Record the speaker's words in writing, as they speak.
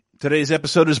Today's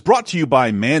episode is brought to you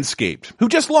by Manscaped, who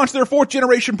just launched their 4th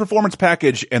generation performance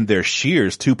package and their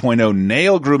Shears 2.0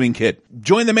 nail grooming kit.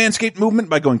 Join the Manscaped movement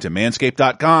by going to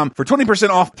manscaped.com for 20%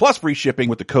 off plus free shipping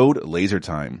with the code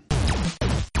LASERTIME.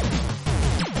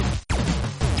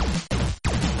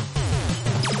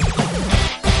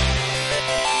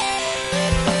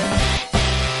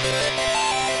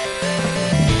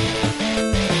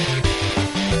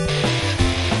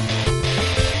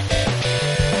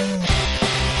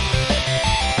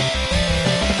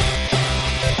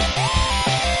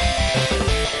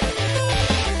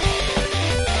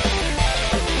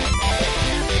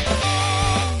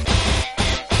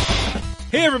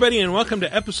 Hey everybody, and welcome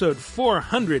to episode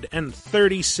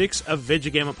 436 of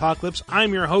Vigigame Apocalypse.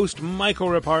 I'm your host, Michael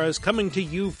Raparez, coming to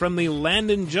you from the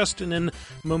Landon Justinen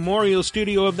Memorial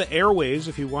Studio of the Airwaves.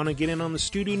 If you want to get in on the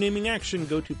studio naming action,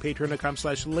 go to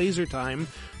patreon.com/lasertime.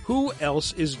 Who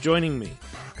else is joining me?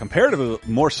 Comparatively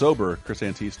more sober, Chris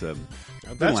Antista.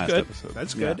 That's last good. Episode.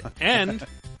 That's good. And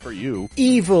for you,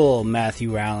 evil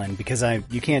Matthew Allen, because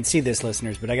you can't see this,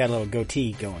 listeners, but I got a little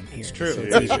goatee going here. It's true. So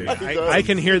it's easier. I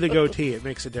can hear the goatee. It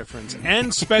makes a difference.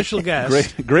 And special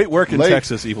guest. great work in Leif.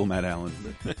 Texas, evil Matt Allen.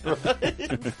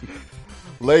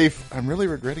 Leif, I'm really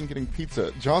regretting getting pizza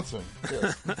at Johnson.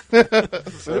 Yes.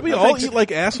 Did we all eat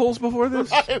like assholes before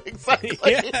this? Exactly.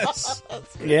 Yes.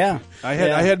 Yeah. I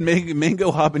had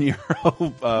mango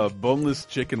habanero boneless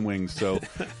chicken wings. So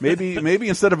maybe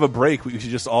instead of a break, we should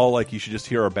just you should just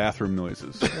hear our bathroom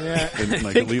noises. Yeah.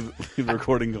 And leave the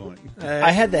recording going.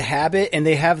 I had the habit, and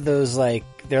they have those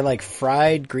they're like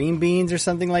fried green beans or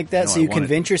something like that. No, so I you want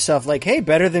convince yourself hey,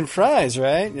 better than fries,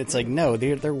 right? And it's like, no,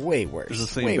 they're way worse. It's the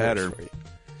same way batter. worse for you.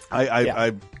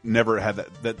 I never had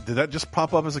that. Did that just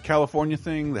pop up as a California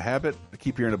thing? The habit? I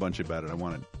keep hearing a bunch about it. I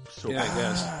want it so Yeah, I bad.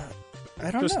 guess.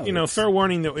 I don't know. Just, fair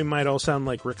warning that we might all sound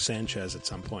like Rick Sanchez at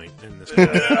some point in this.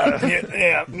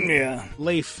 yeah.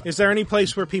 Leif, is there any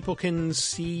place where people can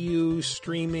see you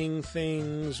streaming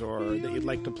things or that you'd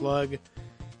like to plug?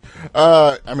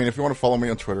 If you want to follow me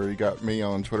on Twitter, you got me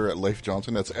on Twitter at Leif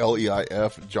Johnson. That's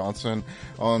Leif Johnson.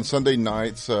 On Sunday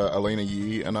nights, Elena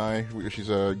Yee and she's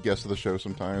a guest of the show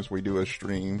sometimes. We do a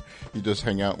stream. You just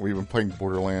hang out. We've been playing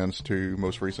Borderlands 2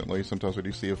 most recently. Sometimes we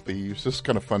do Sea of Thieves. Just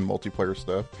kind of fun multiplayer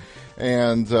stuff.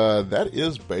 And that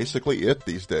is basically it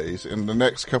these days. In the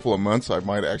next couple of months, I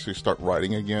might actually start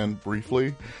writing again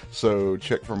briefly. So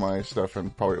check for my stuff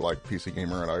and probably like PC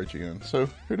Gamer and IGN. So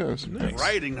who knows? Nice.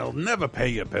 Writing will never pay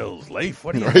your bills, Leif.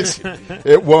 What do you Right?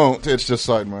 It won't. It's just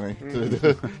side money.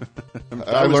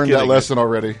 I learned that lesson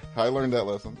already. I learned that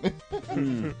lesson.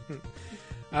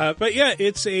 But yeah,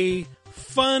 it's a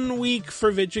fun week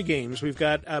for Vigigames. We've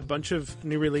got a bunch of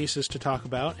new releases to talk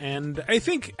about, and I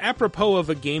think apropos of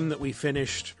a game that we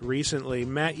finished recently,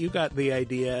 Matt, you got the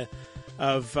idea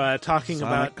of talking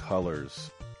Sonic about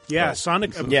Colors. Yeah,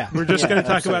 Sonic. Yeah. We're just going to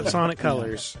talk about Sonic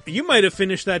Colors. You might have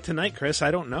finished that tonight, Chris.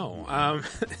 I don't know.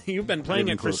 You've been playing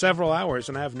it for several hours,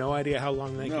 and I have no idea how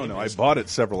long that game is. I bought it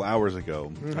several hours ago.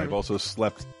 Mm-hmm. I've also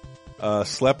slept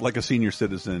like a senior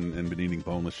citizen and been eating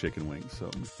boneless chicken wings.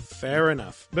 So fair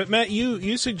enough. But Matt,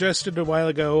 you suggested a while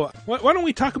ago, why don't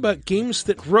we talk about games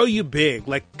that grow you big,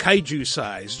 like kaiju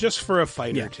size, just for a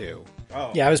fight or two?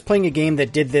 Oh. Yeah, I was playing a game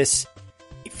that did this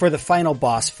for the final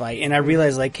boss fight, and I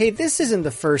realized, hey, this isn't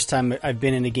the first time I've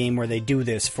been in a game where they do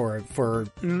this for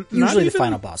usually the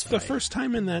final boss fight. The first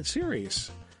time in that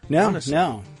series. No, honestly.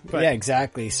 no. But, yeah,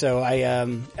 exactly. So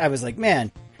I was like,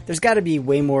 man, there's got to be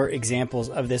way more examples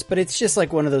of this, but it's just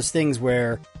like one of those things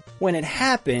where when it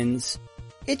happens,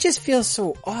 it just feels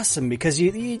so awesome because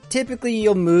you typically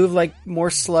you'll move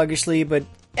more sluggishly, but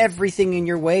everything in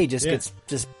your way just gets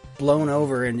just blown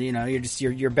over, and you're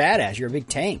badass. You're a big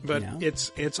tank. But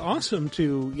it's awesome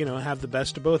to have the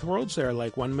best of both worlds there.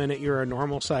 Like 1 minute you're a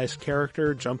normal sized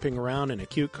character jumping around in a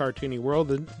cute cartoony world,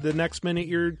 and the next minute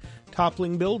you're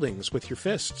toppling buildings with your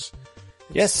fists.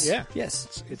 Yes.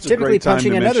 It's typically a great time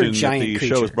punching to another mention giant that the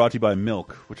creature. show is brought to you by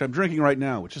milk, which I'm drinking right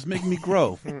now, which is making me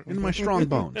grow into my strong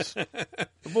bones.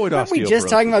 Avoid Aren't we osteoporosis. just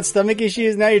talking about stomach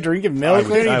issues? Now you're drinking milk?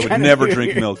 I would never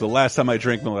drink milk. The last time I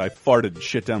drank milk, I farted and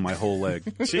shit down my whole leg.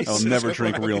 I'll never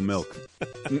drink real milk.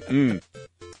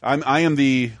 I am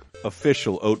the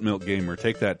official oat milk gamer.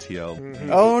 Take that, TL.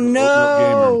 Oh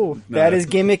no! That is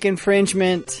gimmick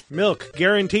infringement. Milk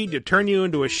guaranteed to turn you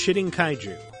into a shitting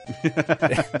kaiju.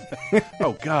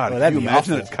 Oh God! Well, that'd Can you be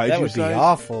imagine awful. it's kaiju That would size? be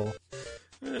awful.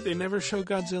 They never show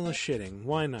Godzilla shitting.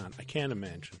 Why not? I can't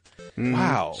imagine.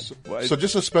 Wow. So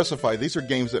just to specify, these are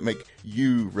games that make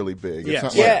you really big. Yes.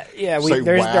 It's not Yeah, like, yeah. say,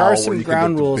 There WoW, are where some you can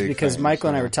ground do the rules big because things, Michael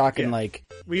and I so. were talking Yeah. like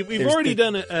We've There's already the-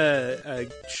 done a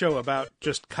show about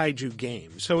just kaiju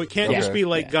games, so it can't Okay. just be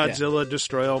like Yeah, Godzilla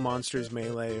Destroy All Monsters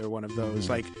Melee or one of those.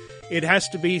 Like, it has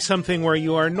to be something where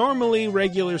you are normally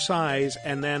regular size,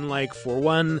 and then like for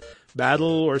one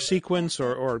battle or sequence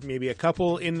or maybe a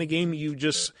couple in the game, you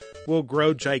just will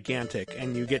grow gigantic,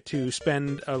 and you get to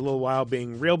spend a little while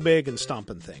being real big and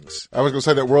stomping things. I was going to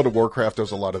say that World of Warcraft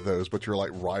does a lot of those, but you're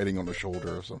like riding on the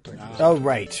shoulder or something. Oh,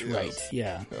 right.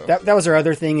 Yeah. That was our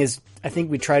other thing is I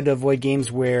think we tried to avoid games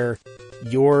where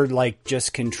you're like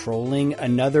just controlling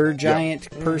another giant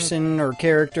person or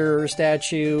character or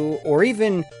statue, or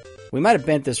even we might have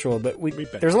bent this rule, but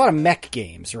there's a lot of mech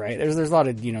games, right? There's a lot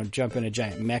of, jump in a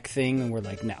giant mech thing, and we're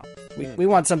like, no, we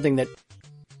want something that,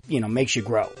 makes you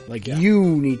grow. Like you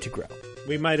need to grow.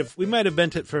 We might have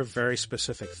bent it for a very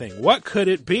specific thing. What could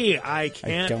it be? I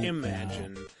can't don't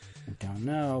imagine. I don't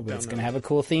know, but it's going to have a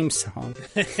cool theme song.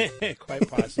 Quite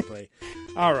possibly.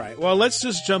 All right. Well, let's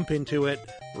just jump into it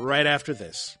right after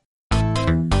this.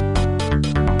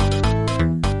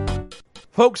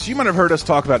 Folks, you might have heard us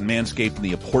talk about Manscaped and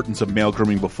the importance of male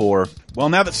grooming before. Well,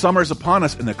 now that summer is upon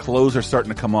us and the clothes are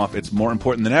starting to come off, it's more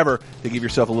important than ever to give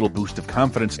yourself a little boost of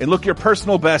confidence and look your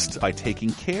personal best by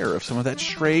taking care of some of that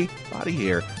stray body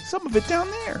hair, some of it down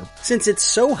there. Since it's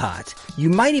so hot, you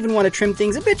might even want to trim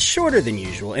things a bit shorter than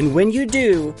usual. And when you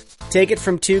do, take it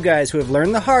from two guys who have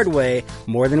learned the hard way,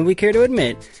 more than we care to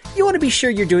admit, you want to be sure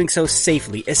you're doing so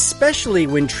safely, especially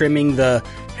when trimming the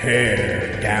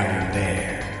hair down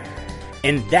there.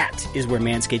 And that is where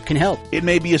Manscaped can help. It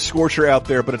may be a scorcher out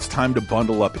there, but it's time to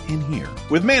bundle up in here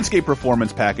with Manscaped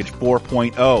Performance Package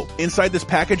 4.0. Inside this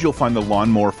package, you'll find the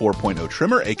Lawnmower 4.0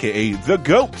 trimmer, aka the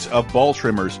GOAT of ball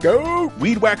trimmers. Go!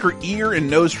 Weed Whacker ear and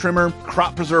nose trimmer,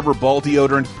 Crop Preserver ball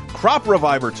deodorant, Crop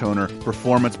Reviver toner,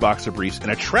 performance boxer briefs,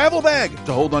 and a travel bag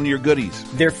to hold onto your goodies.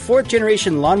 Their 4th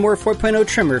generation Lawnmower 4.0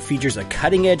 trimmer features a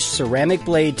cutting-edge ceramic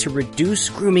blade to reduce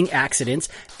grooming accidents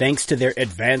thanks to their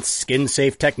advanced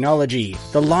skin-safe technology.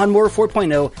 The Lawnmower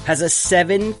 4.0 has a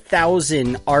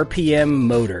 7,000 RPM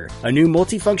motor, a new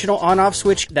multifunctional on-off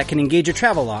switch that can engage a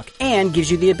travel lock, and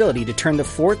gives you the ability to turn the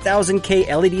 4000K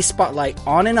LED spotlight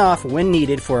on and off when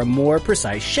needed for a more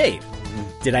precise shave.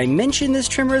 Did I mention this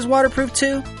trimmer is waterproof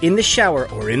too? In the shower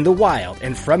or in the wild,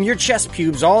 and from your chest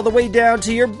pubes all the way down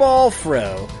to your ball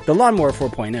fro, the Lawnmower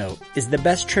 4.0 is the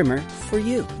best trimmer for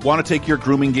you. Want to take your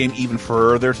grooming game even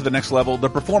further to the next level? The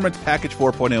Performance Package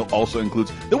 4.0 also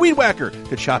includes the Weed Whacker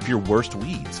to chop your worst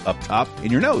weeds up top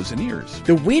in your nose and ears.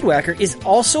 The Weed Whacker is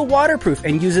also waterproof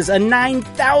and uses a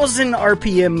 9,000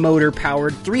 RPM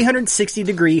motor-powered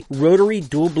 360-degree rotary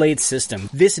dual-blade system.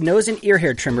 This nose and ear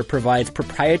hair trimmer provides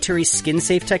proprietary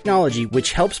skin-safe technology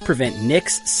which helps prevent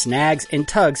nicks, snags, and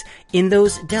tugs in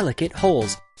those delicate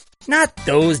holes. Not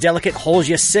those delicate holes,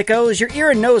 you sickos, your ear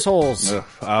and nose holes.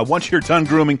 Once you're done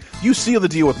grooming, you seal the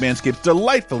deal with Manscaped's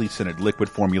delightfully scented liquid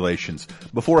formulations.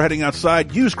 Before heading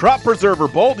outside, use Crop Preserver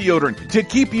ball deodorant to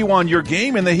keep you on your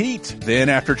game in the heat. Then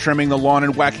after trimming the lawn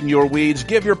and whacking your weeds,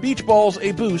 give your beach balls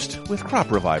a boost with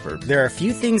Crop Reviver. There are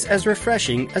few things as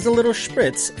refreshing as a little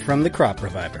spritz from the Crop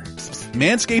Reviver.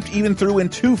 Manscaped even threw in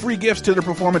 2 free gifts to the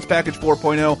Performance Package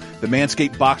 4.0, the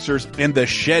Manscaped Boxers and the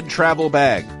Shed Travel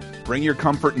Bag. Bring your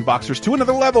comfort in boxers to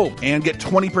another level and get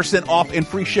 20% off and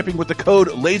free shipping with the code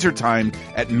LASERTIME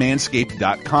at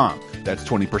manscaped.com. That's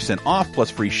 20% off plus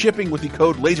free shipping with the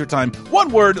code LASERTIME.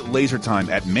 One word, LASERTIME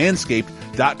at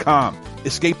manscaped.com.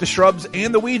 Escape the shrubs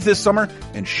and the weeds this summer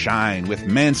and shine with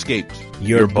Manscaped.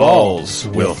 Your balls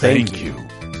will thank you.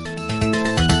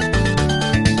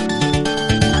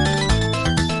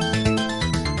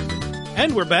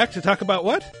 And we're back to talk about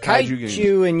what?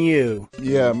 Kaiju and you.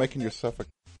 Yeah, making your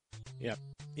suffocate. Yep.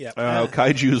 Yep.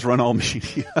 Kaijus run all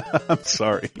media. I'm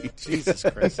sorry. Jesus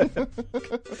Christ.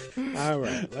 All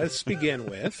right, let's begin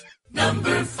with...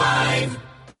 Number 5.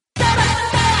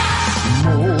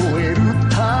 燃える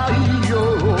太陽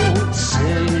背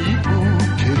に受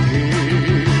けて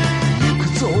行く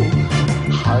ぞ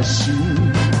発進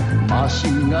マシ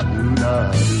ンがう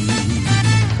なる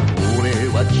俺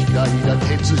は嫌いだ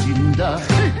鉄人だ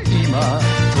今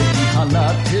解き放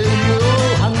てよ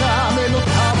鋼の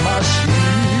魂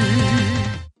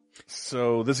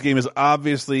So this game is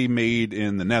obviously made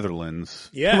in the Netherlands.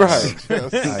 Yes.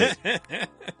 Right.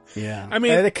 Yeah. I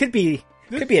mean- it could be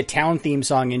a town theme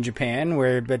song in Japan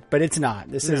but it's not.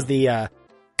 This is the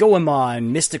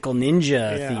Goemon Mystical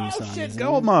Ninja Yeah. theme Oh song. shit, isn't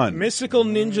go it? on. Mystical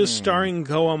Ninja starring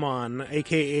Goemon,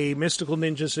 aka Mystical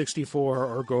Ninja 64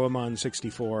 or Goemon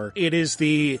 64. It is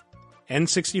the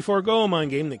N64 Goemon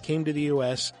game that came to the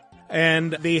US,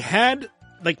 and they had,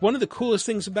 like, one of the coolest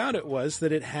things about it was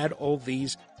that it had all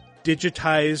these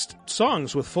digitized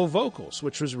songs with full vocals,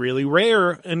 which was really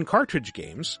rare in cartridge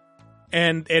games.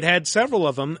 And it had several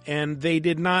of them, and they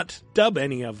did not dub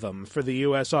any of them for the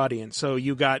U.S. audience. So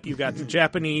you got the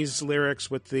Japanese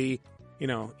lyrics with the,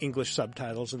 English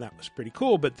subtitles, and that was pretty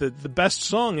cool. But the best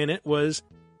song in it was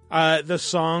the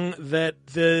song that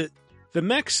the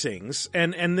mech sings,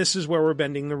 and this is where we're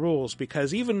bending the rules,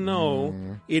 because even though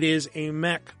it is a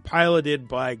mech piloted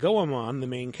by Goemon, the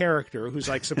main character, who's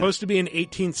like supposed to be an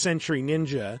 18th century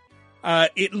ninja,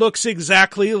 it looks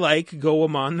exactly like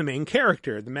Goemon, the main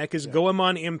character. The mech is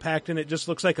Goemon Impact, and it just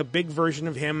looks like a big version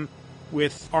of him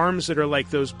with arms that are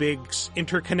like those big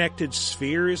interconnected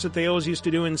spheres that they always used to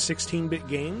do in 16-bit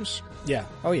games. Yeah.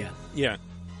 Oh, yeah. Yeah.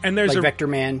 And there's Like a Vector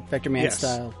Man Yes.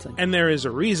 style. And there is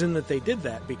a reason that they did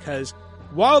that, because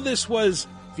while this was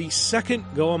the second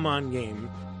Goemon game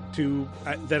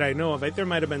that I know of, there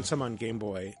might have been some on Game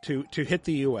Boy, to hit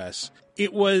the US,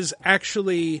 it was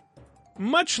actually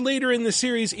much later in the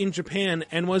series in Japan,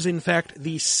 and was in fact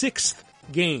the 6th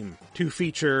game to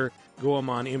feature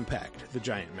Goemon Impact, the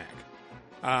giant mech.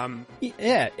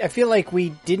 Yeah, I feel like we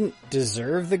didn't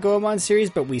deserve the Goemon series,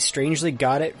 but we strangely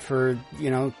got it for,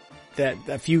 that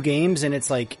a few games, and it's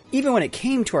like, even when it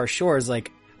came to our shores, like,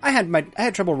 I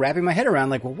had trouble wrapping my head around,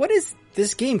 like, well, what is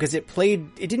this game? Because it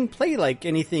didn't play like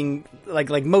anything like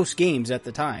most games at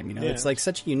the time. Yeah. It's like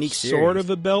such a unique series. Sort of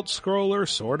a belt scroller,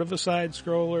 sort of a side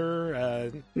scroller,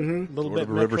 a little Sort bit of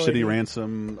a River Metroid. City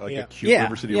Ransom, like Yeah. a cute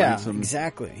River City Ransom.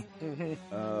 Exactly.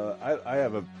 I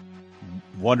have a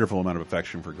wonderful amount of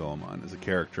affection for Goemon as a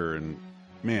character, and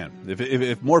man,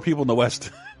 if more people in the West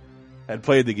had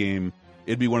played the game,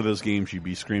 it'd be one of those games you'd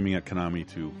be screaming at Konami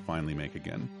to finally make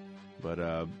again. But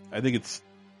I think it's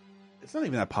not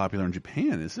even that popular in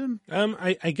Japan, is it?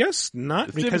 I guess not,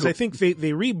 It's because difficult. I think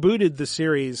they rebooted the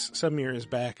series some years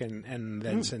back, and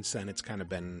then since then it's kind of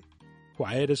been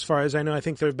quiet as far as I know. I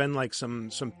think there have been like some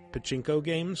pachinko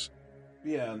games.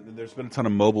 Yeah, there's been a ton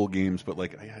of mobile games, but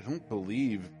like I don't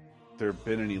believe there have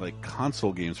been any like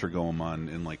console games for Goemon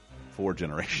in like 4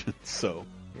 generations. So,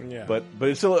 Yeah. but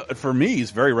it's still, for me, it's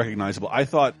very recognizable. I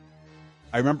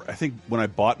think when I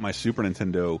bought my Super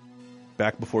Nintendo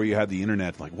back before you had the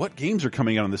internet, like, what games are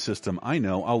coming out on the system? I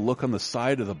know. I'll look on the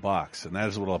side of the box, and that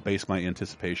is what I'll base my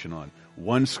anticipation on.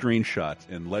 One screenshot,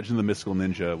 and Legend of the Mystical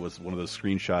Ninja was one of those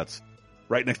screenshots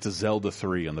right next to Zelda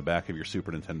 3 on the back of your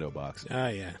Super Nintendo box.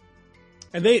 Yeah.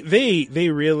 And they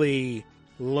really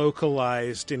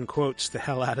localized, in quotes, the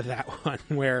hell out of that one,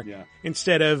 where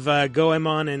instead of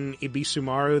Goemon and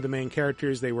Ibisumaru, the main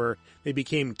characters, they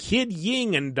became Kid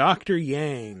Ying and Dr.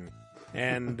 Yang.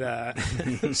 And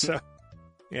so,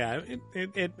 yeah,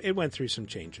 it went through some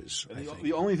changes. I think.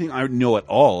 The only thing I know at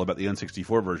all about the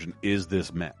N64 version is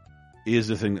this mech. Is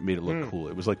the thing that made it look cool.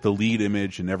 It was like the lead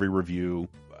image in every review.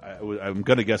 I'm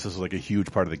going to guess this is like a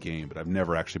huge part of the game, but I've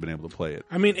never actually been able to play it.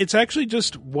 I mean, it's actually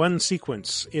just one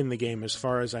sequence in the game, as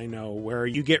far as I know, where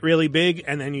you get really big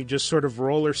and then you just sort of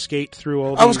roller skate through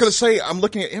all I was these- going to say, I'm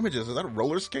looking at images. Is that a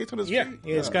roller skate on his Yeah, feet?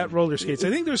 it's got roller skates.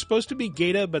 I think they're supposed to be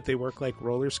Gata, but they work like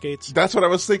roller skates. That's what I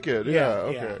was thinking. Yeah,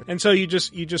 okay. And so you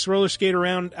just roller skate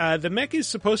around. The mech is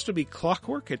supposed to be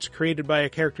clockwork. It's created by a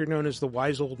character known as the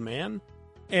Wise Old Man.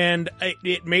 And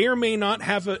it may or may not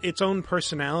have its own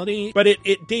personality, but it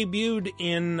debuted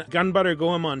in Gunbutter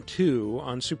Goemon 2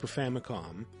 on Super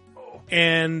Famicom.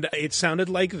 And it sounded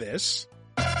like this.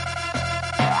 That's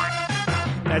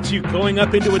you going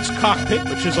up into its cockpit,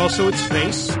 which is also its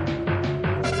face.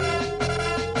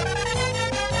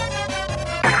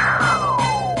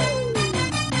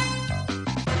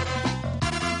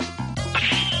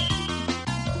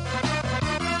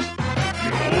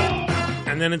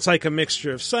 And then it's like a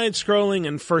mixture of side-scrolling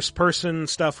and first-person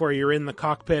stuff where you're in the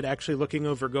cockpit actually looking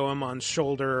over Goemon's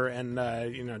shoulder and,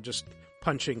 just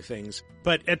punching things.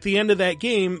 But at the end of that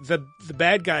game, the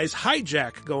bad guys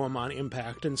hijack Goemon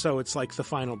Impact, and so it's like the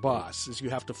final boss, is you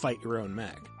have to fight your own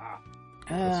mech.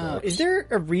 Is there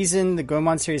a reason the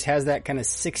Goemon series has that kind of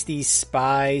 60s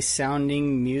spy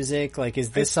sounding music? Like, is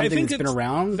this I something think that's been it's-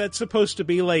 around? That's supposed to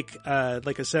be like a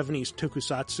 70s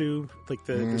tokusatsu, like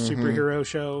the superhero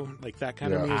show, like that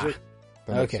kind of Yeah. music.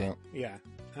 That makes Okay. sense. Yeah.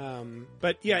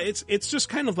 But yeah, it's just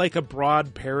kind of like a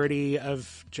broad parody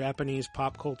of Japanese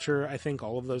pop culture. I think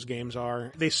all of those games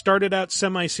are. They started out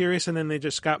semi-serious and then they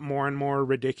just got more and more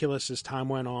ridiculous as time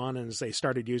went on, and as they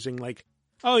started using like,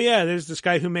 oh yeah, there's this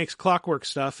guy who makes clockwork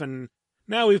stuff, and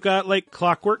Now we've got like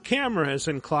clockwork cameras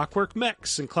and clockwork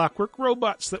mechs and clockwork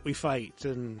robots that we fight.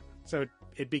 And so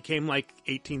it became like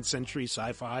 18th century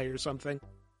sci-fi or something.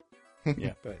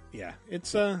 Yeah. But yeah,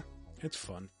 it's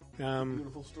fun.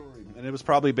 Beautiful story. And it was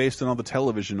probably based on all the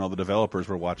television all the developers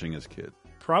were watching as kids.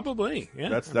 Probably,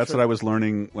 yeah. That's what I was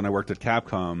learning when I worked at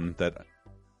Capcom, that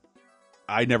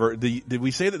I never... did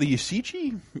we say that the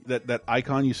Yusichi, that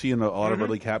icon you see in a lot of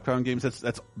early Capcom games,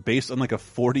 that's based on like a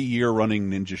 40-year running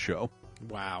ninja show.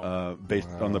 Wow. Based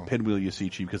on the Pinwheel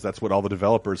Yusichi, because that's what all the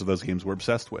developers of those games were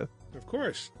obsessed with. Of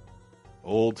course.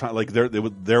 Old time, like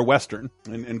they're Western,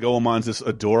 and Goemon's this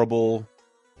adorable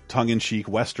tongue-in-cheek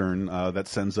Western that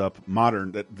sends up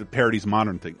that parodies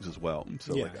modern things as well.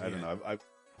 So Yeah, like, I don't know,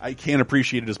 I can't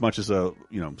appreciate it as much as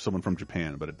someone from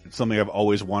Japan, but it's something I've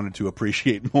always wanted to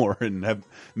appreciate more and have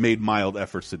made mild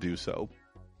efforts to do so.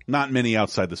 Not many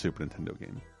outside the Super Nintendo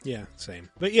game. Yeah, same.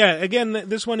 But yeah, again,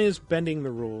 this one is bending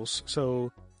the rules.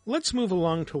 So let's move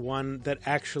along to one that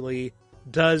actually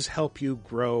does help you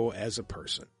grow as a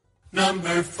person.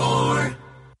 Number 4.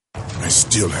 I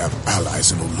still have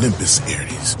allies in Olympus,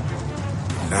 Ares.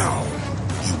 Now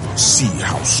you will see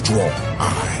how strong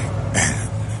I am.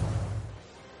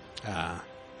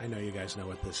 I know you guys know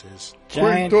what this is.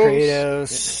 Giant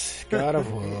Kratos, God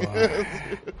of War.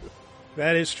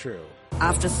 That is true.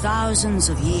 After thousands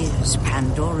of years,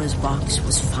 Pandora's box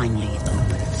was finally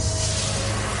opened.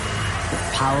 The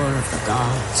power of the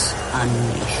gods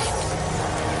unleashed.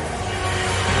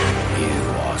 You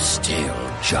are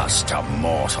still just a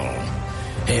mortal.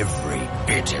 Every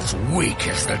bit as weak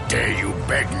as the day you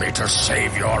begged me to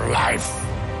save your life.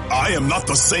 I am not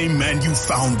the same man you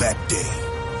found that day.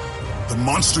 The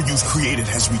monster you've created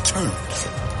has returned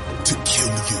to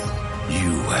kill you.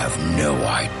 You have no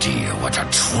idea what a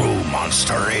true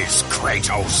monster is,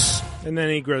 Kratos. And then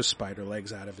he grows spider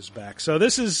legs out of his back. So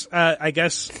this is, I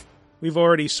guess, we've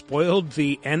already spoiled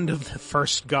the end of the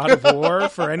first God of War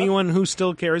for anyone who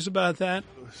still cares about that.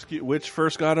 Which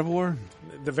first God of War?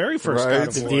 The very first Right. God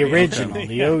of War. The original,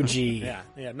 the OG.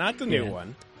 Yeah, not the new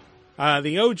one.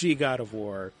 The OG God of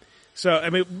War. So,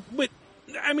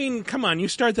 I mean, come on, you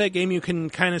start that game, you can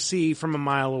kind of see from a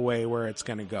mile away where it's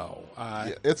going to go.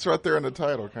 Yeah, it's right there in the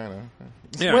title, kind of.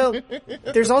 Yeah. Well,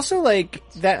 there's also like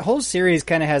that whole series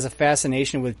kind of has a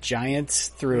fascination with giants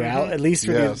throughout, at least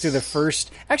through the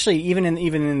first. Actually, even in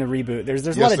the reboot, there's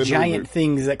a lot of giant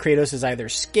things that Kratos is either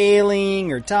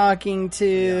scaling or talking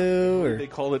to, or They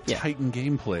call it Titan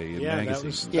gameplay in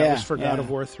magazines. that was for God of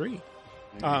War 3.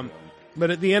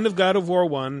 But at the end of God of War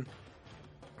 1,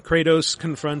 Kratos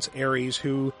confronts Ares,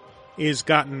 who is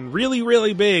gotten really,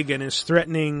 really big and is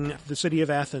threatening the city of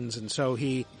Athens. And so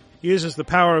he uses the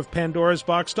power of Pandora's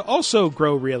box to also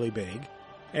grow really big.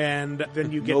 And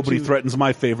then you get Nobody threatens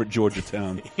my favorite Georgia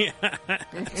town.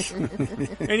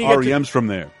 And you REM's from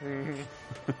there.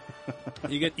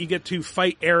 You get to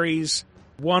fight Ares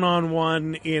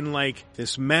one-on-one in like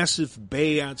this massive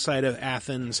bay outside of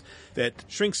Athens that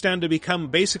shrinks down to become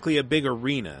basically a big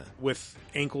arena with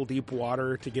ankle-deep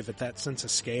water to give it that sense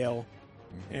of scale.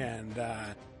 And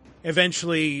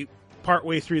eventually,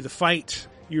 partway through the fight,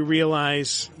 you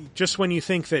realize, just when you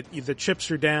think that the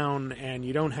chips are down and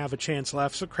you don't have a chance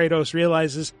left, so Kratos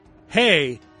realizes,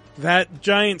 hey, that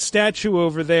giant statue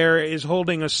over there is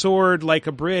holding a sword like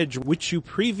a bridge, which you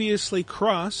previously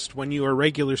crossed when you were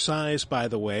regular size, by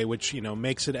the way, which,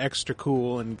 makes it extra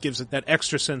cool and gives it that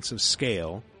extra sense of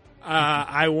scale.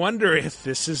 I wonder if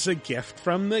this is a gift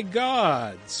from the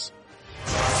gods.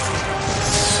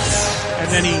 And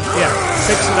then he,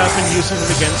 picks it up and uses it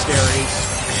against Ares.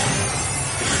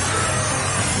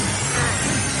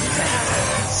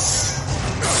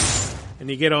 And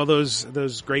you get all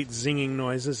those great zinging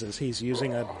noises as he's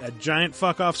using a giant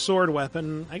fuck-off sword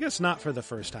weapon. I guess not for the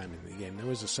first time in the game. There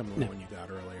was a similar one you got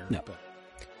earlier. No. But.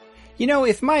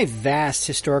 If my vast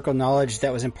historical knowledge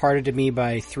that was imparted to me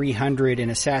by 300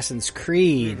 in Assassin's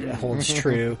Creed holds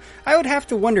true, I would have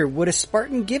to wonder, would a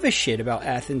Spartan give a shit about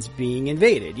Athens being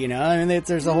invaded?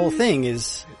 There's the whole thing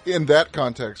is... In that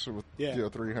context, with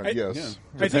 300, Yeah.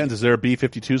 Depends. Is there a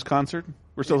B-52s concert?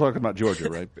 We're still talking about Georgia,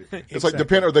 right? It's like,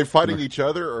 are they fighting each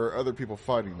other or other people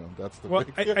fighting them? That's the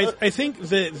big... I think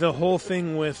the whole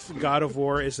thing with God of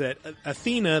War is that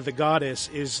Athena, the goddess,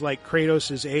 is like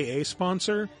Kratos' AA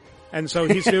sponsor. And so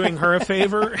he's doing her a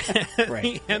favor at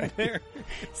the end there.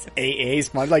 AA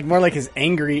sponsor, more like his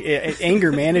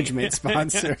anger management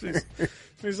sponsor.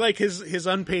 He's like his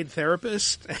unpaid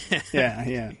therapist.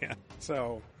 Yeah.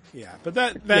 So, but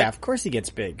that of course he gets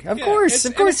big. Of course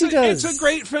he does. It's a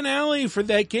great finale for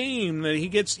that game that he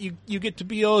gets. You get to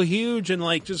be all huge and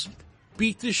like just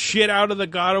beat the shit out of the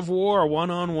God of War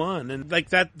one-on-one. And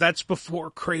like that's before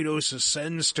Kratos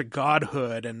ascends to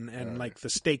godhood and like the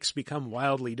stakes become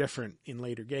wildly different in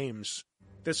later games.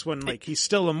 This one, like, he's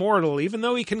still immortal. Even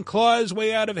though he can claw his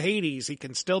way out of Hades, he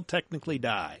can still technically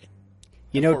die.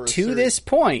 You know, to this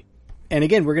point, and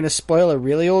again, we're going to spoil a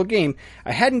really old game,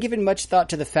 I hadn't given much thought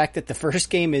to the fact that the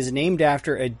first game is named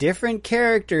after a different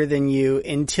character than you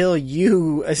until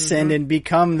you ascend and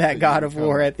become that God of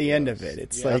War at the end of it.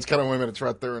 It's like... That's kind of when it's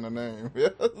right there in the name.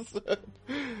 Yes.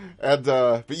 And,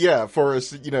 but yeah, for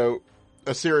us, you know,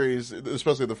 a series,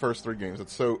 especially the first 3 games,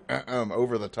 it's so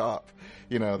over the top.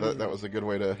 You know, that was a good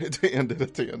way to end it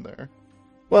at the end there.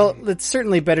 Well, it's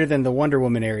certainly better than the Wonder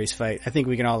Woman Ares fight. I think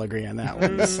we can all agree on that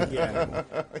one.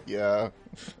 Yeah.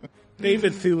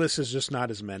 David Thewlis is just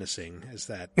not as menacing as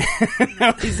that.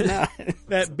 No, he's not.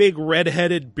 That big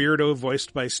red-headed beardo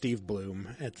voiced by Steve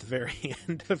Bloom at the very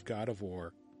end of God of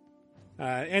War.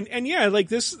 And yeah, like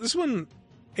this one,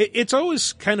 it's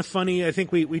always kind of funny. I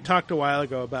think we talked a while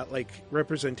ago about like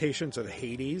representations of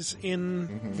Hades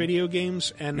in video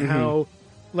games and how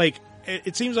like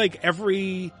it seems like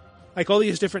all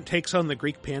these different takes on the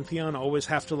Greek pantheon always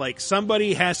have to like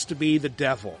somebody has to be the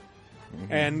devil.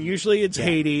 And usually it's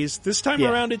Hades. This time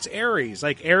around it's Ares.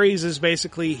 Like Ares is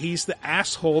basically, he's the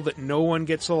asshole that no one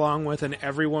gets along with and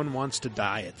everyone wants to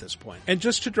die at this point. And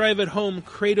just to drive it home,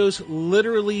 Kratos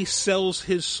literally sells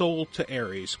his soul to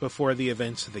Ares before the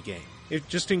events of the game.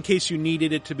 Just in case you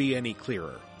needed it to be any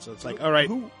clearer. So it's like, all right.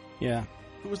 Who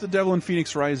was the devil in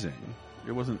Phoenix Rising?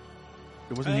 It wasn't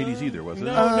Hades either, was it?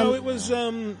 No, it was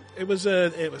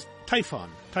Typhon.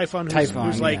 Typhon,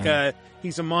 who's like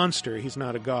he's a monster. He's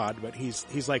not a god, but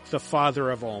he's like the father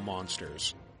of all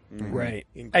monsters. Right.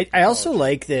 I also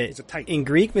like that in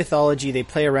Greek mythology they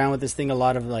play around with this thing a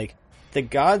lot of like the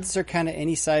gods are kind of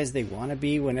any size they want to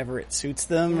be whenever it suits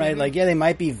them, right? Like, yeah, they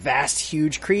might be vast,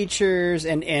 huge creatures,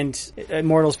 and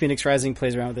Immortals Phoenix Rising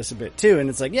plays around with this a bit too, and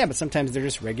it's like, yeah, but sometimes they're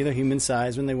just regular human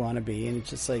size when they want to be, and it's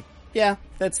just like, yeah,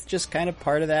 that's just kind of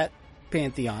part of that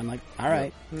pantheon. Like, all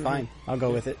right, fine, I'll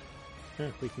go with it. Yeah,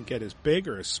 we can get as big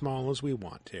or as small as we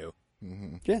want to.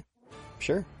 Yeah,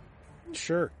 sure.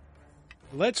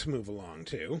 Let's move along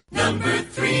to Number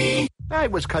 3. I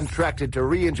was contracted to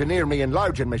re-engineer my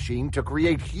enlarging machine to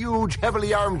create huge,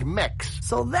 heavily armed mechs.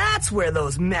 So that's where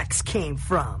those mechs came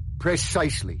from.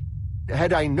 Precisely.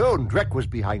 Had I known Drek was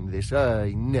behind this,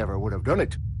 I never would have done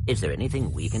it. Is there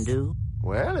anything we can do?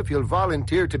 Well, if you'll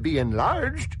volunteer to be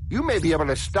enlarged, you may be able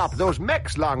to stop those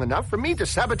mechs long enough for me to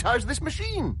sabotage this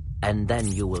machine. And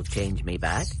then you will change me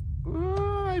back?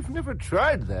 I've never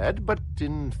tried that, but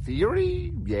in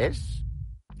theory, yes.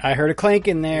 I heard a clank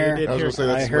in there. I was going to say,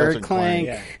 that's I heard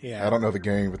clank. Yeah. I don't know the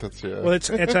game, but that's, Well, it's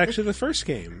actually the first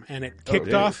game, and it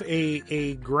kicked off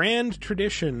a grand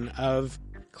tradition of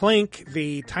Clank,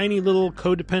 the tiny little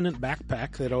codependent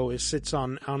backpack that always sits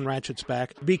on Ratchet's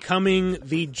back, becoming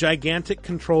the gigantic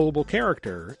controllable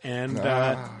character. And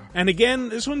again,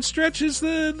 this one stretches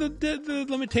the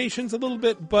limitations a little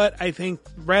bit, but I think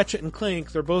Ratchet and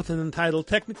Clank, they're both in the title.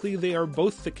 Technically, they are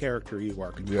both the character you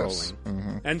are controlling. Yes.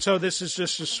 And so this is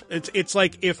just it's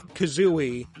like if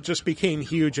Kazooie just became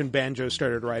huge and Banjo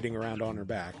started riding around on her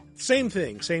back. Same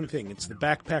thing. It's the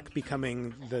backpack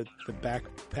becoming the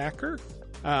backpacker.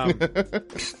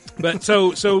 But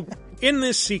so in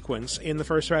this sequence, in the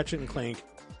first Ratchet and Clank,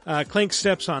 Clank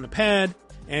steps on a pad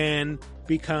and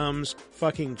becomes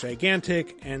fucking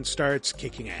gigantic and starts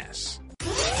kicking ass.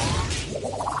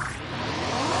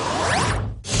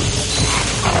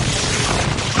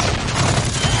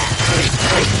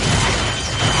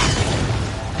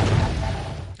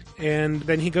 And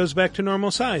then he goes back to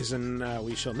normal size, and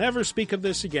we shall never speak of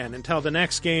this again until the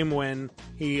next game when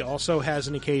he also has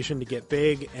an occasion to get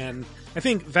big. And I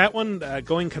think that one,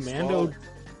 Going Commando,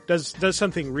 does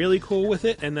something really cool with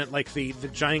it, and that like the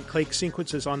giant Clank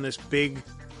sequence is on this big,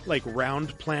 like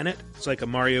round planet. It's like a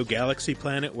Mario Galaxy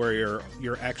planet where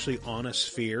you're actually on a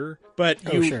sphere, but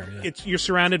you're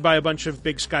surrounded by a bunch of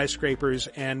big skyscrapers,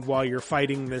 and while you're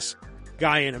fighting this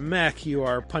guy in a mech, you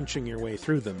are punching your way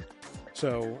through them.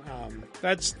 So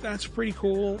that's pretty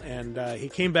cool, and he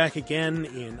came back again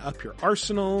in Up Your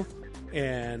Arsenal,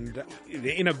 and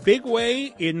in a big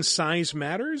way in Size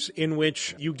Matters, in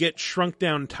which you get shrunk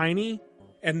down tiny,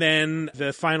 and then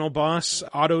the final boss,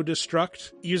 Auto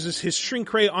Destruct, uses his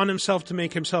shrink ray on himself to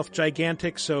make himself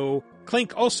gigantic, so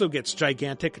Clank also gets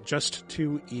gigantic just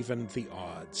to even the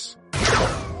odds.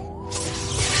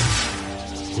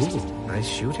 Ooh, nice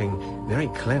shooting. Very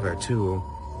clever, too.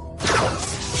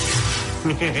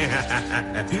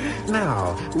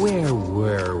 Now, where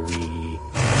were we?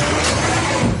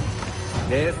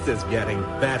 This is getting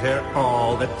better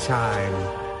all the time.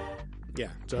 Yeah,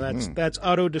 so that's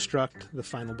Auto Destruct, the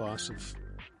final boss of,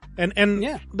 and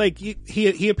yeah, like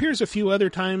he appears a few other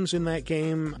times in that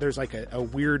game. There's like a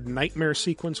weird nightmare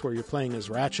sequence where you're playing as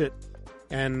Ratchet,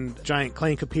 and Giant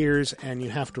Clank appears, and you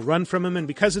have to run from him. And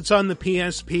because it's on the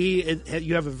PSP,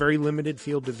 you have a very limited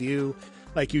field of view.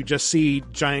 Like you just see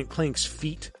Giant Clank's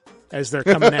feet as they're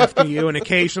coming after you, and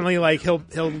occasionally, like he'll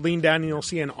lean down and you'll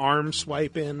see an arm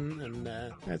swipe in, and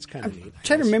that's kind of neat. I'm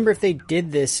trying to remember if they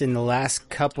did this in the last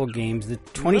couple games. The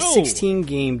 2016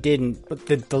 game didn't, but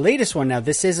the latest one. Now,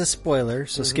 this is a spoiler,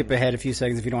 so skip ahead a few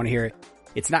seconds if you don't want to hear it.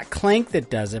 It's not Clank that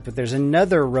does it, but there's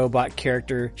another robot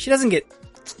character. She doesn't get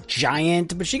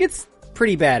giant, but she gets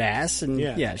pretty badass, and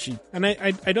she. And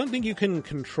I don't think you can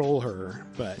control her,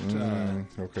 but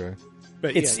okay.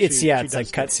 But it's like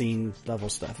cutscene level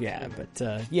stuff,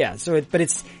 but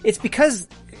it's because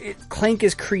Clank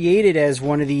is created as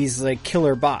one of these like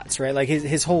killer bots, right? Like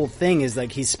his whole thing is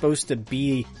like he's supposed to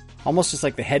be almost just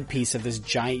like the headpiece of this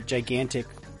gigantic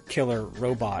killer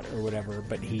robot or whatever,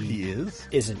 but he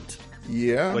isn't.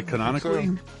 Yeah, like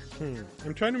canonically.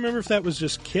 I'm trying to remember if that was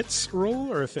just Kit's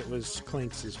role or if it was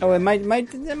Clank's as well. Oh, it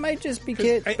might just be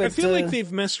Kit. I feel like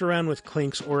they've messed around with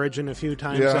Clank's origin a few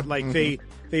times. Yeah. That, like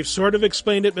they've sort of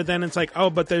explained it, but then it's like,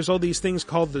 oh, but there's all these things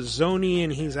called the Zoni,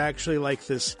 and he's actually like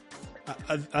this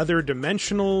other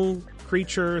dimensional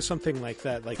creature or something like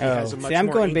that. Like he has a much I'm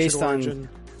more going based origin.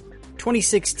 On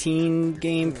 2016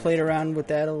 game. Played around with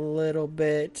that a little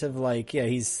bit of like,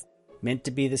 he's meant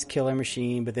to be this killer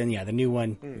machine, but then the new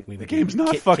one. The game's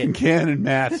not fucking canon,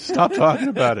 Matt. Stop talking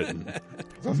about it.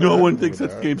 No one thinks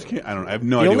that game's canon. I have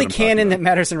no idea. The only canon that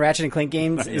matters in Ratchet and Clank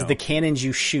games is the cannons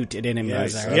you shoot at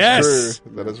enemies. Yes,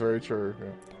 true. That is very true. Yeah.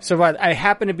 So I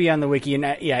happen to be on the wiki, and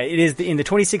it is in the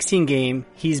 2016 game.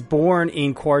 He's born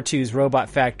in Quartu's robot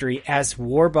factory as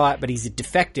Warbot, but he's a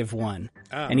defective one,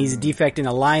 and he's a defect in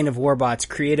a line of Warbots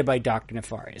created by Dr.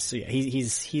 Nefarious. So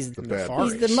he's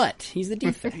the mutt. He's the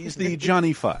defect. He's the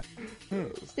Johnny Five.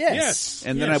 Yes.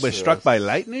 And then I was struck by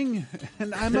lightning,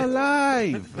 and I'm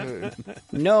alive.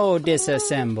 No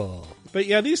disassemble. But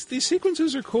yeah, these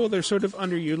sequences are cool. They're sort of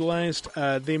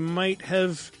underutilized. They might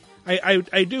have.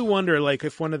 I do wonder, like,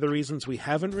 if one of the reasons we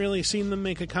haven't really seen them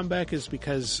make a comeback is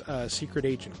because Secret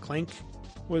Agent Clank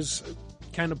was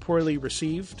kind of poorly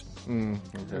received. Okay.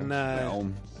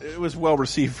 And, it was well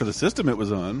received for the system it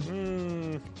was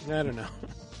on. I don't know.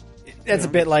 That's a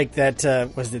bit like that,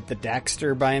 was it the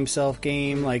Daxter by himself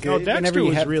game? Like, Daxter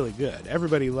was really good.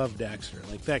 Everybody loved Daxter.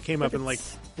 Like, that came up in, like,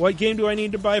 what game do I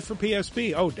need to buy for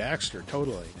PSP? Oh, Daxter,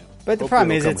 totally. But the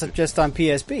problem is it's just on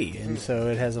PSP, and so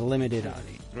it has a limited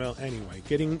audience. Well, anyway,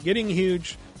 getting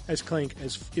huge as Clank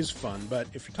is fun, but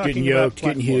if you're talking about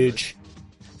platformers,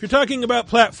 if you're talking about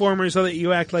platformers so that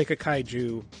you act like a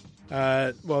kaiju,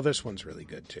 well, this one's really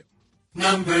good too.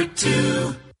 Number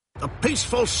 2. The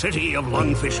peaceful city of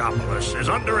Lungfishopolis is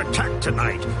under attack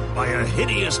tonight by a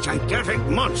hideous, gigantic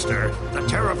monster the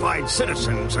terrified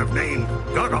citizens have named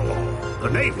Gargalor. The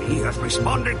Navy has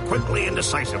responded quickly and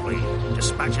decisively,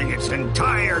 dispatching its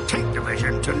entire tank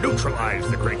division to neutralize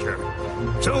the creature.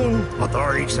 Soon,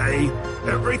 authorities say,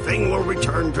 everything will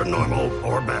return to normal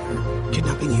or better.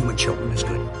 Kidnapping human children is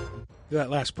good.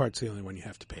 That last part's the only one you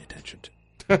have to pay attention to.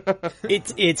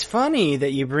 It's funny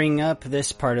that you bring up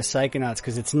this part of Psychonauts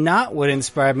because it's not what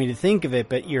inspired me to think of it,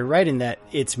 but you're right in that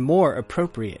it's more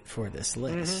appropriate for this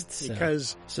list.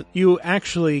 Because you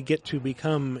actually get to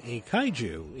become a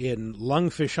kaiju in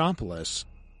Lungfishopolis,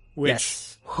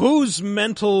 which whose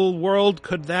mental world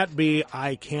could that be?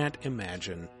 I can't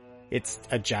imagine. It's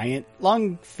a giant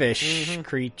lungfish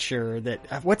creature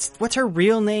that... What's her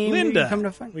real name? Linda.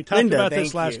 We talked about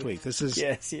this last week. This is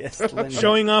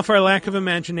showing off our lack of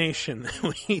imagination.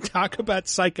 We talk about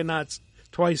Psychonauts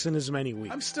twice in as many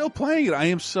weeks. I'm still playing it. I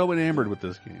am so enamored with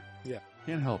this game. Yeah.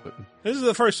 Can't help it. This is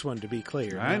the first one, to be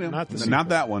clear. I know. Not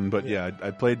that one, but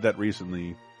I played that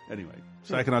recently. Anyway,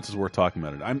 Psychonauts is worth talking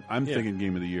about it. I'm thinking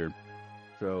Game of the Year.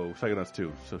 So, Psychonauts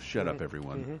 2. So, shut up,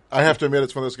 everyone. I have to admit,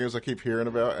 it's one of those games I keep hearing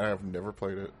about, and I've never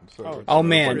played it. So oh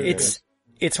man,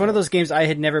 it's one of those games I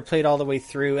had never played all the way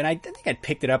through, and I think I'd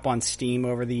picked it up on Steam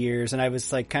over the years, and I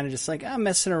was like, kind of just like, I'm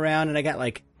messing around, and I got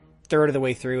like third of the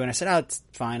way through, and I said, oh, it's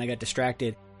fine, I got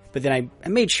distracted. But then I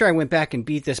made sure I went back and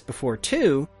beat this before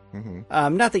 2.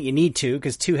 Not that you need to,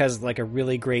 because 2 has like a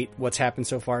really great what's happened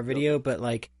so far video, but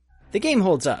like, the game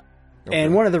holds up. Okay.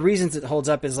 And one of the reasons it holds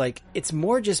up is like it's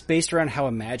more just based around how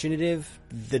imaginative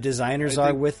the designers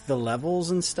are with the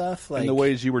levels and stuff. Like, in the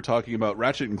ways you were talking about,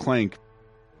 Ratchet and Clank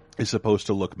is supposed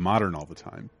to look modern all the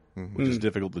time, which is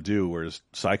difficult to do. Whereas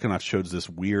Psychonauts shows this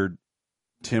weird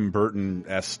Tim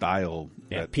Burton-esque style.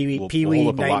 Yeah, that Pee-wee will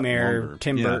hold up a lot Nightmare, longer.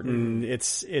 Tim Yeah. Burton.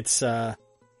 It's and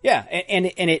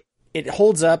it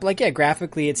holds up. Like, yeah,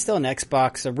 graphically, it's still an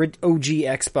Xbox, OG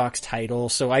Xbox title.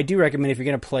 So I do recommend if you're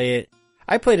gonna play it.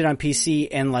 I played it on PC,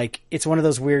 and like, it's one of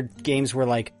those weird games where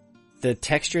like the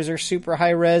textures are super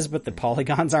high res, but the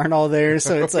polygons aren't all there.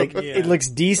 So it's like it looks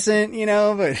decent,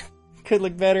 but could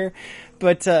look better.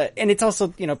 But and it's also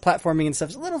platforming and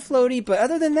stuff's a little floaty. But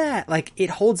other than that, like, it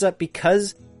holds up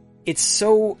because it's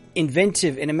so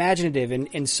inventive and imaginative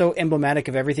and so emblematic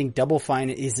of everything Double Fine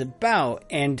is about.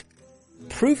 And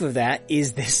proof of that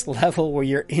is this level where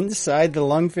you're inside the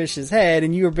lungfish's head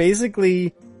and you are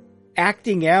basically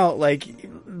acting out like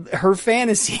her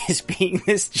fantasy is being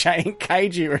this giant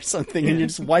kaiju or something, and you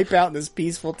just wipe out this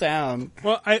peaceful town.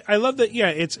 Well, I love that. Yeah,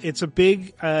 it's a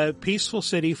big, peaceful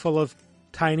city full of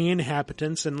tiny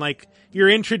inhabitants, and like, you're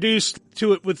introduced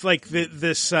to it with like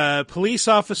this police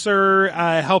officer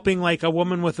helping like a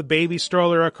woman with a baby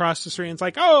stroller across the street. And it's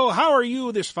like, oh, how are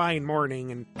you this fine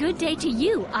morning? And good day to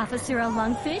you, Officer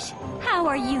Lungfish. How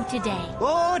are you today?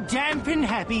 Oh, damp and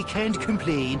happy, can't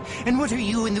complain. And what are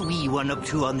you and the wee one up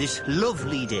to on this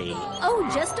lovely day?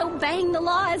 Oh, just obeying the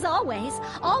law as always.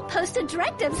 All posted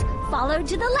directives followed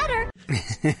to the letter.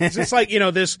 It's just like,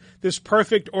 this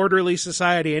perfect orderly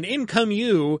society, and in come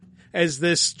you as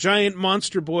this giant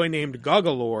monster boy named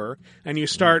Goggalor, and you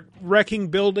start wrecking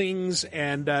buildings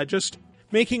and just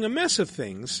making a mess of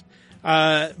things.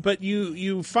 But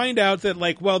you find out that,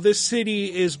 like, well, this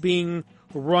city is being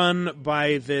run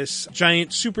by this giant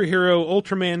superhero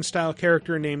Ultraman-style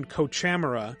character named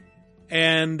Kochamara,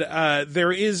 and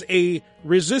there is a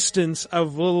resistance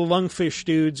of little lungfish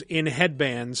dudes in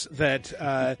headbands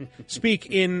that speak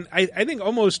in, I think,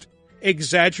 almost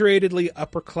exaggeratedly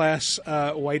upper class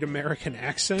white American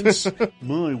accents.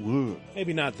 My word.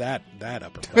 Maybe not that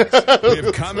upper class.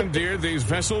 We've commandeered these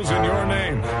vessels in your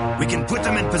name. We can put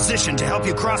them in position to help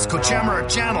you cross Kochamara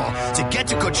Channel to get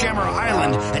to Kochamara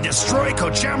Island and destroy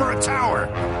Kochamara Tower.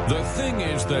 The thing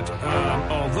is that,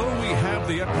 although we have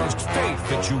the utmost faith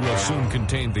that you will soon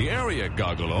contain the area,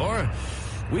 Goggalor,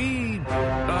 we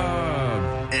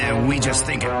just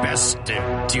think it best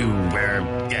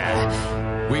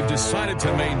We've decided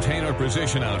to maintain our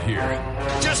position out here.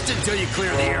 Just until you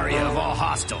clear the area of all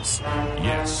hostiles.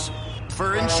 Yes.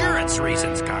 For insurance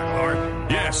reasons,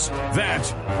 Goggalor. Yes,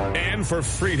 that, and for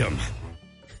freedom.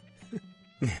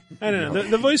 I don't know.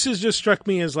 The voices just struck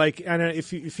me as like, I don't know,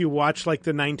 if you watch like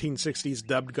the 1960s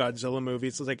dubbed Godzilla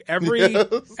movies, it's like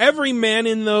every man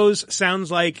in those sounds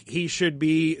like he should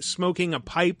be smoking a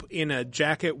pipe in a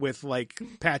jacket with like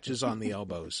patches on the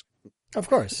elbows. Of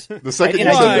course. The second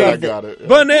you said that, I got it.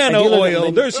 Banana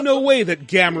oil. There's no way that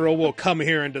Gamera will come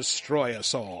here and destroy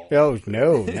us all. Oh,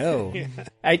 no. Yeah.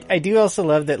 I do also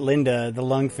love that Linda, the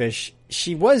lungfish,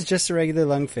 she was just a regular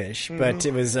lungfish, but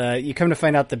it was, you come to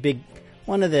find out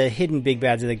one of the hidden big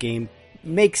bads of the game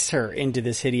makes her into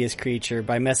this hideous creature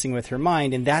by messing with her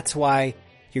mind, and that's why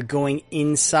you're going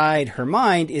inside her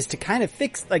mind, is to kind of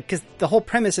fix, like, because the whole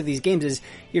premise of these games is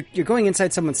you're going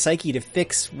inside someone's psyche to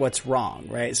fix what's wrong,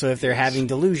 right? So if they're having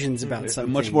delusions about something,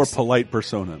 a much more polite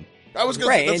persona. I was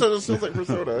going to say, that sounds like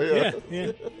Persona,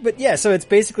 yeah. But yeah, so it's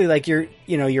basically like you're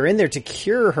in there to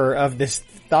cure her of this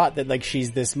thought that, like,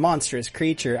 she's this monstrous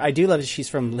creature. I do love that she's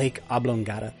from Lake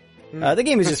Oblongata. The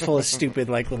game is just full of stupid,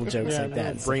 like, little jokes like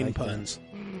that. Brain like puns.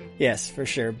 Yes, for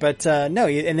sure. But, no,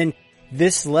 and then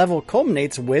this level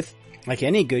culminates with, like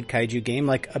any good kaiju game,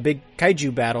 like a big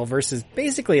kaiju battle versus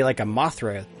basically like a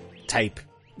Mothra type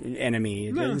enemy.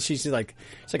 No. She's like,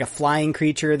 it's like a flying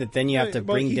creature that then you have to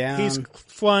bring down. He's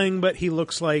flying, but he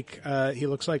looks like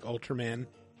Ultraman.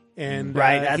 And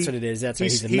right, that's what it is. That's why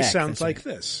he's a mech. He sounds like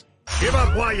this. Give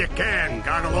up while you can,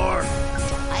 Goggalor.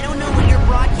 I don't know where you're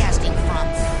broadcasting from,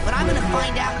 but I'm gonna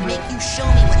find out and make you show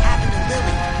me what happened to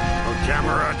Lily.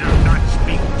 Kochamara does not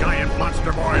speak giant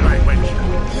monster boy language.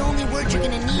 The only word you're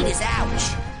gonna need is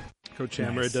ouch.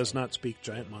 Kochamara does not speak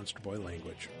giant monster boy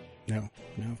language. No,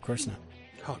 of course not.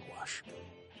 Hogwash.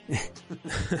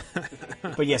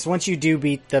 But yes, once you do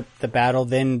beat the battle,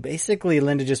 then basically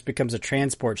Linda just becomes a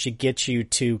transport. She gets you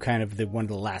to kind of one of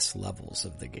the last levels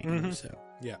of the game. Mm-hmm. So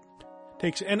yeah,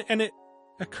 and it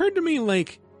occurred to me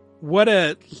like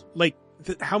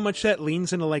how much that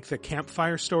leans into like the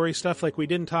campfire story stuff. Like we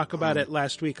didn't talk about it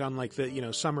last week on like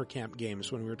the summer camp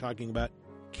games when we were talking about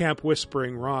Camp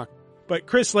Whispering Rock. But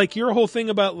Chris, like your whole thing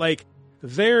about like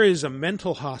there is a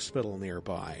mental hospital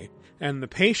nearby and the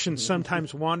patients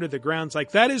sometimes wander the grounds,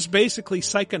 like that is basically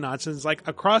Psychonauts, and it's like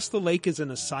across the lake is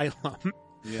an asylum.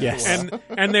 Yes.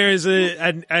 And there's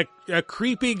a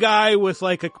creepy guy with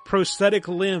like a prosthetic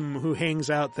limb who hangs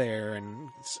out there and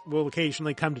will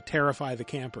occasionally come to terrify the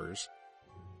campers.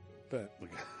 But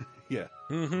yeah.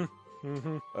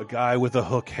 Mm-hmm. A guy with a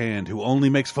hook hand who only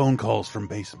makes phone calls from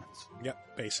basements. Yep,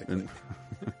 basically.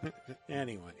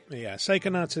 Anyway, yeah,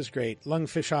 Psychonauts is great.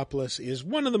 Lungfishopolis is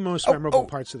one of the most memorable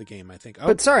parts of the game, I think.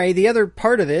 But sorry, the other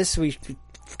part of this we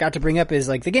forgot to bring up is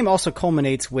like the game also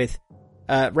culminates with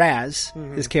Raz,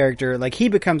 his character. Like he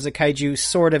becomes a kaiju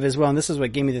sort of as well, and this is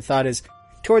what gave me the thought is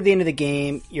toward the end of the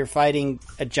game, you're fighting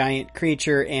a giant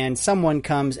creature and someone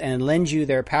comes and lends you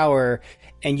their power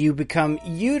and you become,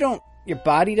 your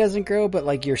body doesn't grow, but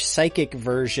like your psychic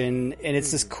version, and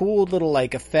it's this cool little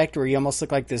like effect where you almost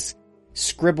look like this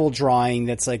scribble drawing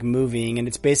that's like moving, and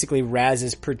it's basically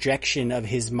Raz's projection of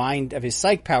his mind, of his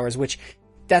psych powers, which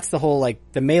that's the whole like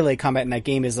the melee combat in that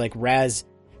game is like Raz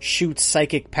shoots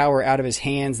psychic power out of his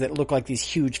hands that look like these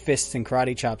huge fists and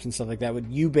karate chops and stuff like that.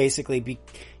 Would you basically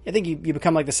I think you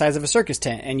become like the size of a circus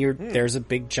tent, and there's a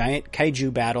big giant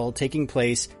kaiju battle taking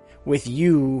place with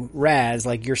you, Raz,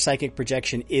 like your psychic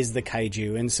projection is the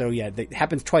kaiju. And so, yeah, that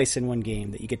happens twice in one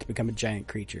game that you get to become a giant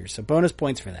creature. So bonus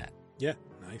points for that. Yeah,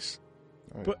 nice.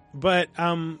 Right. But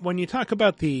when you talk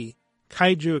about the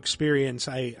kaiju experience,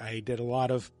 I did a lot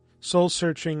of soul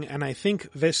searching, and I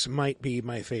think this might be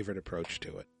my favorite approach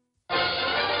to it. Number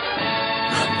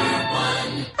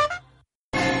 1.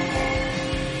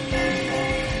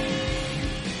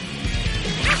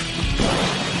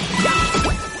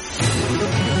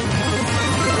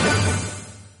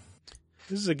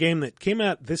 This is a game that came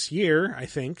out this year, I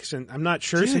think. I'm not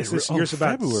sure since this year's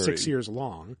about February. 6 years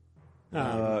long.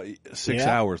 6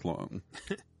 hours long.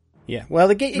 Yeah. Well,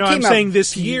 the game. No, I'm saying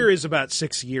this year is about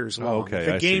 6 years long. Oh, okay,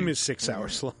 the I game see. is 6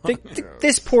 hours long.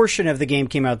 This portion of the game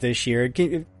came out this year.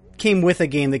 It came with a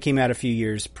game that came out a few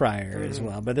years prior as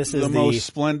well. But this is the most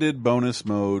splendid bonus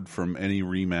mode from any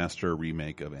remaster or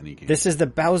remake of any game. This is the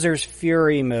Bowser's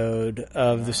Fury mode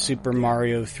of the Super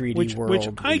Mario 3D World. Which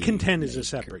I contend is a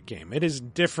separate game. It is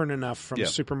different enough from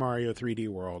Super Mario 3D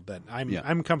World that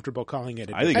I'm comfortable calling it a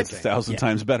different I think it's thing. 1,000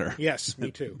 times better. Yes,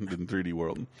 me too. Than 3D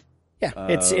World. Yeah,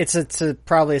 it's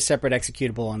probably a separate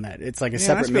executable on that. It's like a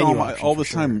separate menu option all the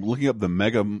time looking up the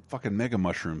mega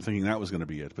mushroom, thinking that was going to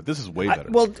be it, but this is way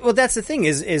better. Well, that's the thing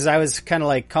is I was kind of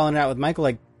like calling it out with Michael.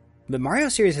 Like the Mario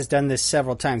series has done this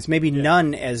several times. Maybe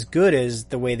none as good as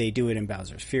the way they do it in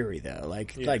Bowser's Fury, though. I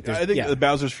think the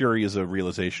Bowser's Fury is a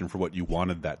realization for what you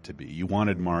wanted that to be. You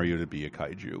wanted Mario to be a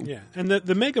kaiju. Yeah, and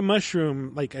the mega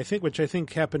mushroom, which I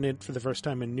think happened for the first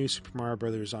time in New Super Mario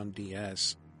Brothers on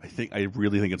DS. I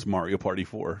really think it's Mario Party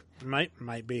 4.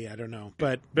 Might be, I don't know.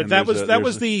 But that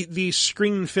was the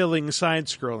screen filling side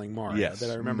scrolling Mario that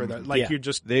I remember that you're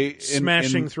just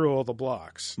smashing through all the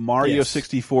blocks. Mario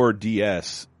 64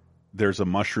 DS, there's a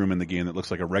mushroom in the game that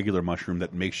looks like a regular mushroom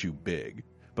that makes you big,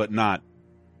 but not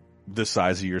the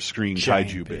size of your screen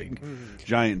kaiju big.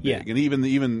 Giant big. And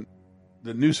even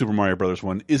the new Super Mario Brothers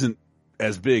one isn't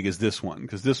as big as this one,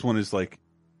 because this one is like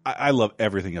I love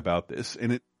everything about this,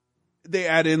 and they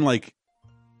add in like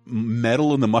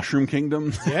metal in the Mushroom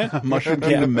Kingdom. Yeah. Mushroom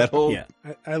Kingdom metal. Yeah.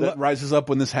 That rises up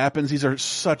when this happens. These are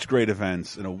such great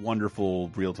events in a wonderful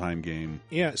real-time game.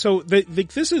 Yeah, so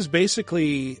this is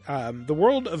basically the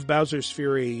world of Bowser's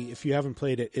Fury, if you haven't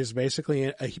played it, is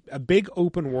basically a big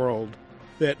open world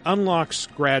that unlocks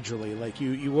gradually. Like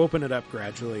you open it up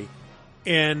gradually.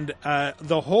 And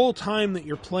the whole time that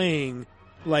you're playing,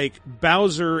 like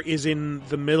Bowser is in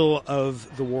the middle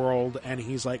of the world and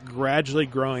he's like gradually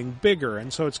growing bigger,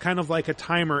 and so it's kind of like a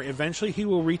timer. Eventually he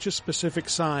will reach a specific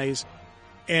size,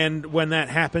 and when that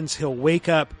happens he'll wake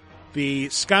up, the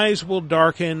skies will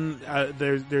darken,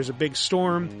 there's a big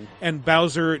storm, and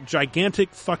Bowser,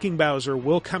 gigantic fucking Bowser,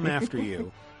 will come after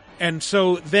you. And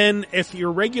so then if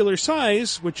you're regular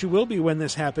size, which you will be when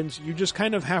this happens, you just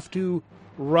kind of have to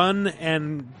run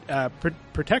and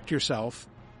protect yourself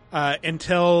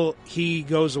until he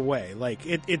goes away. Like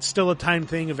it's still a time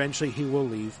thing. Eventually he will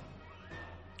leave.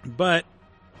 But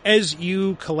as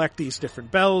you collect these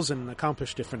different bells and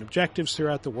accomplish different objectives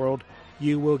throughout the world,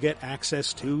 you will get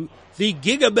access to the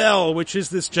Giga Bell, which is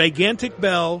this gigantic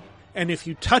bell. And if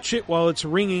you touch it while it's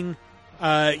ringing,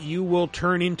 you will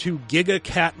turn into Giga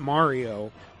Cat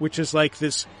Mario, which is like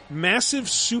this massive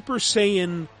Super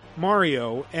Saiyan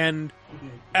Mario. And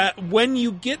when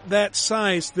you get that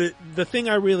size, the thing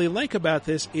I really like about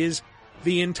this is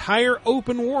the entire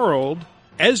open world,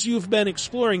 as you've been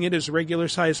exploring it as regular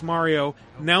sized Mario,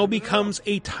 now becomes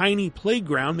a tiny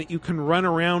playground that you can run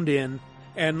around in,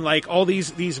 and like all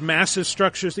these massive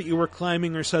structures that you were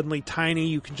climbing are suddenly tiny.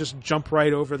 You can just jump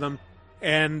right over them.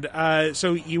 And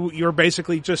so you're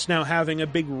basically just now having a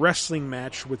big wrestling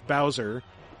match with Bowser.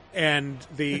 And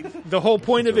the whole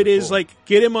point of it is, like,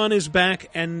 get him on his back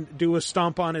and do a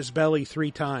stomp on his belly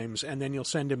 3 times, and then you'll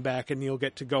send him back, and you'll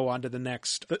get to go on to the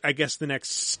next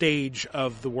stage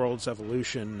of the world's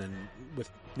evolution, and with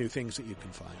new things that you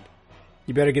can find.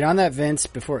 You better get on that, Vince,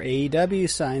 before AEW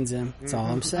signs him. That's all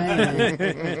I'm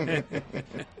saying.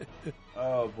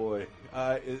 Oh, boy.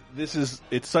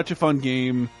 It's such a fun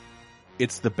game.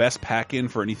 It's the best pack-in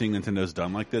for anything Nintendo's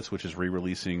done like this, which is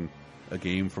re-releasing a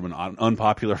game from an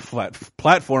unpopular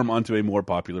platform onto a more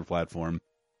popular platform.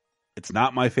 It's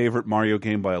not my favorite Mario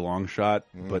game by a long shot,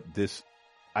 but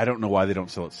I don't know why they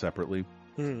don't sell it separately.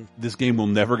 This game will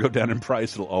never go down in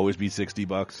price. It'll always be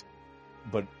 $60,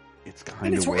 but it's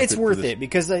kind of worth it. It's worth it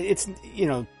because it's,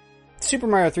 Super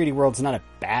Mario 3D World's not a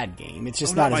bad game. It's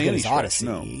just not as good as Odyssey.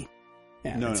 No.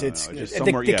 Yeah,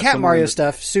 the Cat Mario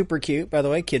stuff, super cute, by the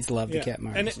way. Kids love the Cat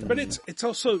Mario stuff. But it's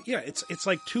also, it's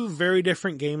like 2 very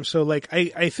different games. So, like,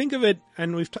 I think of it,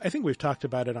 and I think we've talked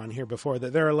about it on here before,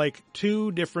 that there are, like,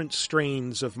 2 different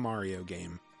strains of Mario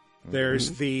game.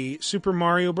 There's the Super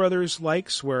Mario Brothers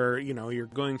likes, where, you're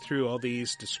going through all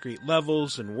these discrete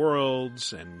levels and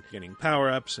worlds and getting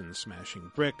power-ups and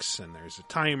smashing bricks, and there's a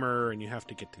timer and you have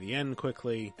to get to the end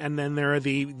quickly. And then there are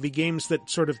the games that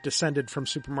sort of descended from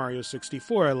Super Mario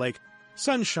 64, like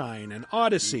Sunshine and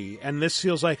Odyssey, and this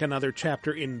feels like another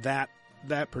chapter in that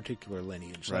particular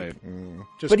lineage. Right.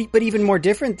 But even more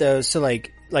different, though. So,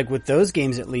 like with those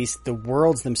games, at least, the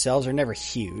worlds themselves are never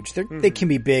huge. They can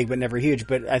be big, but never huge.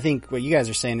 But I think what you guys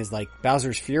are saying is, like,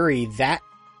 Bowser's Fury, that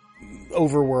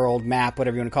overworld map,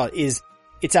 whatever you want to call it,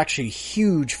 it's actually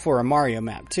huge for a Mario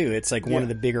map, too. It's like one of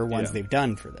the bigger ones they've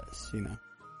done for this,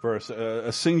 For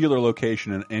a singular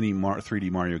location in any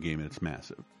 3D Mario game, it's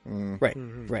massive. Right,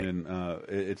 right. And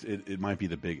it might be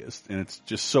the biggest. And it's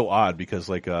just so odd because,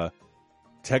 like,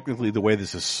 technically, the way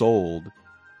this is sold,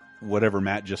 whatever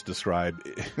Matt just described,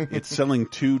 it's selling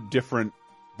 2 different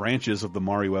branches of the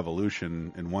Mario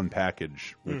evolution in one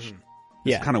package, which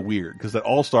is kind of weird, because that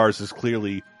All-Stars is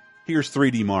clearly, here's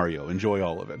 3D Mario, enjoy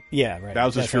all of it. Yeah, right.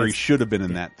 Bowser's Fury should have been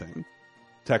in that thing,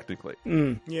 technically.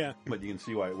 Yeah. But you can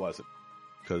see why it wasn't,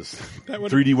 because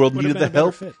 3D World needed the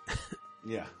help.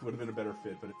 Yeah, would have been a better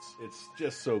fit, but it's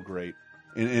just so great.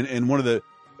 And one of the,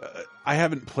 I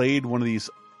haven't played one of these.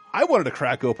 I wanted to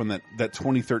crack open that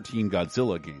 2013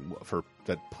 Godzilla game for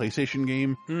that PlayStation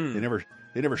game. They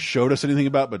never showed us anything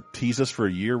about, but teased us for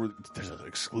a year. There's an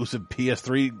exclusive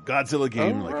PS3 Godzilla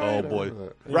game. Oh boy,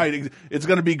 right? It's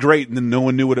going to be great. And then no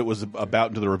one knew what it was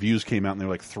about until the reviews came out, and they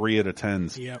were like 3 out of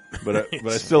 10s. Yep. But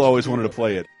I still always wanted to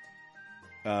play it.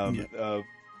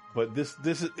 But this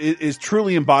is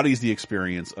truly embodies the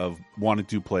experience of wanting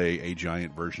to play a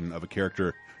giant version of a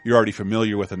character you're already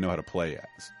familiar with and know how to play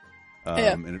as.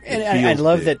 And I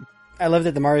love that. I love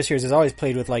that the Mario series has always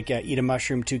played with, like, eat a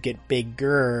mushroom to get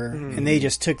bigger, and they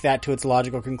just took that to its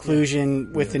logical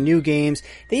conclusion with the new games.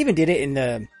 They even did it in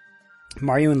the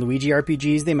Mario and Luigi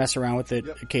RPGs. They mess around with it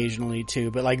occasionally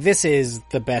too, but, like, this is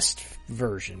the best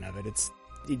version of it. It's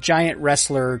the giant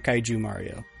wrestler kaiju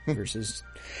Mario versus.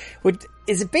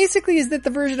 Is that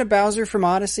the version of Bowser from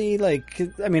Odyssey? Like,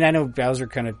 I mean, I know Bowser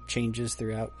kind of changes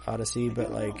throughout Odyssey,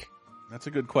 but like. That's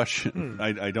a good question.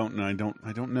 I don't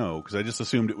know, because I just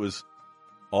assumed it was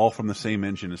all from the same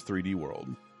engine as 3D World.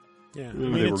 Yeah, I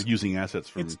mean, they were using assets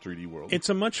from 3D World. It's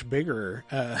a much bigger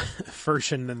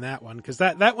version than that one, because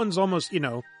that one's almost,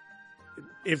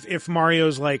 if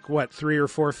Mario's like 3 or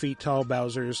 4 feet tall,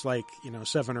 Bowser's like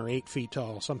 7 or 8 feet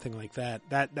tall, something like that.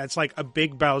 That's like a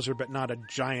big Bowser, but not a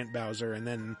giant Bowser. And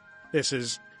then this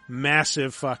is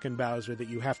massive fucking Bowser that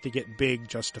you have to get big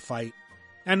just to fight.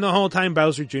 And the whole time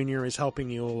Bowser Jr. is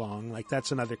helping you along. Like,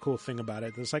 that's another cool thing about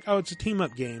it. It's like, oh, it's a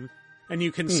team-up game. And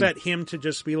you can set him to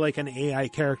just be like an AI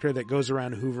character that goes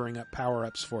around hoovering up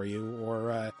power-ups for you.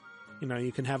 Or,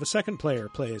 you can have a second player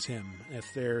play as him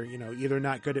if they're, either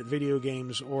not good at video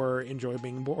games or enjoy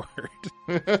being bored.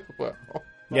 Well,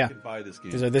 yeah. Buy this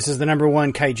game. So this is the number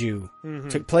 1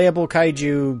 kaiju. Playable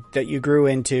kaiju that you grew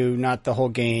into, not the whole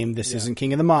game. This isn't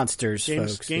King of the Monsters,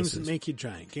 folks. Games that make you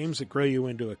giant. Games that grow you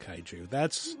into a kaiju.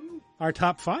 That's our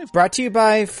top 5. Brought to you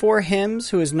by 4 Hymns,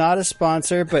 who is not a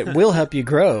sponsor, but will help you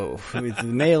grow with the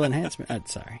male enhancement.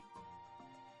 Sorry.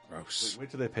 Gross.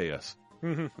 Wait till they pay us.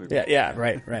 Yeah,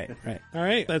 right. All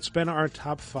right, that's been our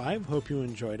top 5. Hope you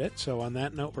enjoyed it. So on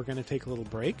that note, we're going to take a little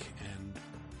break, and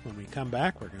when we come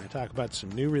back, we're going to talk about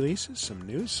some new releases, some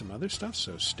news, some other stuff,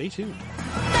 so stay tuned.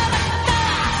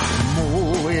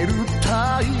 燃える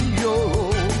太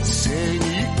陽背に受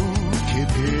け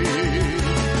て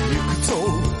行くぞ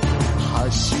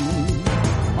発進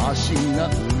マシンがう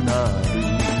なる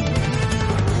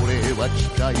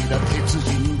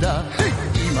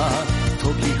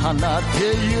解き放て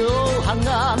よ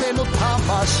鋼の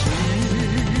魂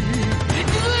ブ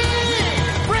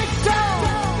レイクダウ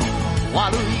ン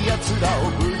悪い奴らを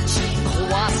ぶち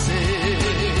壊せ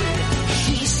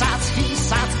必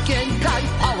殺限界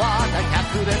パワーが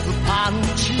百裂パン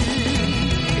チ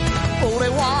俺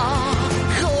は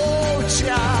ゴージャ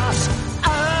ス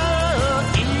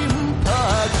インパ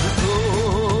ク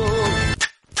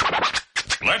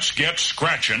ト Let's get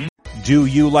scratching. Do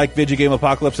you like Video Game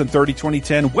Apocalypse in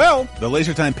 30-2010? Well, the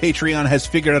LaserTime Patreon has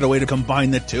figured out a way to combine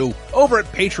the two. Over at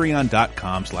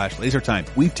patreon.com/lasertime,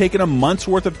 we've taken a month's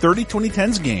worth of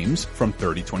 30-2010's games from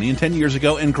 30, 20, and 10 years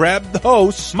ago and grabbed the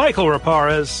hosts, Michael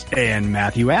Raparez and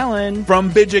Matthew Allen,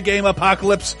 from Video Game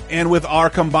Apocalypse. And with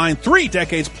our combined 3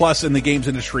 decades plus in the games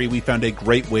industry, we found a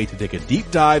great way to take a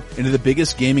deep dive into the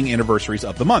biggest gaming anniversaries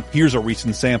of the month. Here's a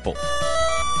recent sample.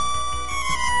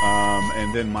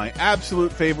 And then my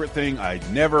absolute favorite thing I'd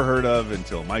never heard of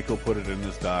until Michael put it in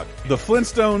this doc. The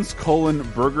Flintstones,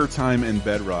 Burger Time, and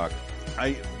Bedrock.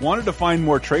 I wanted to find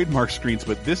more trademark screens,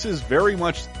 but this is very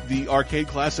much the arcade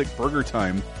classic Burger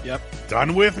Time. Yep.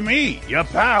 Done with me, your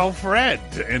pal Fred.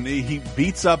 And he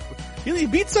beats up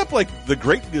like the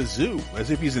Great Gazoo as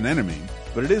if he's an enemy.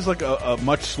 But it is like a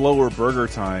much slower Burger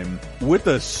Time with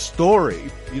a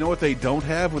story. You know what they don't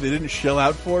have, what they didn't shell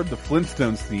out for? The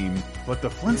Flintstones theme. But the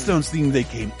Flintstones theme they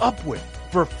came up with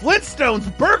for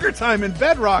Flintstones Burger Time in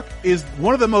Bedrock is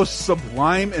one of the most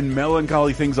sublime and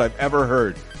melancholy things I've ever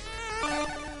heard.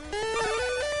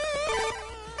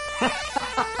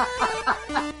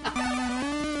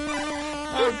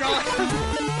 Oh, God.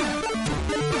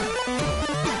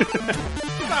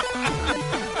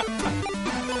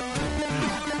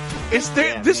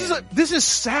 This is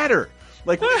sadder.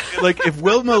 Like if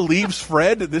Wilma leaves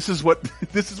Fred, this is what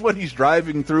he's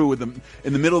driving through with them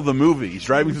in the middle of the movie. He's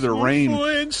driving through the rain.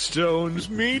 Flintstones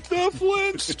meet the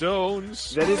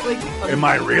Flintstones. That is like. Am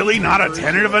I really not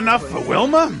attentive enough for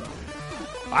Wilma?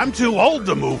 I'm too old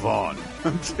to move on.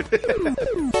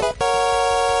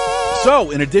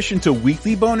 So, in addition to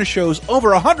weekly bonus shows,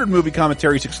 over 100 movie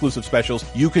commentaries, exclusive specials,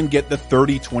 you can get the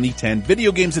 30-2010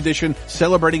 Video Games Edition,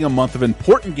 celebrating a month of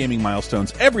important gaming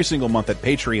milestones every single month at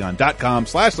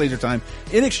patreon.com/lasertime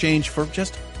in exchange for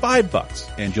just $5.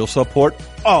 And you'll support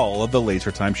all of the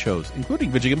LaserTime shows, including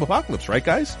Video Game Apocalypse, right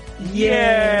guys?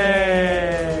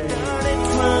 Yay!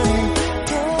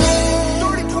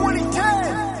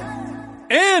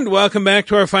 And welcome back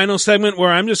to our final segment where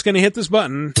I'm just going to hit this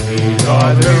button. These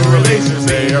are the new releases,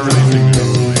 they are releasing new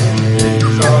releases.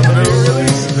 These are the new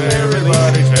releases,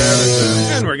 everybody tell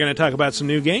us. And we're going to talk about some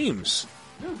new games.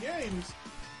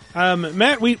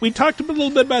 Matt, we talked a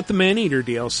little bit about the Maneater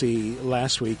DLC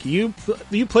last week. You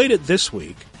played it this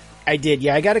week. I did,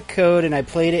 yeah. I got a code and I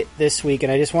played it this week,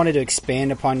 and I just wanted to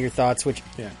expand upon your thoughts, which,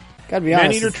 gotta be honest,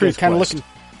 Maneater Truth Quest.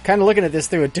 Kind of looking at this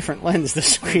through a different lens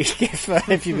this week,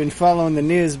 if you've been following the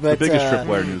news. But the biggest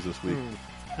tripwire news this week.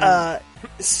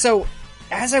 So,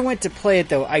 as I went to play it,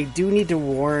 though, I do need to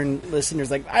warn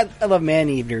listeners. Like, I love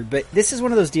Maneater, but this is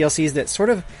one of those DLCs that sort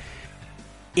of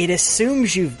it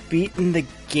assumes you've beaten the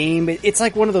game. It's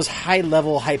like one of those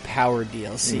high-level, high-powered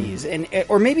DLCs,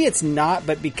 or maybe it's not.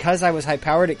 But because I was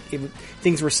high-powered,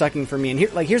 things were sucking for me. And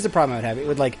here's the problem I would have: it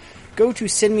would go to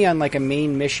send me on like a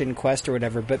main mission quest or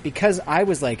whatever, but because I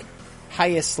was like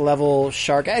highest level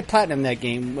shark, I had platinum that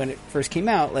game when it first came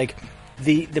out, like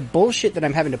the bullshit that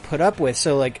I'm having to put up with.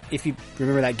 So like, if you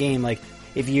remember that game, like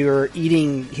if you're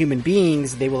eating human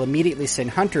beings, they will immediately send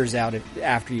hunters out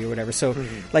after you or whatever. So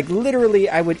like literally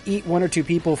I would eat 1 or 2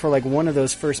 people for like one of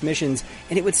those first missions,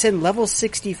 and it would send level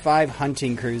 65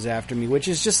 hunting crews after me, which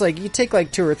is just like, you take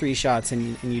like 2 or 3 shots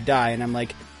and you die. And I'm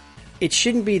like, it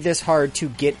shouldn't be this hard to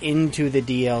get into the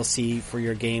DLC for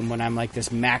your game when I'm like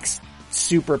this max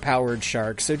super powered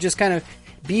shark. So just kind of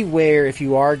beware if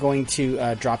you are going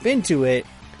to drop into it.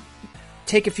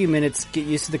 Take a few minutes, get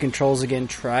used to the controls again,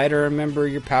 try to remember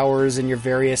your powers and your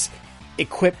various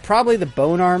equip. Probably the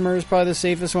bone armor is probably the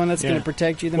safest one that's going to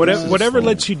protect you the most. Whatever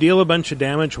lets you deal a bunch of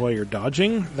damage while you're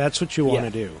dodging, that's what you want to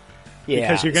do. Yeah.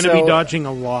 Because you're going to be dodging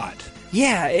a lot.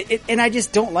 Yeah, and I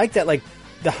just don't like that. Like,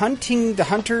 the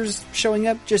hunters showing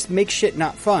up just makes shit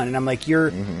not fun. And I'm like,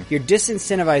 you're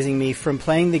disincentivizing me from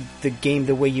playing the game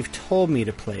the way you've told me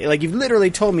to play. Like, you've literally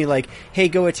told me, like, hey,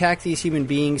 go attack these human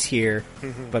beings here.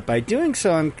 But by doing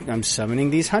so, I'm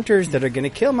summoning these hunters that are going to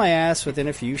kill my ass within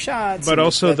a few shots. But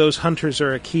also, those hunters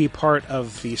are a key part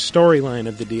of the storyline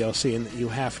of the DLC, and that you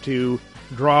have to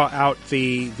draw out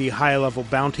the high-level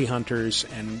bounty hunters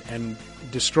and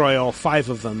destroy all 5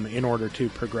 of them in order to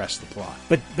progress the plot.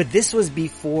 But this was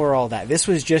before all that. This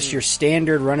was just your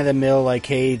standard run-of-the-mill, like,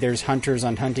 hey, there's hunters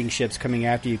on hunting ships coming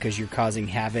after you because you're causing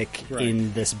havoc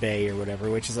in this bay or whatever,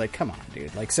 which is like, come on,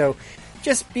 dude. Like, so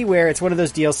just beware. It's one of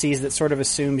those DLCs that sort of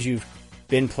assumes you've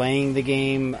been playing the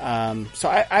game. So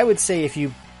I would say if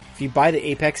you buy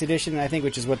the Apex edition, I think,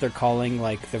 which is what they're calling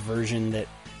like the version that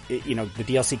the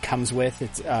DLC comes with,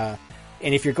 it's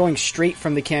and if you're going straight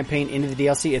from the campaign into the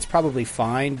DLC, it's probably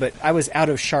fine. But I was out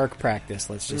of shark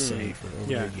practice, let's just say, for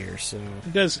over a year. So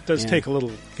it does take a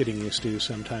little getting used to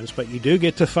sometimes, but you do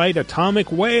get to fight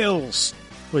atomic whales,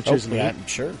 which is neat.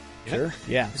 Sure.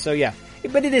 Yeah. So yeah.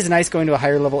 But it is nice going to a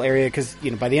higher level area because,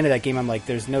 by the end of that game, I'm like,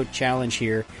 there's no challenge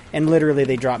here. And literally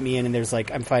they drop me in and there's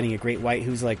like, I'm fighting a great white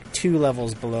who's like 2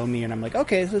 levels below me. And I'm like,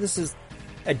 okay, so this is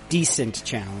a decent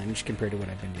challenge compared to what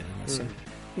I've been dealing with. So,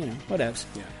 whatevs.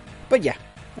 Yeah. But yeah,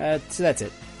 so that's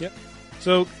it. Yep.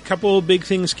 So a couple big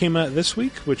things came out this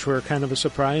week, which were kind of a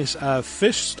surprise.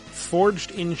 Fist Forged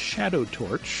in Shadow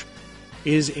Torch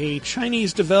is a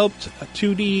Chinese-developed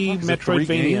 2D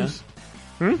Metroidvania.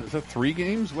 Is that 3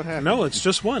 games? What happened? No, it's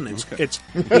just one. It's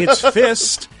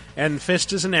Fist, and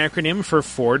Fist is an acronym for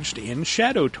Forged in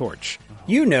Shadow Torch.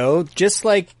 Just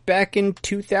like back in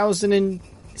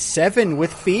 2007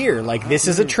 with Fear. Like, this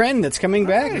is a trend that's coming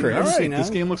back, Chris. All right, this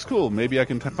game looks cool. Maybe I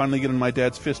can finally get in my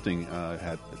dad's fisting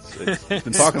hat. It's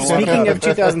been talking a lot Speaking about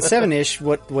of 2007-ish,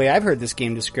 the way I've heard this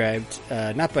game described,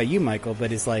 not by you, Michael,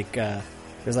 but is like...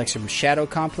 there's like some Shadow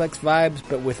Complex vibes,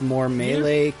 but with more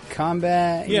melee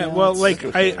combat.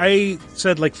 I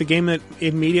said, like, the game that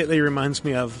immediately reminds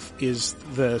me of is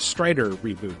the Strider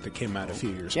reboot that came out a few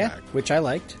years back. Which I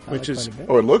liked. It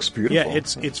looks beautiful. Yeah,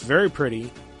 it's very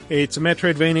pretty. It's a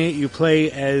Metroidvania. You play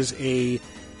as a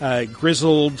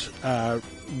grizzled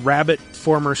rabbit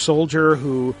former soldier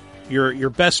who your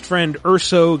best friend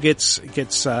Urso gets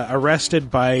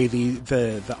arrested by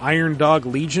the Iron Dog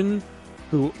Legion.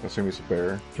 Who I assume he's a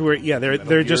bear.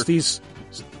 They're just these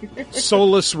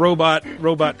soulless robot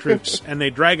troops, and they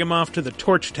drag him off to the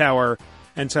torch tower,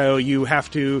 and so you have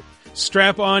to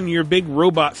strap on your big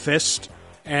robot fist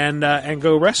and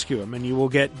go rescue him, and you will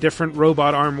get different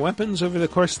robot arm weapons over the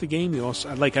course of the game.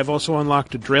 I've also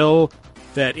unlocked a drill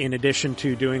that, in addition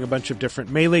to doing a bunch of different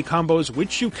melee combos,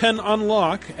 which you can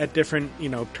unlock at different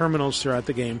terminals throughout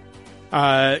the game,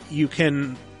 you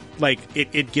can.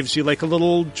 It gives you like a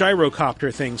little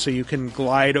gyrocopter thing so you can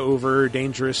glide over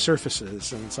dangerous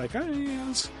surfaces. And it's like,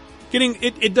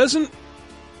 it doesn't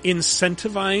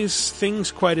incentivize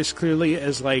things quite as clearly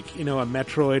as like, a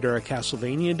Metroid or a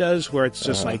Castlevania does, where it's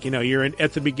just like, you're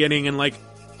at the beginning and like,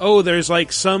 oh, there's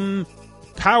like some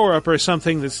power up or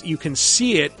something that you can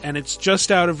see it and it's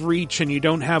just out of reach and you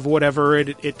don't have whatever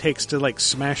it takes to like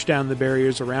smash down the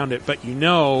barriers around it, but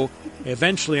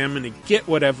eventually I'm going to get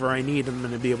whatever I need. I'm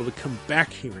going to be able to come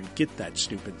back here and get that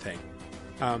stupid thing.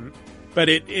 But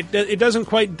it doesn't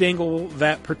quite dangle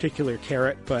that particular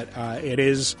carrot, but it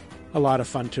is a lot of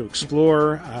fun to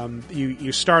explore.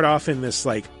 You start off in this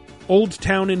like old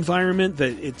town environment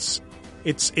that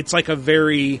it's like a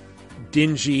very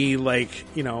dingy, like,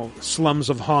 slums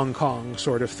of Hong Kong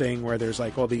sort of thing, where there's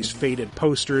like all these faded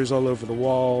posters all over the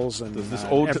walls. And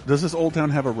does this old town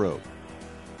have a road?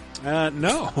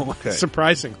 No, okay.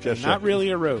 Surprisingly, not really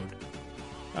a road.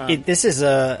 This is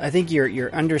I think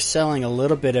you're underselling a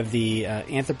little bit of the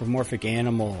anthropomorphic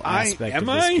animal aspect of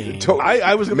this game.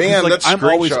 I was man, like, that's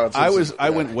screenshots.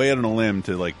 I went way out on a limb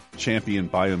to like champion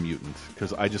Biomutant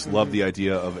because I just love the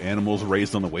idea of animals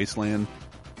raised on the wasteland.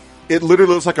 It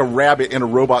literally looks like a rabbit in a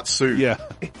robot suit. Yeah.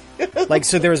 Like,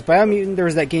 so there was Biomutant, there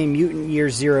was that game Mutant Year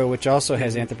Zero, which also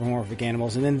has anthropomorphic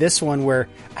animals, and then this one where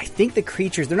I think the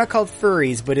creatures, they're not called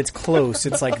furries, but it's close.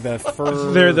 It's like the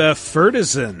fur... They're the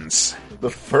Furtisans. The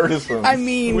Furtisans. I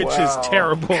mean... Which is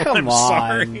terrible. Come on.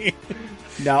 Sorry.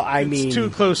 No, I mean... It's too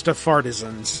close to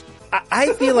Fartisans.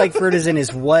 I feel like Furtisan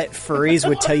is what furries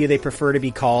would tell you they prefer to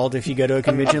be called if you go to a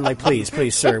convention. Like, please,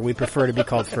 sir, we prefer to be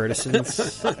called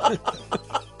Furtisans.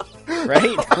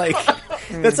 Right? Like,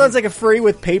 that sounds like a furry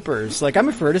with papers. Like, I'm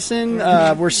a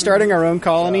Furtisan. We're starting our own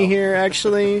colony here,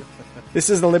 actually. This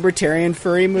is the libertarian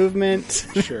furry movement.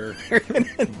 Sure.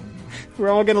 We're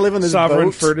all going to live on this Sovereign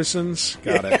boat. Furtisans.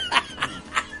 Got it.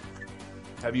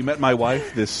 Have you met my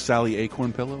wife, this Sally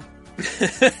Acorn Pillow?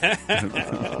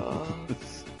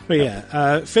 But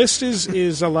yeah, Fist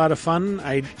is a lot of fun.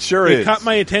 It is. Caught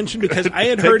my attention because I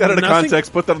had Take heard that out nothing. of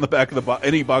context. Put that on the back of the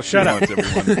any box Shut you up.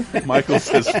 want, everyone. Michael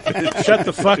says, "Shut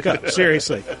the fuck up!"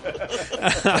 Seriously.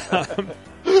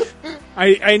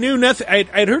 I knew nothing.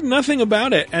 I'd heard nothing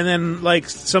about it, and then like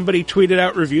somebody tweeted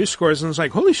out review scores and was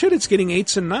like, "Holy shit, it's getting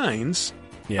 8s and 9s."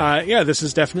 this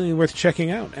is definitely worth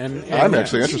checking out. And I'm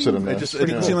actually interested in that. It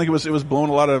didn't seem like it was blowing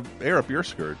a lot of air up your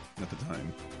skirt at the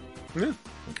time. Yeah.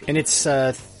 And it's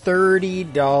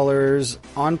 $30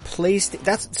 on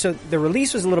PlayStation. So the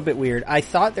release was a little bit weird. I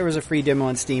thought there was a free demo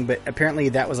on Steam, but apparently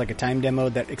that was like a time demo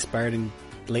that expired in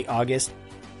late August.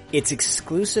 It's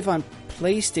exclusive on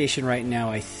PlayStation right now,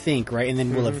 I think, right? And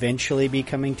then will eventually be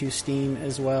coming to Steam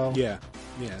as well? Yeah,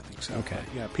 I think so. Okay.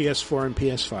 Yeah, PS4 and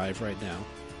PS5 right now.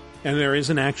 And there is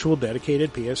an actual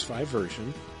dedicated PS5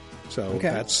 version. So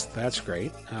that's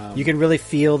great. You can really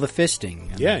feel the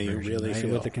fisting. Yeah, you really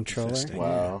feel with the controller. Fisting.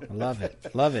 Wow. I love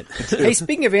it. Love it. Hey,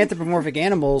 speaking of anthropomorphic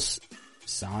animals,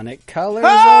 Sonic Colors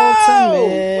Ultimate.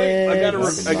 Wait, I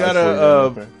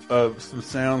got some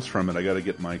sounds from it. I got to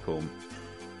get Michael.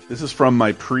 This is from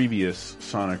my previous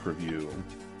Sonic review.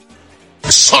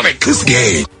 Sonic is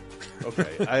gay.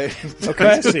 Okay,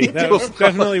 see, that was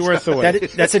definitely worth the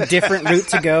wait. That's a different route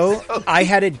to go. I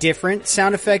had a different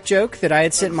sound effect joke that I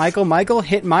had sent Michael. Michael,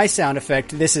 hit my sound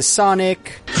effect. This is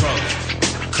Sonic.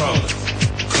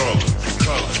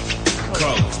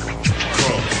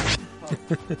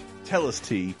 Tell us,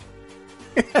 T.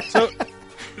 So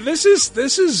this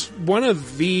is one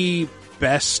of the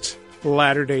best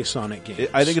latter-day Sonic games.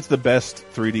 I think it's the best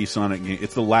 3D Sonic game.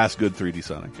 It's the last good 3D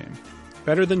Sonic game.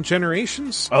 Better than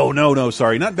Generations? Oh, no,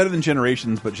 sorry. Not better than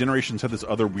Generations, but Generations had this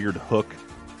other weird hook.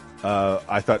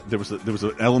 I thought there was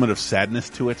an element of sadness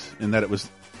to it in that it was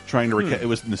trying to it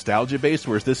was nostalgia-based,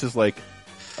 whereas this is like,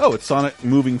 oh, it's Sonic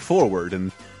moving forward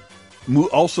and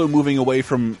also moving away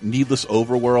from needless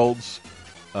overworlds,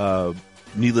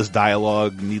 needless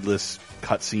dialogue, needless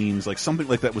cutscenes, like something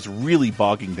like that was really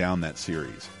bogging down that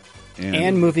series.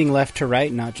 And moving left to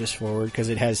right, not just forward, because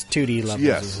it has 2D levels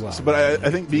as well. But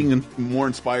I think being more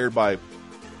inspired by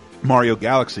Mario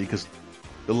Galaxy, because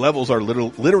the levels are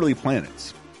literally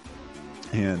planets.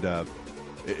 And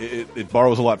it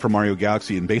borrows a lot from Mario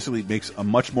Galaxy and basically makes a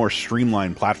much more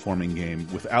streamlined platforming game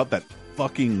without that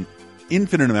fucking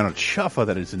infinite amount of chuffa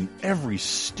that is in every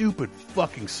stupid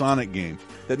fucking Sonic game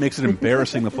that makes it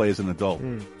embarrassing to play as an adult.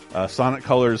 Sonic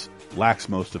Colors lacks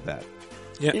most of that.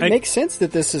 Yeah, it makes sense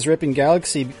that this is ripping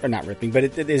Galaxy, or not ripping, but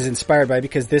it is inspired by,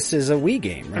 because this is a Wii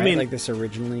game, right? I mean, like this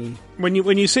originally. When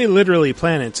you say literally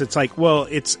planets, it's like, well,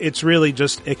 it's really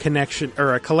just a connection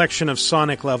or a collection of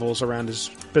Sonic levels around a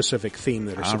specific theme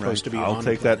that are supposed to be. I'll on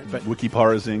take planet. that wiki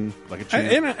parsing like a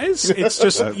champ. And it's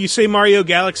just you say Mario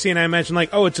Galaxy, and I imagine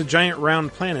like, oh, it's a giant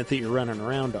round planet that you're running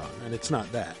around on, and it's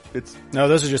not that. No,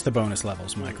 those are just the bonus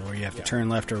levels, Michael, where you have to turn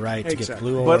left or right to get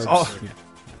blue orbs. But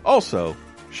also,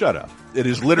 shut up. It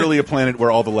is literally a planet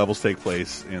where all the levels take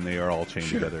place and they are all chained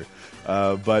together.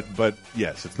 But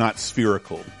yes, it's not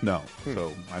spherical. No.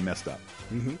 So I messed up.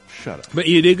 Shut up. But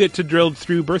you did get to drill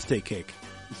through Birthday Cake.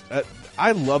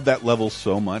 I love that level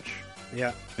so much.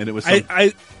 Yeah. And it was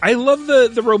I love the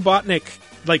Robotnik,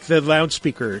 like the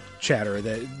loudspeaker chatter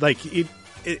that like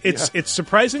it's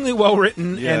surprisingly well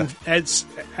written, and it's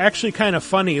actually kind of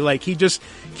funny. Like he just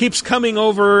keeps coming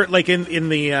over, like in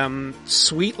the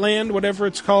Sweetland, whatever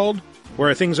it's called,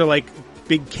 where things are like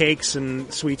big cakes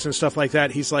and sweets and stuff like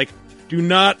that. He's like, "Do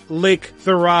not lick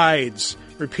the rides."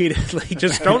 Repeatedly,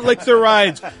 just don't lick the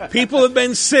rides. People have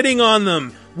been sitting on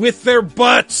them with their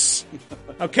butts.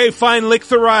 Okay, fine, lick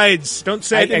the rides. Don't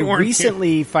say I didn't warn you. I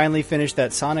recently finally finished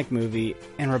that Sonic movie,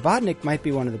 and Robotnik might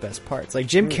be one of the best parts. Like,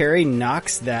 Jim Carrey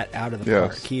knocks that out of the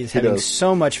park. He is having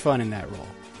so much fun in that role.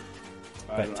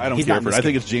 But I don't care for it. I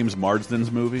think it's James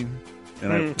Marsden's movie,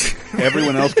 and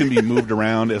everyone else can be moved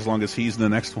around as long as he's in the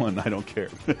next one. I don't care.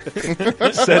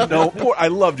 Said no. I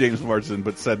love James Marsden,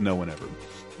 but said no one ever.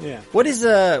 Yeah. What is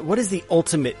the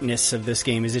ultimateness of this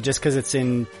game? Is it just because it's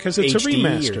in because it's HD, a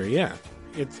remaster? Yeah.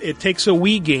 It takes a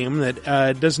Wii game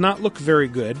that does not look very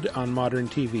good on modern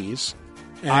TVs.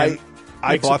 I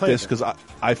bought this because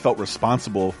I felt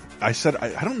responsible. I said,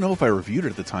 I don't know if I reviewed it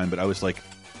at the time, but I was like,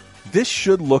 this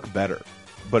should look better.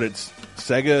 But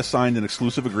Sega signed an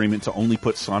exclusive agreement to only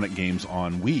put Sonic games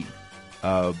on Wii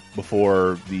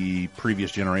before the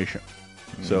previous generation.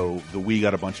 So the Wii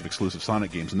got a bunch of exclusive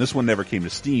Sonic games, and this one never came to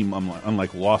Steam,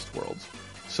 unlike Lost Worlds.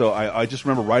 So I just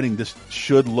remember writing, this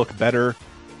should look better.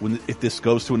 If this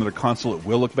goes to another console, it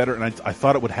will look better. And I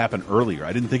thought it would happen earlier.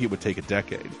 I didn't think it would take a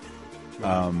decade.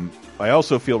 I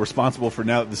also feel responsible for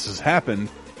now that this has happened,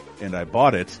 and I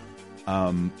bought it.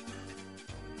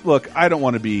 Look, I don't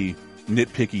want to be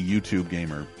nitpicky YouTube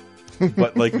gamer,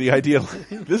 but like the idea,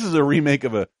 this is a remake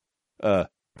of a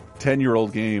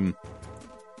 10-year-old game.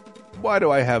 Why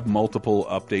do I have multiple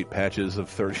update patches of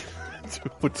 30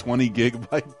 to 20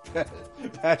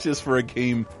 gigabyte patches for a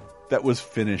game that was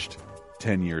finished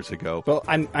 10 years ago? Well,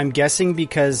 I'm guessing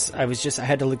because I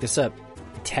had to look this up.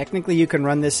 technically you can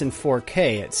run this in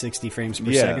 4K at 60 frames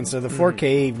per Yeah. second. So the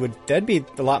 4K that'd be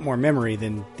a lot more memory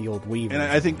than the old Wii version.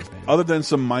 And I think, other than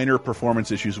some minor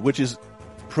performance issues, which is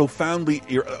profoundly,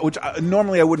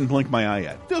 normally I wouldn't blink my eye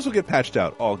at. Those will get patched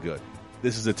out. All good.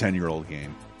 This is a 10-year-old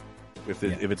game. If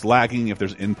it's lagging, if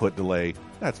there's input delay,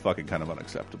 that's fucking kind of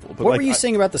unacceptable. But what were you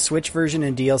saying about the Switch version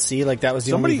and DLC? Like that was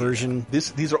the only version?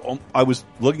 These are. I was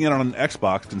looking at it on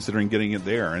Xbox, considering getting it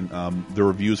there, and the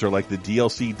reviews are like the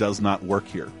DLC does not work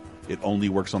here. It only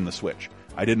works on the Switch.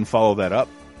 I didn't follow that up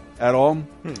at all,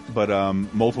 but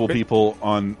multiple people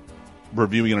on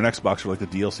reviewing it on Xbox are like the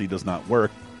DLC does not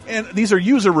work. And these are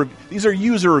user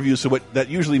reviews. So what that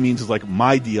usually means is like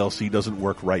my DLC doesn't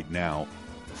work right now.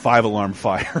 5-alarm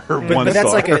fire. But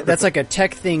that's like a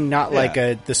tech thing, not like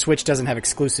the Switch doesn't have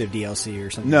exclusive DLC or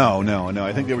something. No.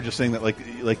 I think they were just saying that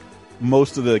like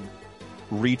most of the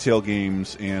retail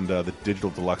games and the digital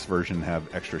deluxe version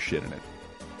have extra shit in it.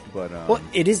 But well,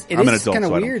 it is I'm an adult, kind of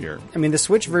so weird. I mean, the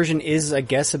Switch version is, I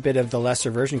guess, a bit of the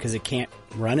lesser version because it can't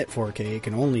run at 4K. It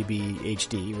can only be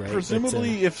HD, right?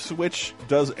 Presumably, if Switch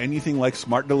does anything like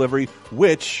Smart Delivery,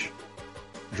 which,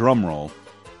 drum roll,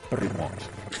 it won't.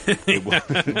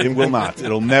 It will not.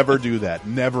 It'll never do that.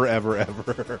 Never, ever,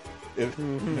 ever.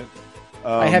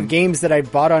 I have games that I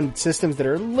bought on systems that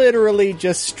are literally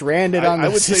just stranded on the I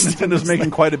would system. say Nintendo's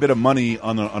making quite a bit of money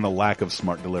on a lack of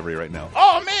Smart Delivery right now.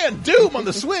 Oh man, Doom on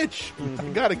the Switch! I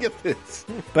gotta get this.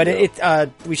 But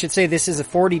we should say this is a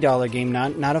 $40 game,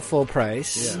 not a full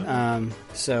price. Yeah.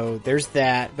 So there's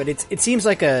that. But it seems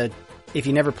like if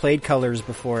you never played Colors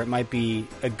before, it might be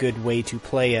a good way to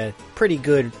play a pretty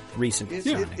good recent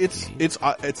Sonic game. It's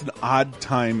an odd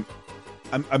time.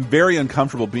 I'm very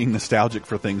uncomfortable being nostalgic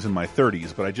for things in my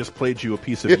 30s, but I just played you a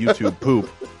piece of YouTube poop.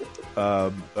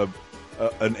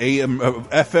 An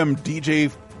FM DJ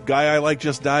guy I like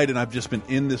just died, and I've just been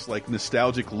in this like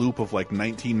nostalgic loop of like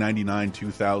 1999,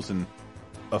 2000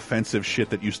 offensive shit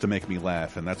that used to make me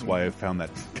laugh, and that's why I found that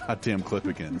goddamn clip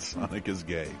again. Sonic is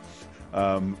gay.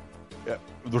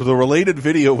 The related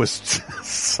video was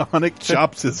Sonic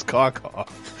chops his cock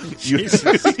off.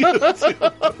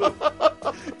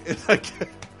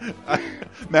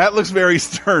 Matt looks very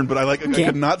stern, but I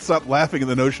could not stop laughing at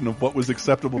the notion of what was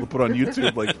acceptable to put on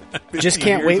YouTube. Like, just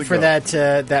can't wait for that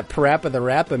Parappa the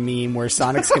Rappa meme where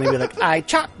Sonic's going to be like, "I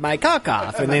chopped my cock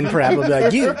off," and then Parappa will be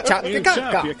like, "You chopped your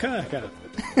cock off."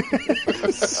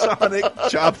 Sonic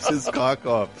chops his cock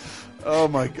off. Oh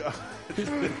my god.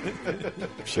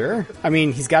 Sure. I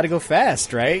mean, he's got to go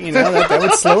fast, right? You know, that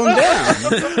would slow him down.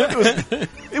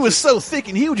 It was so thick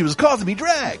and huge, it was causing me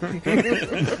drag.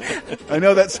 I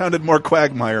know that sounded more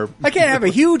Quagmire. I can't have a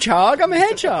huge hog. I'm a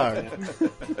hedgehog.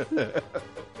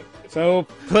 So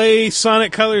play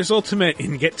Sonic Colors Ultimate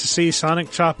and get to see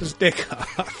Sonic chop his dick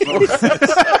off.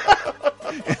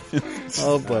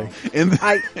 Oh boy!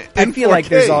 I feel like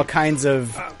there's all kinds of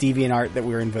deviant art that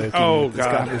we're invoking. Oh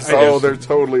god! Oh, there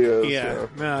totally is. Yeah.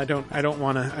 No, I don't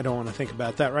want to think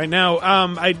about that right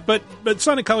now. But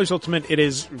Sonic Colors Ultimate, it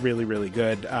is really, really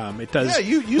good. It does.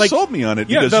 Yeah, you sold me on it.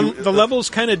 Yeah, the levels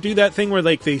kind of do that thing where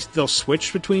like they'll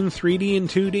switch between 3D and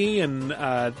 2D,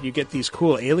 and you get these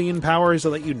cool alien powers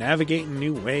that let you navigate in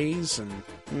new ways. And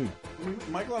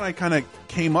Michael and I kind of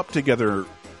came up together,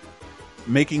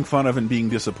 making fun of and being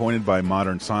disappointed by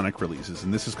modern Sonic releases.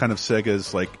 And this is kind of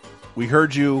Sega's like, we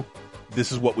heard you,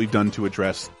 this is what we've done to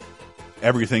address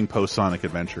everything post-Sonic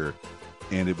Adventure,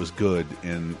 and it was good,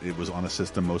 and it was on a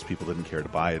system most people didn't care to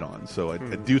buy it on. So I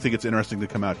do think it's interesting to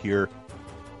come out here.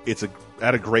 It's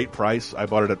at a great price. I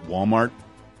bought it at Walmart,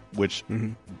 which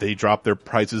they drop the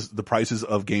prices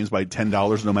of games by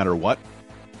 $10 no matter what.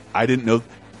 I didn't know.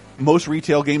 Most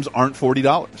retail games aren't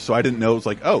 $40, so I didn't know. It's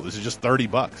like, oh, this is just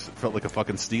 $30. It felt like a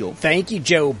fucking steal. Thank you,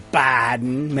 Joe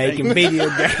Biden, making video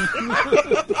games.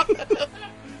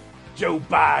 Joe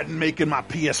Biden making my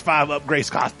PS5 upgrades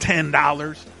cost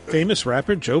 $10. Famous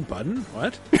rapper Joe Budden?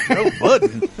 What? Joe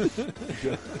Budden?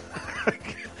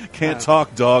 Can't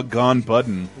talk, doggone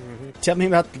Budden. Tell me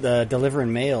about the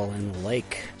delivering mail in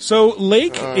Lake. So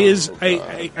Lake is,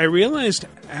 I realized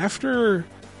after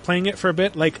playing it for a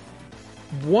bit, like,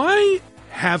 why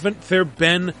haven't there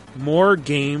been more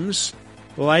games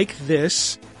like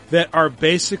this that are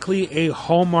basically a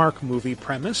Hallmark movie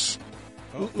premise?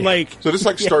 Like, so this is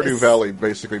like Stardew Valley,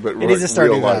 basically, but it is a Stardew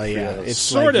real Valley, life, yeah. It's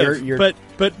sort like of,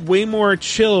 but way more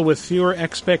chill with fewer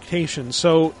expectations.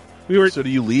 So So do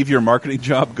you leave your marketing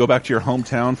job, go back to your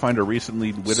hometown, find a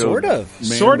recently widowed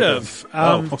Sort of.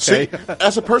 Okay. See,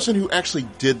 as a person who actually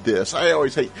did this, I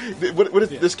always hate. What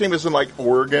if this game is in like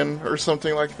Oregon or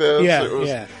something like this?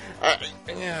 Yeah,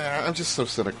 I'm just so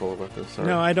cynical about this. Sorry.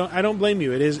 No, I don't blame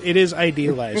you. It is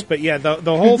idealized, but yeah,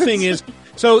 the whole thing is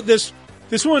So this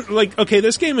one, like, okay,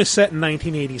 this game is set in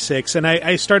 1986, and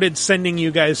I started sending you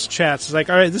guys chats. It's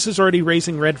like, all right, this is already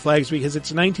raising red flags because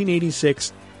it's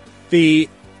 1986. The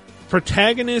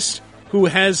protagonist, who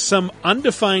has some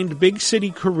undefined big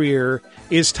city career,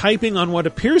 is typing on what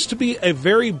appears to be a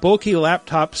very bulky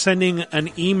laptop, sending an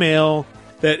email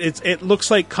that it looks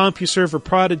like CompuServe or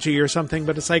Prodigy or something,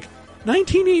 but it's like,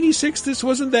 1986, this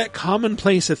wasn't that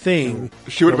commonplace a thing.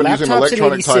 She would have been using an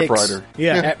electronic typewriter.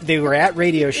 Yeah. They were at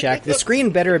Radio Shack. The screen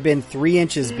better have been 3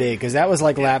 inches big, because that was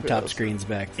like laptop screens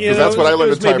back then. Because that's what I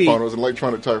learned to type on, was an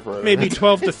electronic typewriter. Maybe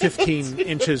 12 to 15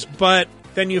 inches, but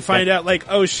then you find out, like,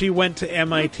 oh, she went to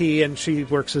MIT and she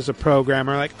works as a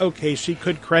programmer. Like, okay, she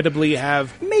could credibly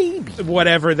have maybe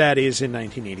whatever that is in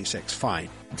 1986. Fine.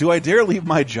 Do I dare leave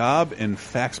my job in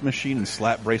fax machine and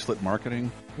slap bracelet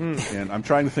marketing? And I'm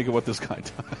trying to think of what this guy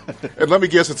does. And let me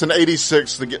guess, it's an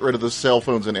 86 to get rid of the cell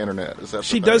phones and internet. Is that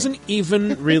she doesn't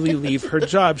even really leave her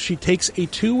job. She takes a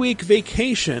 2-week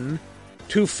vacation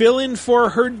to fill in for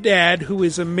her dad, who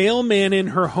is a mailman in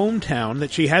her hometown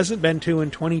that she hasn't been to in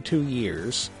 22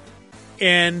 years,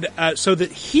 and so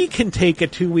that he can take a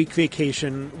 2-week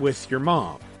vacation with your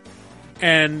mom.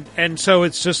 And so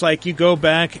it's just like you go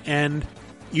back and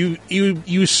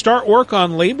you start work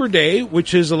on Labor Day,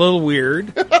 which is a little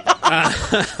weird.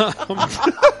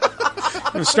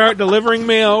 You start delivering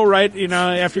mail right,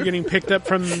 after getting picked up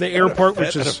from the airport,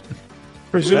 which is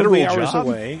presumably hours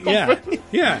away.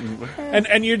 Yeah.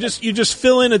 And you just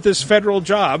fill in at this federal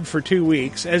job for 2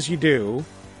 weeks, as you do.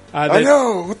 I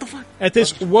know, what the fuck? At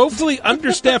this woefully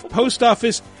understaffed post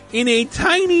office in a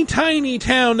tiny, tiny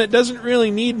town that doesn't really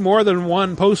need more than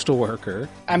one postal worker.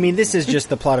 I mean, this is just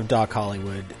the plot of Doc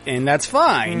Hollywood, and that's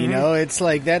fine. It's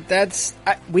like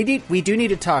we do need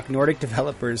to talk Nordic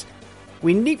developers.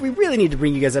 We really need to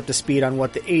bring you guys up to speed on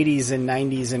what the 80s and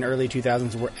 90s and early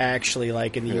 2000s were actually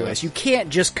like in the US. You can't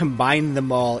just combine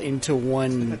them all into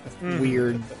one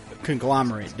weird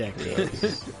conglomerate decade.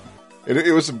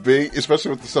 It was a big, especially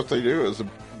with the stuff they do, it was a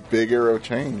big era of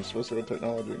change, especially with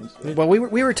technology and stuff. Well,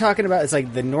 we were talking about, it's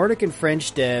like the Nordic and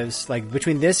French devs, like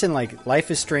between this and like Life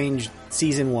is Strange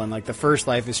Season 1, like the first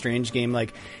Life is Strange game,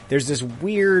 like there's this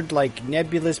weird, like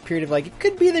nebulous period of like, it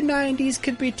could be the 90s,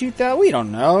 could be 2000, we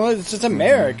don't know, it's just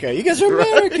America. You guys are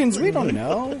Americans, we don't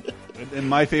know. And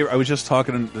my favorite, I was just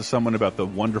talking to someone about the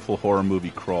wonderful horror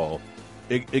movie Crawl.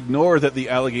 Ignore that the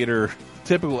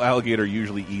typical alligator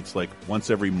usually eats like once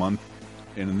every month,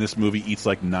 and in this movie eats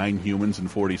like 9 humans in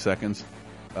 40 seconds.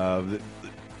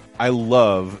 I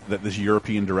love that this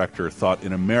European director thought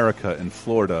in America and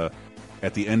Florida,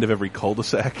 at the end of every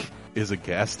cul-de-sac is a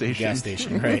gas station. Gas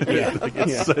station, right? Yeah.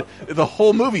 The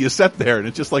whole movie is set there, and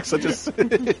it's just like such a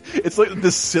it's like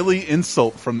this silly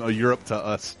insult from Europe to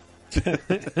us.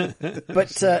 But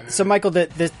so Michael,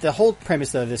 the whole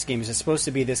premise of this game is it's supposed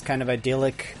to be this kind of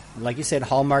idyllic, like you said,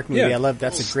 Hallmark movie. Yeah. I love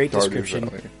that's a great description.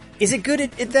 Valley. Is it good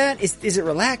at that? Is it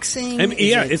relaxing? I mean,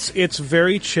 it's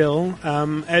very chill.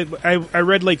 I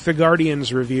read like the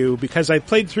Guardian's review because I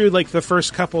played through like the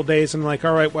first couple days and like,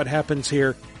 all right, what happens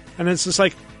here? And it's just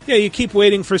like, yeah, you keep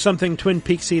waiting for something Twin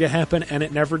Peaksy to happen, and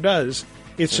it never does.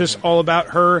 It's just all about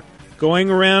her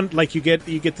going around. Like you get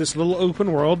this little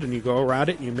open world, and you go around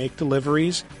it, and you make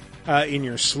deliveries in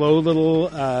your slow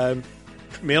little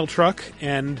mail truck,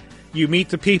 and you meet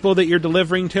the people that you're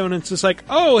delivering to, and it's just like,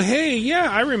 oh, hey, yeah,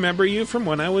 I remember you from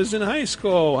when I was in high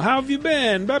school. How have you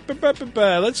been? Let's catch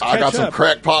up. I got some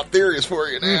crackpot theories for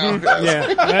you now.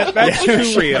 Yeah, that's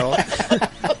too real.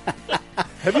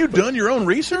 Have you done your own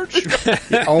research?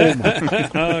 Oh my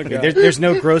God. There's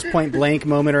no Grosse Point Blank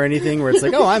moment or anything where it's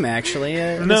like, oh, I'm actually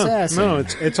an assassin. No,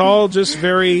 it's all just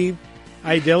very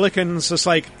idyllic, and it's just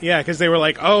like, yeah, because they were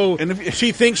like, oh, and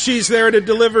she thinks she's there to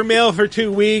deliver mail for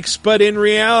 2 weeks, but in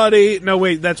reality, no,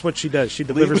 wait, that's what she does. She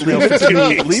delivers mail for 2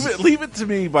 weeks. Leave it to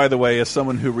me, by the way, as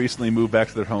someone who recently moved back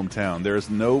to their hometown. There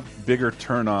is no bigger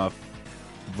turnoff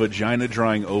vagina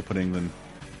drawing opening than,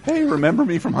 hey, remember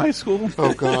me from high school?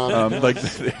 Oh, God.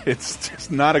 It's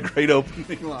just not a great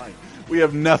opening line. We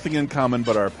have nothing in common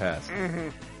but our past. Mm-hmm.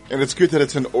 And it's good that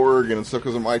it's in Oregon and stuff,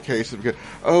 because in my case, it's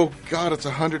oh, God, it's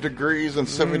 100 degrees and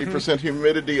 70%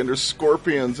 humidity, and there's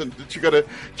scorpions, and you got to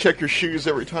check your shoes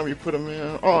every time you put them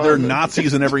in. Oh, there are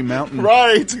Nazis in every mountain.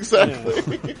 Right,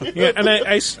 exactly. Yeah, and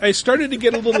I started to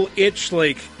get a little itch,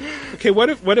 like, okay, what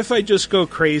if I just go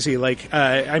crazy? Like,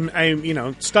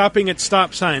 I'm stopping at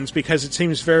stop signs because it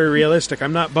seems very realistic.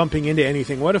 I'm not bumping into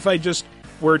anything. What if I just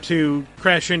were to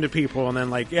crash into people, and then,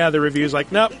 like, yeah, the review's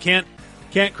like, nope, can't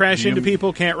crash into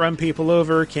people, can't run people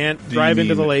over, can't drive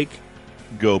into the lake.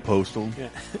 Go postal. Yeah.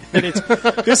 And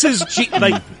this is,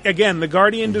 like, again, The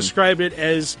Guardian described it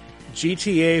as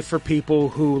GTA for people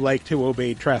who like to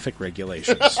obey traffic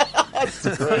regulations.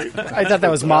 That's great. I thought that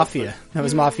was Mafia. That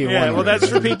was Mafia 1. Well, that's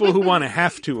for people who want to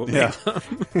have to obey them.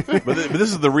 But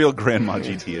this is the real Grandma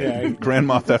GTA.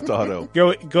 Grandma Theft Auto.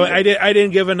 Go! I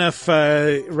didn't give enough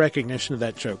recognition to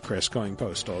that joke, Chris. Going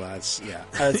postal. That's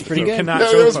pretty good.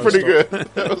 That was pretty good.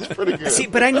 That was pretty good. See,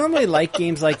 but I normally like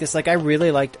games like this. Like I really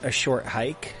liked A Short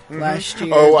Hike last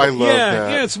year. Oh, I love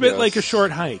that. Yeah, it's a bit like A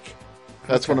Short Hike.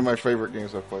 That's one of my favorite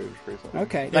games I've played recently.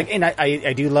 Okay, and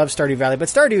I do love Stardew Valley, but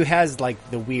Stardew has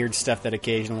like the weird stuff that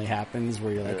occasionally happens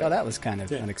where you're like, oh, that was kind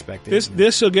of unexpected.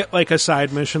 This will get like a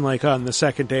side mission, like on the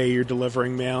second day you're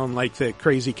delivering mail, and like the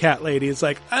crazy cat lady is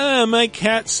like, my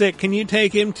cat's sick. Can you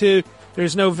take him to?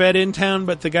 There's no vet in town,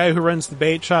 but the guy who runs the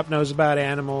bait shop knows about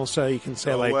animals, so you can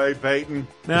say like, way, Peyton.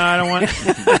 No, I don't want.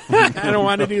 I don't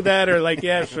want to do that, or like,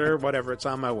 yeah, sure, whatever. It's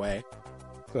on my way.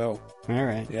 So. All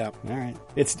right. Yeah. All right.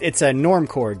 It's a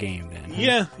normcore game then. Huh?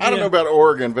 Yeah. I don't know about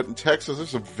Oregon, but in Texas,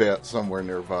 there's a vet somewhere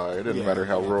nearby. It doesn't matter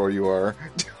how rural you are.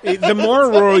 The more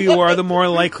rural you are, the more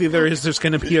likely there's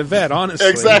going to be a vet, honestly.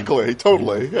 Exactly.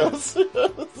 Totally. Yes.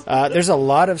 There's a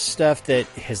lot of stuff that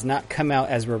has not come out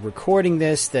as we're recording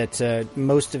this that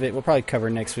most of it we'll probably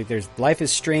cover next week. There's Life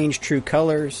is Strange, True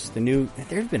Colors,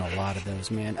 there's been a lot of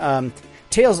those, man.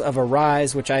 Tales of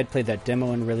Arise, which I had played that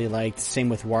demo and really liked. Same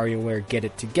with WarioWare Get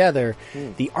It Together.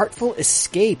 The Artful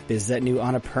Escape is that new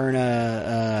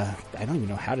Annapurna, I don't even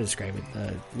know how to describe it.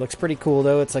 Looks pretty cool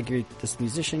though. It's like you're this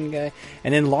musician guy.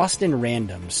 And then Lost in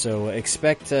Random. So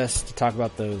expect us to talk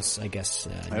about those, I guess,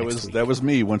 next week. That was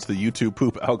me once the YouTube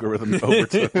poop algorithm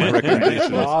overtook my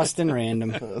recommendations. Lost in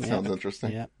Random. That sounds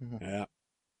interesting. Yeah.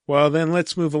 Well, then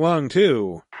let's move along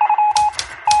to...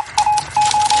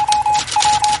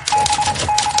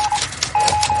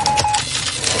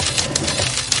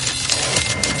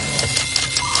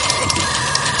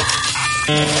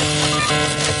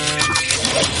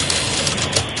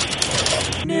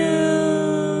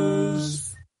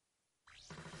 News.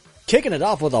 Kicking it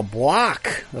off with a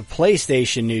block of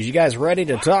PlayStation news. You guys ready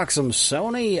to talk some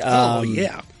Sony?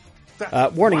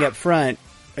 Warning up front.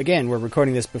 Again, we're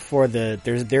recording this before there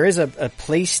is a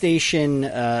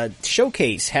PlayStation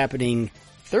showcase happening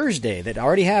Thursday that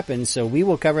already happened, so we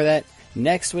will cover that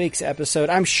next week's episode.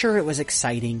 I'm sure it was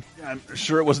exciting. I'm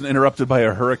sure it wasn't interrupted by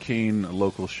a hurricane, a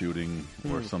local shooting,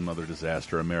 or some other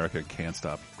disaster America can't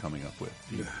stop coming up with.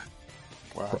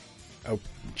 Wow. Oh,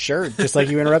 sure. Just like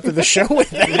you interrupted the show with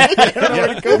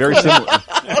that. Very similar.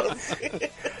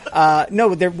 No,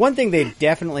 one thing they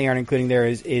definitely aren't including there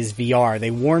is VR.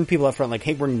 They warned people up front, like,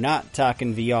 hey, we're not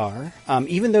talking VR.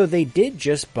 Even though they did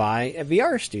just buy a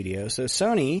VR studio. So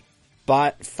Sony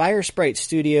bought Firesprite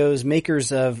Studios,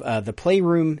 makers of the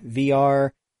Playroom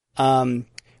VR,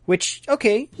 which,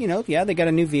 okay, they got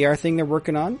a new VR thing they're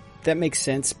working on. That makes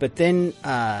sense. But then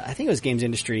I think it was Games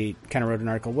Industry kind of wrote an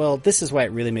article, well, this is why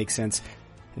it really makes sense.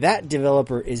 That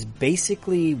developer is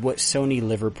basically what Sony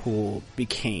Liverpool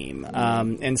became.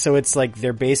 And so it's like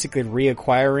they're basically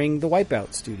reacquiring the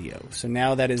Wipeout studio. So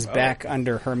now that is back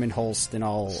under Herman Hulst and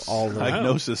all the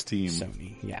Diagnosis team.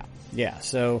 Sony. Yeah.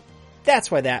 So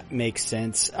that's why that makes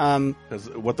sense. Because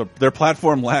what their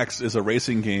platform lacks is a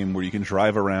racing game where you can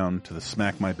drive around to the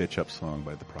Smack My Bitch Up song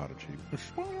by The Prodigy.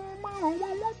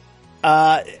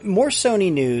 More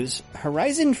Sony news.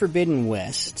 Horizon Forbidden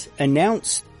West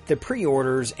announced the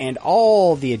pre-orders and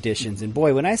all the editions. And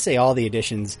boy, when I say all the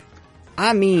editions,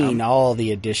 I mean all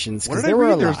the editions. What did there I were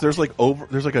read? a lot.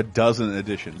 There's like a dozen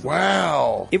editions.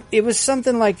 Wow. It was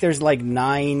something like there's like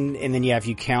 9, and then if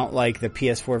you count like the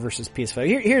PS4 versus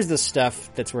PS5. Here's the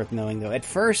stuff that's worth knowing though. At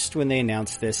first, when they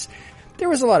announced this, there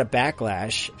was a lot of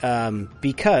backlash,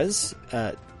 because,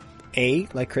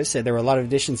 like Chris said, there were a lot of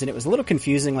editions and it was a little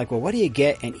confusing, like, well, what do you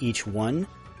get in each one?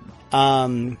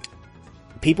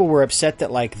 People were upset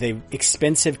that like the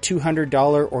expensive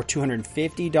 $200 or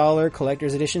 $250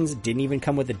 collector's editions didn't even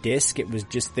come with a disc.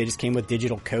 They just came with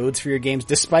digital codes for your games,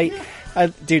 despite,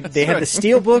 had the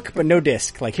steelbook, but no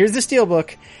disc. Like, here's the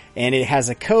steelbook, and it has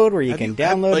a code where you can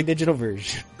download a digital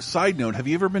version. Side note, have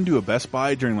you ever been to a Best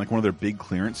Buy during like one of their big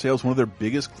clearance sales? One of their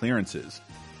biggest clearances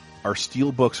are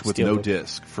steelbooks with no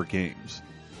disc for games.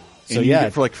 And so you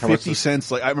get for like 50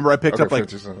 cents. Like I remember I picked up like,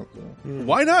 50 cents,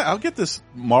 why not? I'll get this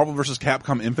Marvel vs.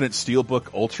 Capcom Infinite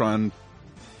Steelbook Ultron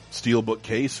Steelbook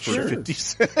case for 50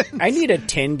 cents. I need a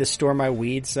tin to store my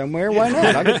weed somewhere. Why not?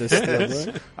 I'll get this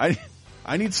Steelbook.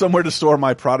 I need somewhere to store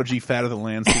my Prodigy Fat of the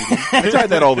Land CD. I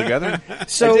tied that all together.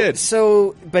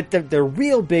 But the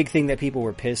real big thing that people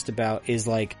were pissed about is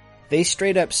like, they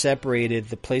straight up separated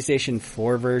the PlayStation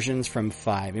 4 versions from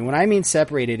 5. And when I mean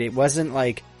separated, it wasn't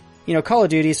like Call of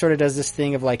Duty sort of does this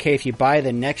thing of like, hey, if you buy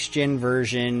the next-gen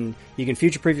version, you can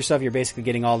future-proof yourself, you're basically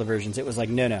getting all the versions. It was like,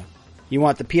 no. You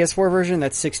want the PS4 version,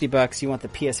 that's $60. You want the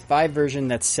PS5 version,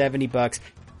 that's $70.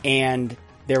 And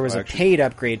there was a paid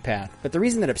upgrade path. But the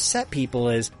reason that upset people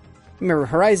is, remember,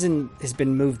 Horizon has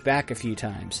been moved back a few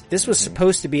times. This was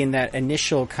supposed to be in that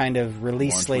initial kind of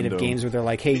release launch slate window. of games where they're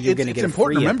like, hey, you're going to get a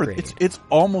free important to remember, upgrade. it's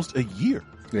almost a year.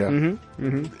 Yeah.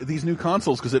 These new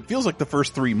consoles, because it feels like the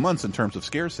first 3 months in terms of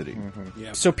scarcity.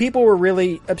 Yeah. So people were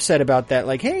really upset about that.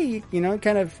 Like, hey,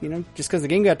 just because the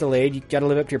game got delayed, you got to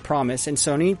live up to your promise. And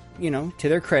Sony, to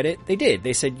their credit, they did.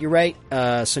 They said, you're right.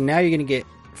 So now you're going to get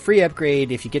free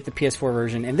upgrade if you get the PS4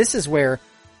 version. And this is where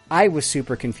I was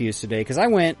super confused today, because I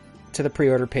went to the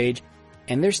pre-order page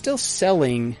and they're still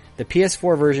selling the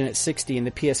PS4 version at $60 and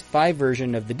the PS5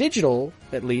 version of the digital,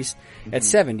 at least, at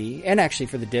 $70, and actually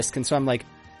for the disc. And so I'm like,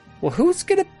 well, who's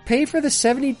going to pay for the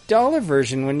 $70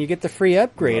 version when you get the free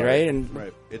upgrade, right?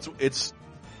 Right. It's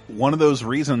one of those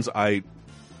reasons I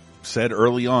said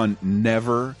early on,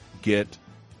 never get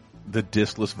the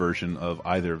discless version of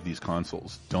either of these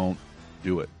consoles. Don't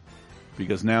do it.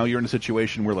 Because now you're in a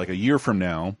situation where, like, a year from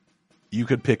now, you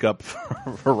could pick up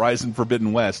Horizon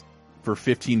Forbidden West for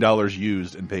 $15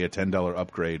 used and pay a $10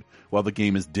 upgrade while the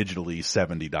game is digitally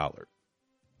 $70.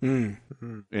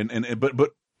 But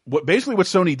what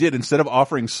Sony did, instead of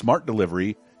offering smart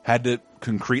delivery, had to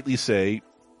concretely say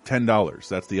 $10.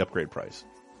 That's the upgrade price.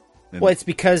 Well, it's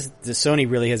because the Sony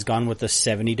really has gone with the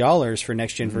 $70 for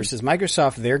next gen versus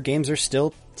Microsoft. Their games are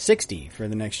still $60 for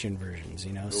the next gen versions,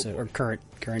 or current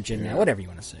gen now, whatever you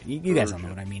want to say. You guys don't know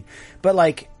what I mean. But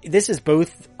like, this is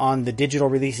both on the digital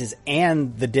releases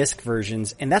and the disc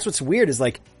versions, and that's what's weird is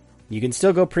like, you can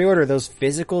still go pre-order those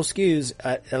physical SKUs,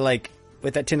 like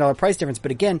with that $10 price difference.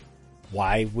 But again,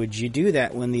 why would you do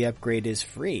that when the upgrade is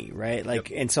free, right?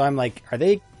 Like, and so I'm like, are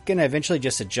they going to eventually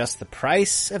just adjust the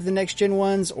price of the next gen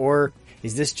ones, or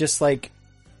is this just like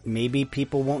maybe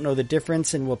people won't know the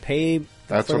difference and will pay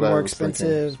for more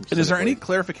expensive? And is there any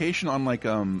clarification on like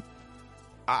I remember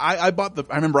I bought the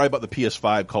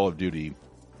PS5 Call of Duty,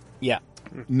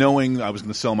 knowing I was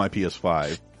going to sell my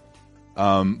PS5,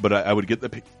 but I would get the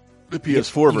PS4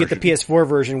 version. You get the PS4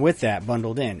 version with that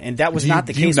bundled in, and that was not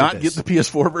the case. Do you not with get this.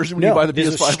 the PS4 version when you buy the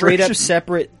PS5 version? Straight up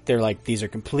separate. They're like, these are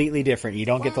completely different. You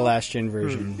don't get the last gen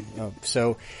version.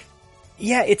 So,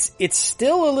 yeah, it's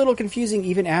still a little confusing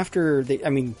even after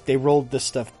they rolled this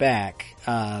stuff back.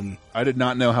 I did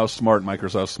not know how smart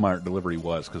Microsoft's smart delivery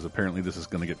was, because apparently this is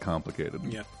going to get complicated.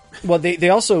 Yeah. Well, they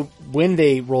also, when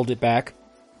they rolled it back,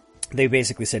 they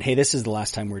basically said, hey, this is the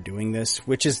last time we're doing this,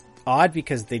 which is odd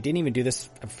because they didn't even do this,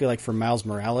 I feel like, for Miles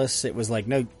Morales. It was like,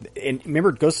 no, and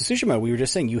remember Ghost of Tsushima, we were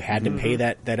just saying you had to pay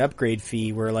that upgrade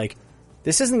fee, where like,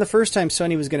 this isn't the first time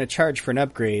Sony was going to charge for an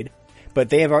upgrade, but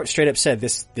they have straight up said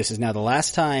this is now the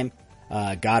last time.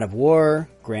 God of War,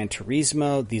 Gran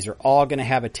Turismo, these are all going to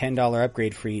have a $10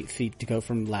 upgrade fee to go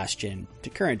from last gen to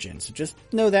current gen. So just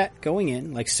know that going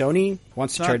in, like Sony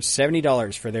wants to charge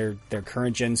 $70 for their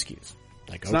current gen SKUs.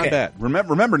 Like, it's not bad.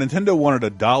 Remember, Nintendo wanted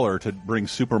 $1 to bring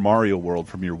Super Mario World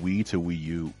from your Wii to Wii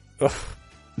U.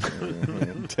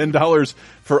 $10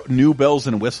 for new bells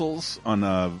and whistles on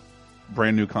a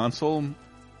brand new console,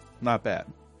 not bad.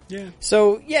 Yeah.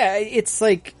 So yeah, it's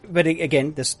like, but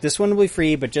again, this one will be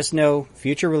free, but just know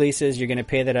future releases you're going to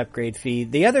pay that upgrade fee.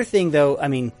 The other thing, though,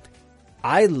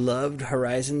 I loved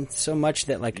Horizon so much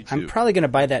that like I'm probably going to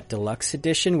buy that deluxe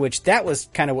edition, which that was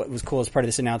kind of what was cool as part of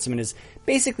this announcement, is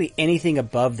basically anything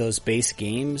above those base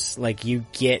games, like you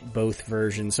get both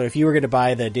versions. So if you were going to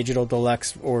buy the digital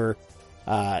deluxe or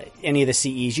any of the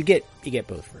CEs, you get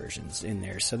both versions in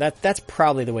there. So that's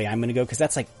probably the way I'm going to go, because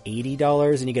that's like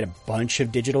 $80 and you get a bunch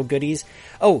of digital goodies.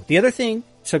 Oh, the other thing,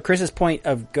 so Chris's point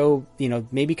of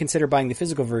maybe consider buying the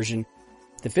physical version.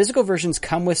 The physical versions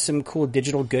come with some cool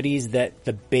digital goodies that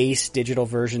the base digital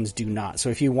versions do not. So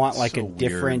if you want like a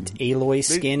different Aloy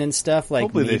skin and stuff, like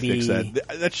hopefully maybe they fix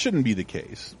that. That shouldn't be the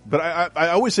case. But I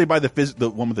always say buy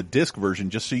the one with the disc version,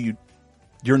 just so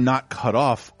you're not cut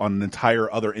off on an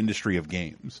entire other industry of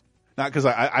games. Not because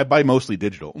I buy mostly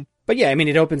digital. But yeah,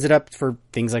 it opens it up for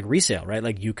things like resale, right?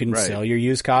 Like you can sell your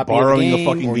used copy borrowing of the game,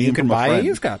 a fucking or game you can from a buy a friend.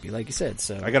 used copy, like you said.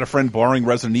 So I got a friend borrowing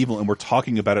Resident Evil, and we're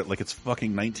talking about it like it's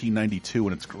fucking 1992,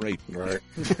 and it's great. Right.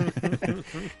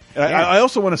 I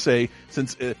also want to say,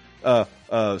 since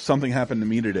something happened to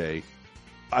me today,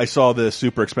 I saw the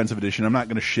super expensive edition. I'm not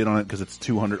going to shit on it because it's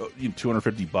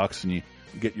 $250, and you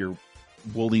get your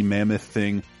woolly mammoth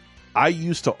thing. I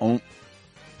used to own.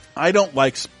 I don't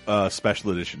like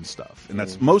special edition stuff, and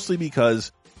that's mostly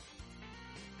because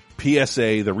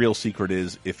PSA, the real secret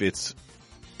is, if it's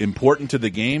important to the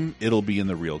game, it'll be in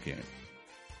the real game.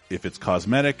 If it's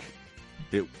cosmetic,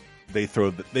 they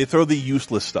throw the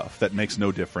useless stuff that makes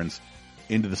no difference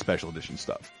into the special edition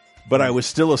stuff. But I was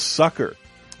still a sucker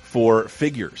for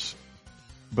figures.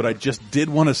 But I just did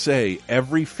want to say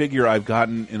every figure I've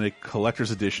gotten in a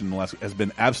collector's edition in the last has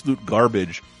been absolute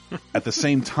garbage. At the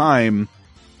same time,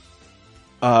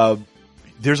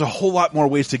 there's a whole lot more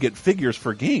ways to get figures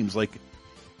for games. Like,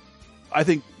 I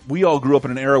think we all grew up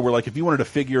in an era where, like, if you wanted a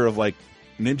figure of, like,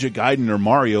 Ninja Gaiden or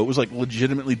Mario, it was, like,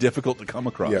 legitimately difficult to come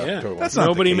across. Yeah, totally. That's not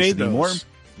Nobody the case made anymore. those.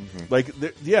 Like,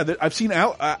 I've seen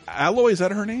Alloy. Is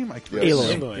that her name?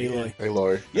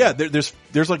 Aloy. Yeah,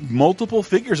 there's like multiple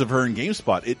figures of her in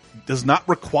GameSpot. It does not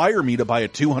require me to buy a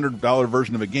 $200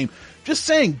 version of a game. Just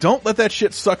saying, don't let that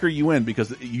shit sucker you in, because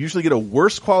you usually get a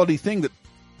worse quality thing that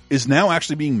is now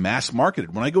actually being mass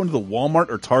marketed. When I go into the Walmart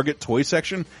or Target toy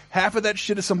section, half of that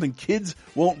shit is something kids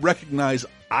won't recognize.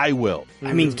 I will.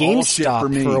 I mean,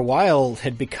 GameStop for a while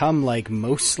had become like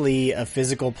mostly a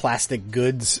physical plastic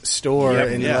goods store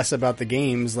and less about the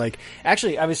games. Like,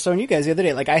 actually, I was showing you guys the other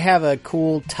day, like, I have a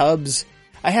cool Tubbs,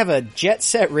 I have a Jet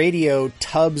Set Radio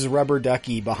Tubbs rubber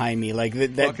ducky behind me, like,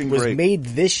 that was made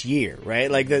this year, right?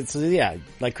 Like, that's, yeah,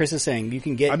 like Chris is saying, you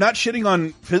can get... I'm not shitting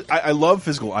on... I love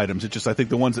physical items. It's just, I think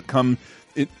the ones that come...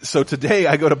 So today,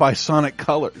 I go to buy Sonic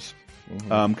Colors.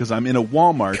 Because I'm in a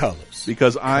Walmart. Colors.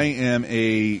 Because I am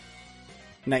a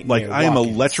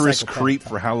lecherous creep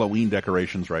for Halloween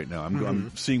decorations right now.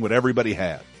 I'm seeing what everybody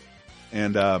had.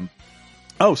 And,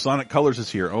 Sonic Colors is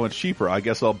here. Oh, it's cheaper. I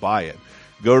guess I'll buy it.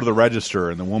 Go to the register,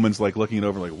 and the woman's like looking it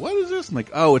over like, what is this? I'm like,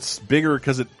 oh, it's bigger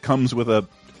because it comes with a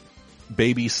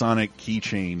baby Sonic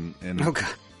keychain. And, oh,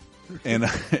 God. and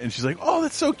she's like, oh,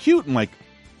 that's so cute. I'm like,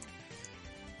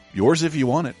 yours if you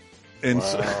want it. And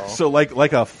so like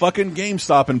a fucking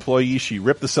GameStop employee, she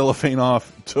ripped the cellophane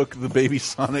off, took the baby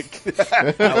Sonic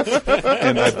out,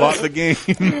 and I bought the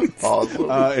game. Awesome.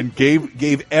 And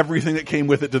gave everything that came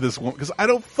with it to this woman, because I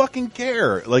don't fucking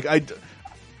care. Like,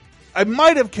 I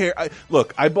might have cared.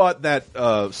 Look, I bought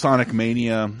that Sonic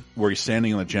Mania where he's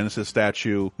standing on the Genesis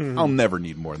statue. I'll never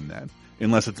need more than that.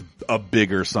 Unless it's a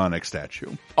bigger Sonic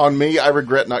statue. On me, I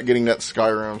regret not getting that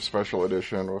Skyrim special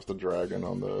edition with the dragon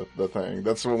on the thing.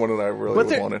 That's the one that I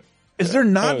really wanted. Is there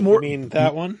not more? You mean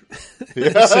that one?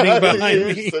 Yeah. Sitting behind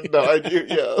me. Behind you,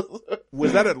 yeah.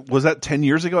 Was that 10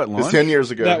 years ago at launch? It's 10 years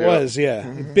ago. That was, yeah.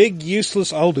 Big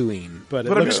useless Alduin. But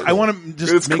I want to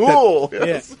just it's make cool. That,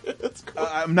 yes. It's cool.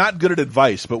 I'm not good at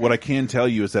advice, but what I can tell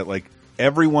you is that, like,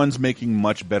 everyone's making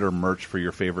much better merch for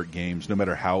your favorite games, no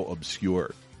matter how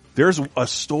obscure. There's a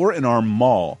store in our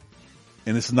mall,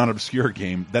 and this is not an obscure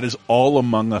game, that is all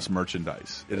Among Us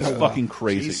merchandise. It is fucking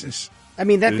crazy. Jesus. I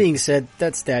mean, that being said,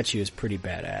 that statue is pretty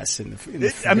badass.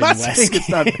 I'm not saying it's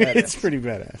not badass. It's pretty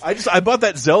badass. I bought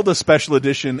that Zelda special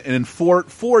edition, and in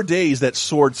four days, that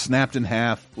sword snapped in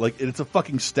half. Like, it's a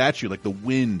fucking statue. Like, the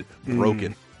wind broke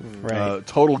it. Right.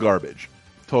 Total garbage.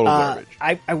 Garbage.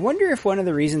 I wonder if one of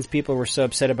the reasons people were so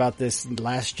upset about this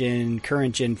last gen,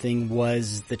 current gen thing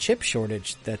was the chip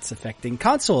shortage that's affecting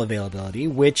console availability,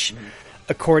 which,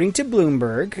 according to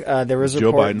Bloomberg, there was a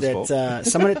report that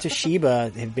someone at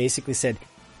Toshiba had basically said,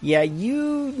 yeah,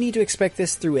 you need to expect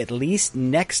this through at least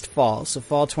next fall, so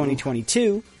fall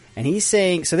 2022. And he's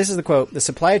saying, so this is the quote, the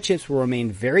supply of chips will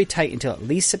remain very tight until at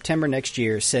least September next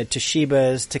year, said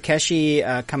Toshiba's Takeshi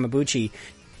Kamabuchi.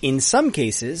 In some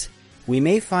cases, we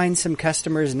may find some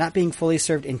customers not being fully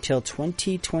served until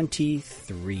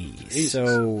 2023. Jesus.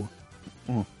 So,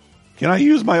 can I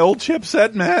use my old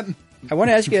chipset, Matt? I want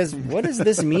to ask you guys, what does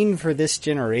this mean for this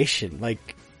generation?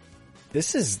 Like,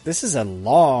 this is a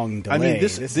long delay. I mean,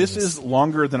 this is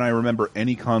longer than I remember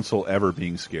any console ever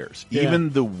being scarce. Yeah.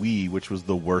 Even the Wii, which was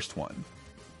the worst one,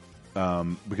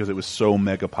 because it was so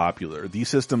mega popular. These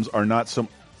systems are not so.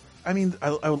 I mean,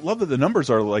 I love that the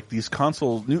numbers are like these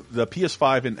consoles. The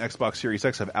PS5 and Xbox Series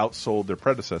X have outsold their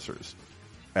predecessors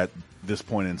at this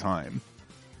point in time.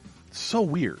 So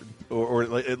weird,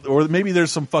 or maybe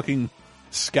there's some fucking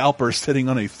scalper sitting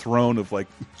on a throne of like.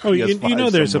 Oh, you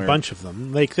know, there's somewhere. A bunch of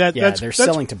them like that. Yeah, they're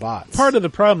selling to bots. Part of the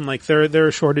problem, like there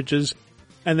are shortages,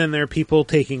 and then there are people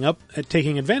taking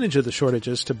advantage of the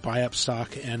shortages to buy up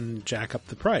stock and jack up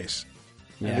the price.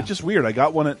 Yeah. It's just weird. I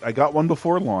got one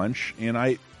before launch, and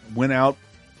I went out,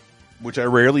 which I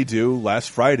rarely do,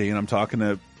 last Friday, and I'm talking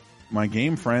to my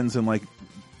game friends, and like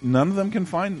none of them can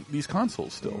find these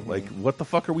consoles still. Like, what the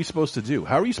fuck are we supposed to do?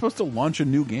 How are you supposed to launch a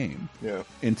new game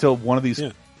until one of these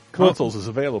consoles is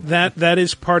available? That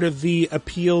is part of the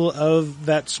appeal of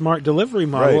that smart delivery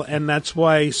model, right. And that's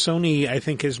why Sony, I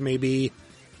think, is maybe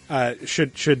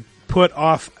should put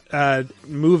off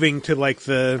moving to like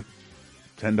the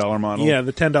 $10 model. Yeah,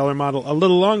 the $10 model a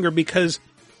little longer, because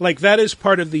Like, that is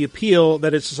part of the appeal,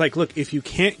 that it's just like, look, if you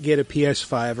can't get a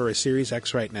PS5 or a Series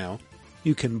X right now,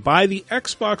 you can buy the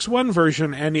Xbox One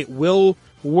version and it will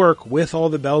work with all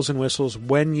the bells and whistles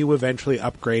when you eventually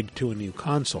upgrade to a new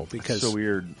console. Because so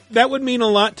weird. That would mean a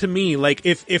lot to me. Like,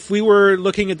 if we were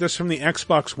looking at this from the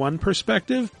Xbox One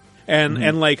perspective,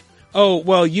 and like, oh,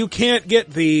 well, you can't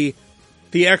get the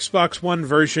Xbox One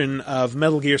version of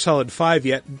Metal Gear Solid 5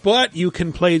 yet, but you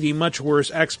can play the much worse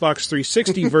Xbox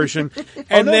 360 version,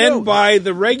 and buy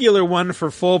the regular one for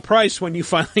full price when you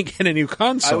finally get a new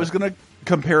console. I was going to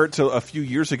compare it to a few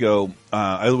years ago.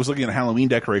 I was looking at Halloween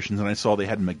decorations, and I saw they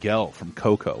had Miguel from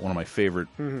Coco, one of my favorite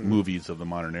movies of the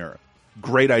modern era.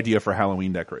 Great idea for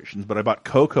Halloween decorations, but I bought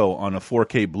Coco on a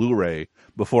 4K Blu-ray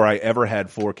before I ever had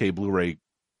 4K Blu-ray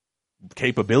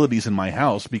capabilities in my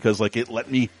house, because like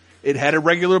it had a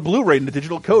regular Blu-ray and a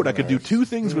digital code. I could do two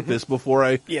things with this before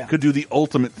I could do the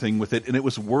ultimate thing with it, and it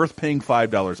was worth paying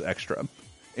 $5 extra.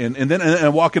 And then I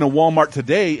walk into Walmart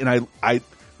today, and I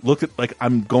looked at, like,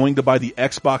 I'm going to buy the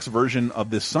Xbox version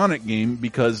of this Sonic game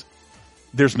because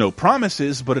there's no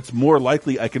promises, but it's more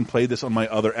likely I can play this on my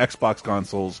other Xbox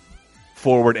consoles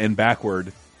forward and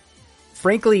backward.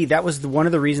 Frankly, that was one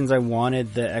of the reasons I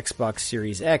wanted the Xbox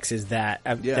Series X, is that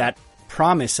that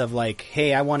promise of like,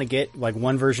 hey, I want to get like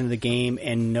one version of the game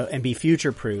and be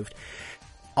future proofed.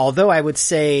 Although I would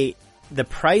say the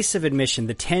price of admission,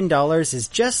 the $10, is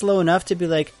just low enough to be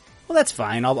like, well, that's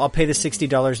fine. I'll pay the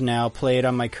 $60 now, play it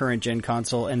on my current gen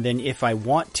console, and then if I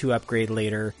want to upgrade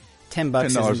later, $10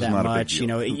 isn't that much. You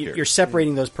know, you're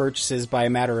separating those purchases by a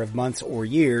matter of months or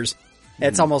years.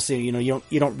 It's almost, you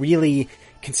don't really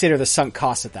consider the sunk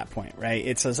cost at that point, right?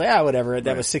 It's like, whatever.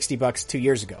 That was $60 2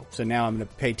 years ago. So now I'm going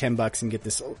to pay $10 and get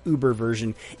this Uber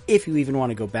version if you even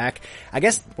want to go back. I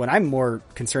guess what I'm more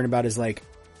concerned about is like,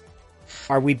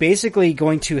 are we basically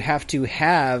going to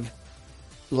have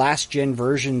last gen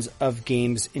versions of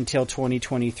games until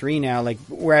 2023 now? Like,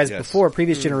 whereas before,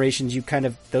 previous generations, you kind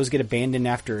of, those get abandoned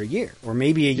after a year or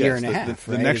maybe a year and a half.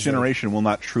 The next generation will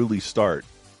not truly start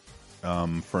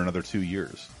for another 2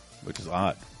 years, which is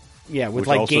odd. Yeah, with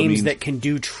like games that can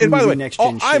do truly next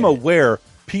gen shit. I'm aware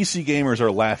PC gamers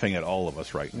are laughing at all of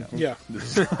us right now. Yeah.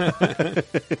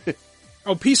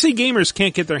 PC gamers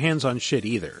can't get their hands on shit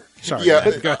either. Sorry.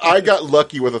 Yeah, I got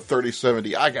lucky with a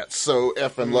 3070. I got so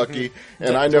effing lucky.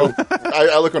 And I know,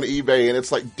 I look on eBay and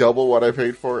it's like double what I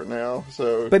paid for it now.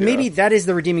 So, but maybe that is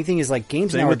the redeeming thing, is like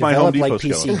games now are developed like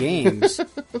PC games.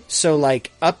 So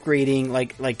like upgrading,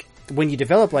 like when you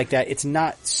develop like that, it's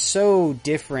not so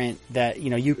different that,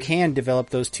 you can develop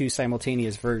those two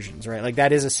simultaneous versions, right? Like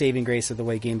that is a saving grace of the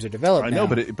way games are developed. I know,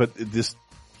 but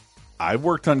I've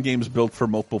worked on games built for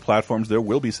multiple platforms. There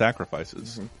will be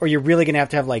sacrifices. Or you're really going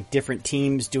to have like different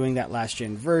teams doing that last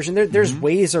gen version. There's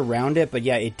ways around it, but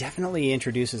yeah, it definitely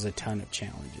introduces a ton of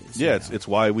challenges. Yeah, it's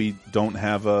why we don't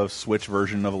have a Switch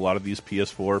version of a lot of these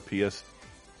PS4,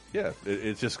 Yeah,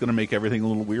 it's just going to make everything a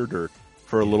little weirder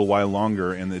for a little while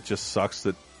longer, and it just sucks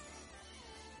that,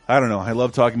 I don't know, I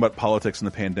love talking about politics and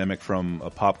the pandemic from a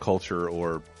pop culture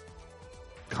or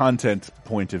content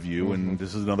point of view, and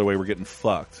this is another way we're getting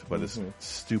fucked by this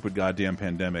stupid goddamn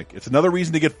pandemic. It's another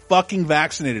reason to get fucking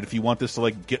vaccinated if you want this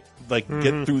to get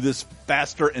through this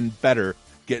faster and better.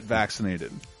 Get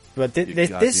vaccinated. But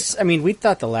this, I mean, we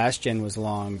thought the last gen was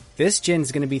long. This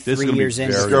gen's going to be 3 years in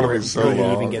before it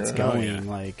really even gets going.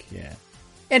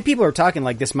 And people are talking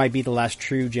like this might be the llast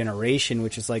true generation,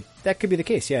 which is like, that could be the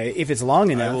case. Yeah, if it's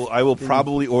long enough. I will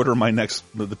probably order the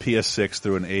PS6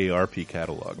 through an AARP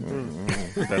catalog.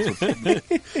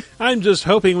 I'm just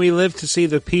hoping we live to see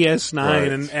the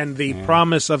PS9 and the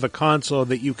promise of a console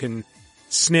that you can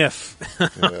sniff.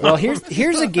 Well,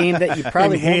 here's a game that you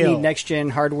probably won't need next gen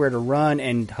hardware to run,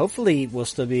 and hopefully will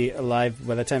still be alive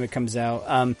by the time it comes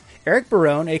out. Eric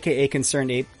Barone, aka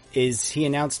Concerned Ape, he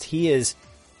announced he is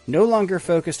no longer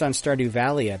focused on Stardew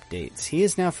Valley updates. He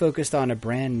is now focused on a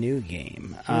brand new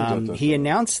game. He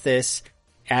announced this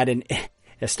at a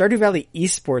Stardew Valley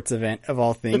esports event of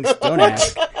all things. Don't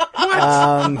ask.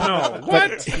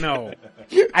 No.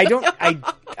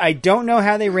 I don't know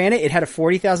how they ran it. It had a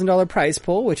 $40,000 prize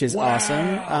pool, which is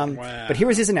awesome. But here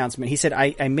was his announcement. He said,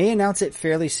 I may announce it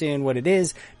fairly soon what it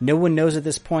is. No one knows at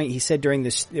this point. He said during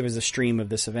there was a stream of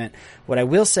this event. What I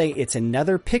will say, it's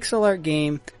another pixel art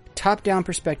game, top-down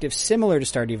perspective, similar to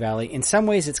Stardew Valley. In some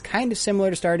ways, it's kind of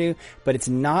similar to Stardew, but it's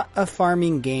not a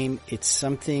farming game. It's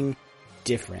something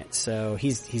different. So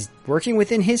he's working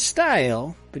within his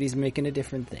style, but he's making a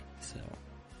different thing. So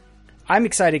I'm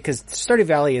excited because Stardew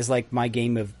Valley is like my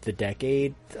game of the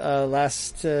decade,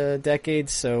 last decade.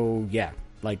 So yeah,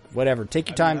 like whatever. Take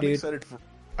your time, dude.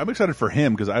 I'm excited for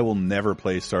him because I will never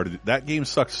play Stardew. That game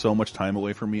sucked so much time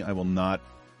away from me. I will not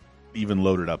even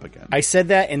load it up again. I said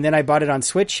that, and then I bought it on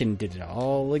Switch and did it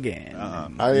all again.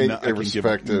 I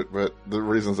respect it, but the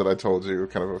reasons that I told you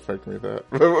kind of affect me. That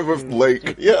with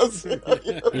Lake, yes,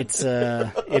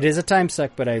 it is a time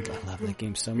suck, but I love that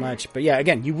game so much. But yeah,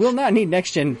 again, you will not need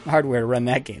next gen hardware to run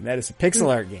that game. That is a pixel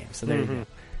art game. So there you go.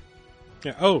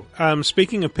 Yeah. Oh,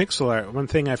 speaking of pixel art, one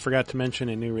thing I forgot to mention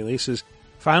in new releases: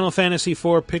 Final Fantasy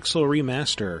IV Pixel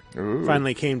Remaster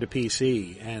finally came to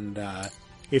PC, and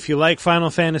if you like Final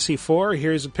Fantasy IV,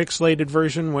 here's a pixelated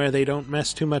version where they don't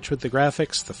mess too much with the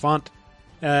graphics. The font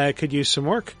could use some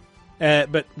work,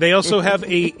 but they also have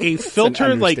a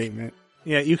filter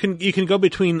you can go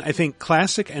between, I think,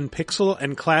 classic and pixel,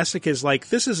 and classic is like,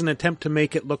 this is an attempt to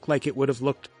make it look like it would have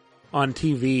looked on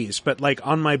TVs, but like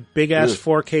on my big ass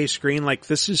 4K screen, like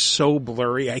this is so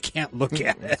blurry I can't look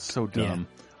at it. It's so dumb.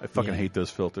 I fucking hate those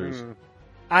filters.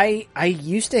 I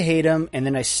used to hate them, and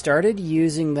then I started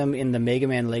using them in the Mega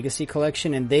Man Legacy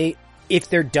Collection, and if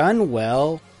they're done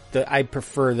well, I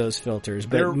prefer those filters,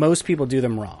 but most people do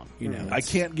them wrong. You know, I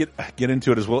can't get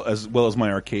into it as well as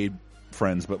my arcade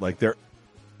friends, but like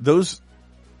those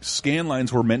scan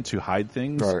lines were meant to hide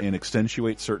things and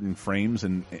accentuate certain frames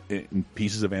and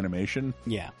pieces of animation.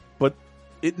 Yeah, but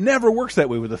it never works that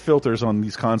way with the filters on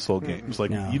these console games. Like,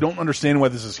 you don't understand why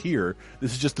this is here.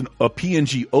 This is just a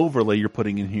PNG overlay you're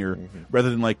putting in here,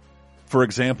 rather than like, for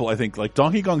example, I think like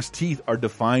Donkey Kong's teeth are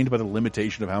defined by the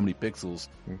limitation of how many pixels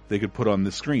they could put on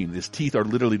the screen. His teeth are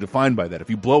literally defined by that.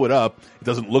 If you blow it up, it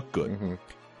doesn't look good.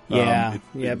 It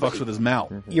fucks with his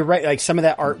mouth. You're right. Like some of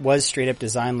that art was straight up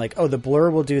designed like, the blur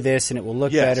will do this and it will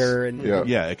look better. And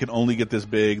it can only get this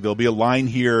big. There'll be a line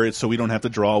here so we don't have to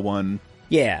draw one.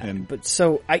 Yeah, but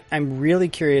so I'm really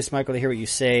curious, Michael, to hear what you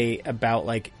say about,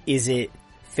 like, is it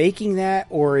faking that,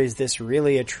 or is this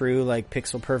really a true, like,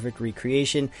 pixel perfect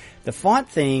recreation? The font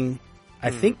thing,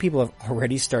 I think people have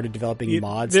already started developing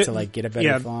mods to, like, get a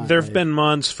better font. Yeah, there have been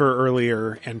mods for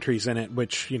earlier entries in it,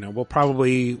 which, will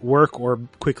probably work or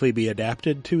quickly be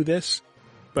adapted to this.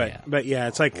 But yeah,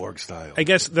 it's like, Borg style. I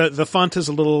guess the font is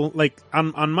a little, like,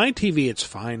 on my TV it's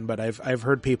fine, but I've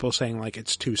heard people saying, like,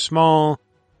 it's too small.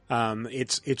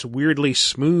 It's weirdly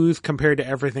smooth compared to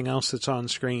everything else that's on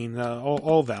screen.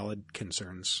 All valid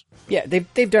concerns. Yeah,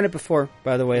 they've done it before,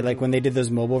 by the way. Like when they did those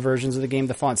mobile versions of the game,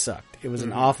 the font sucked. It was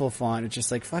an awful font. It's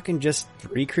just like, fucking just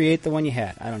recreate the one you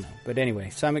had. I don't know. But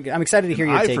anyway, so I'm excited to hear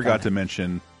your take on it. I forgot to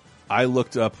mention, I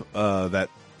looked up that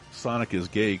Sonic is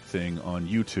Gay thing on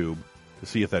YouTube to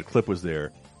see if that clip was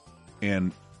there.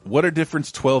 And what a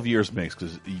difference 12 years makes,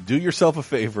 because you do yourself a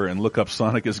favor and look up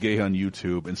Sonic is Gay on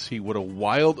YouTube and see what a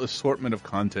wild assortment of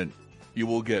content you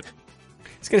will get. I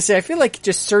was going to say, I feel like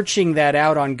just searching that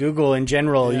out on Google in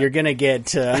general, you're going to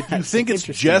get... if you think it's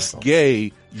just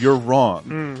gay, you're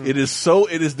wrong. There is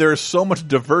so much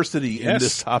diversity in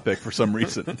this topic for some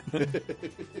reason.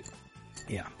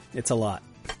 Yeah, it's a lot.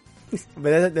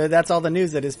 But that's all the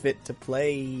news that is fit to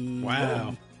play.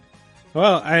 Wow.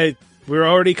 Well, we're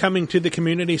already coming to the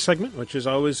community segment, which is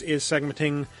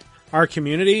segmenting our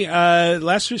community.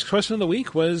 Last week's question of the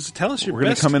week was, tell us your best... We're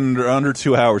going to come in under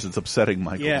 2 hours. It's upsetting,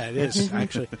 Michael. Yeah, it is,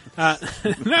 actually.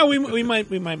 No, we might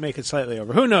make it slightly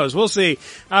over. Who knows? We'll see.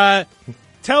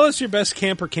 Tell us your best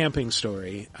camper camping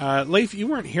story. Leif, you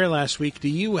weren't here last week. Do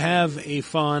you have a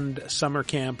fond summer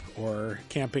camp or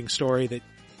camping story that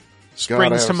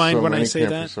springs to mind when I say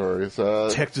that? Stories.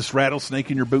 Texas rattlesnake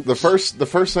in your boots. The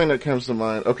first thing that comes to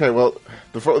mind. Okay, well,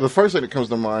 the first thing that comes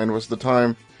to mind was the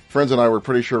time friends and I were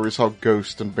pretty sure we saw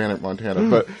Ghost in Bannock, Montana,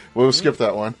 but we'll skip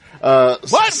that one.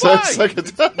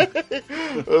 Second time.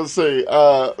 Let's see.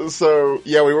 So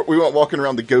yeah, we went walking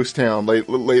around the ghost town late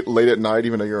at night,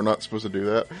 even though you're not supposed to do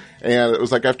that. And it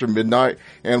was like after midnight,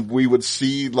 and we would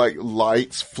see like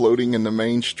lights floating in the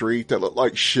main street that looked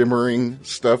like shimmering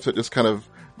stuff that just kind of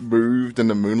moved in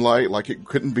the moonlight. Like it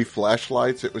couldn't be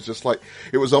flashlights. It was just like,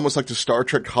 it was almost like the Star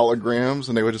Trek holograms,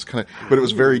 and they would just kind of, but it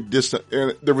was very distant,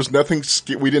 and there was nothing,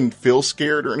 we didn't feel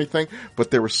scared or anything,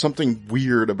 but there was something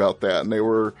weird about that, and they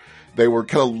were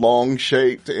kind of long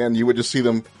shaped, and you would just see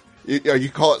them. You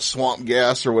call it swamp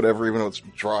gas or whatever, even though it's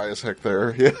dry as heck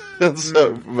there. Yeah.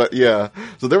 So, but yeah.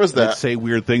 So there was that. They'd say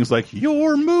weird things like,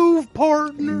 your move,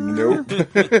 partner. Nope.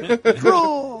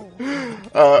 Draw.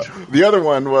 The other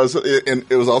one was, it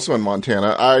was also in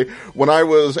Montana. When I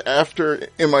was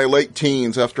in my late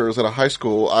teens, after I was at a high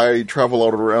school, I traveled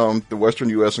all around the western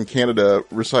U.S. and Canada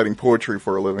reciting poetry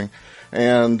for a living.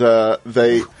 And, I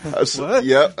made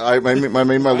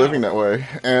my living that way.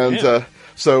 And,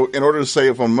 So in order to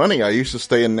save on money, I used to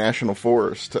stay in National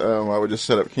Forest. I would just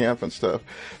set up camp and stuff.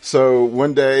 So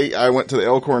one day I went to the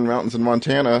Elkhorn Mountains in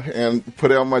Montana and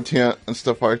put out my tent and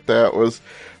stuff like that. Was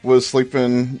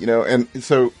sleeping, and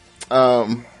so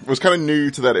was kind of new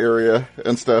to that area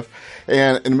and stuff.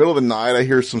 And in the middle of the night, I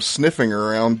hear some sniffing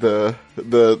around the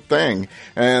thing.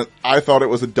 And I thought it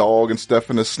was a dog and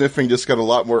stuff. And the sniffing just got a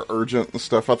lot more urgent and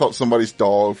stuff. I thought somebody's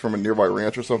dog from a nearby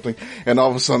ranch or something. And all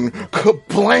of a sudden,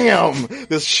 kablam!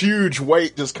 This huge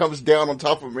weight just comes down on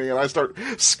top of me. And I start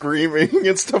screaming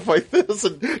and stuff like this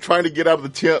and trying to get out of the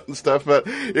tent and stuff. But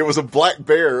it was a black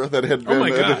bear that had been, oh my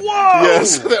God. Whoa!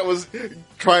 Yes, that was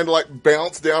trying to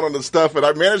bounce down on the stuff. And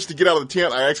I managed to get out of the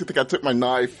tent. I actually think I took my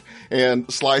knife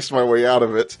and sliced my way out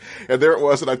of it. And there it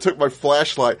was, and I took my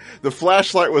flashlight. The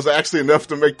flashlight was actually enough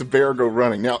to make the bear go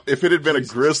running. Now, if it had been a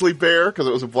grizzly bear, because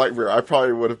it was a black bear, I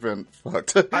probably would have been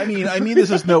fucked. I mean, this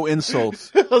is no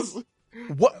insult.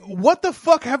 What the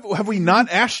fuck have we not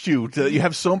asked you to? You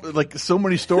have so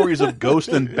many stories of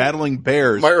ghosts and battling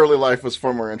bears. My early life was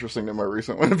far more interesting than my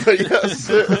recent one, but yes.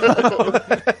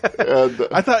 And,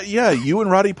 I thought, you and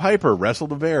Roddy Piper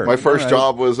wrestled a bear. My first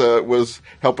job was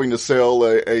helping to sail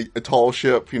a tall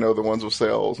ship, the ones with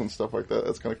sails and stuff like that.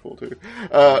 That's kind of cool too.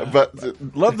 But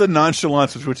love the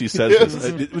nonchalance with which he says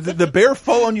this. Did the bear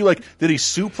fall on you? Did he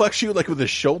suplex you with his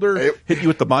shoulder? Hit you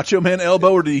with the Macho Man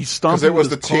elbow, or did he stomp you? Because it was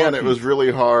the 10. It was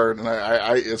really hard, and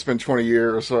I it's been 20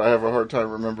 years, so I have a hard time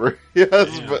remembering.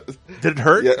 Yes, but did it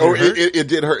hurt? Yeah, it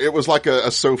did hurt. It was like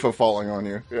a sofa falling on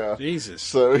you. Yeah, Jesus.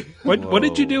 So what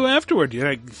did you do afterward? Did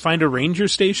I find a ranger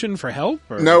station for help?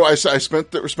 Or? No, I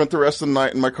spent the rest of the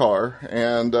night in my car,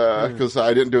 and because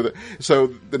I didn't do that. So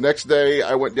the next day,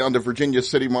 I went down to Virginia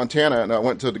City, Montana, and I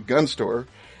went to the gun store,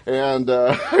 and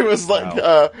I was like,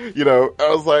 I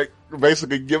was like,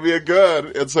 basically, give me a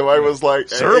gun. And so I was like,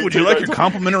 sir, would you like your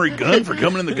complimentary gun for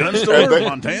coming in the gun store in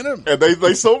Montana? And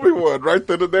they sold me one right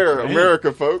then and there. Man.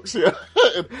 America, folks. Yeah.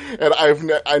 And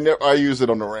I use it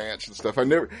on the ranch and stuff. I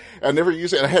never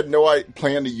use it. I had no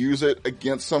plan to use it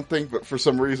against something, but for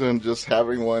some reason, just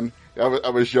having one, I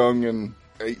was young and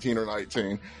 18 or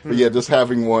 19. But yeah, just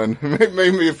having one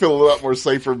made me feel a lot more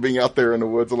safer being out there in the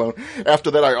woods alone.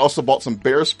 After that, I also bought some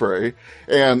bear spray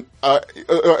and,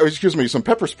 some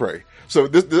pepper spray. So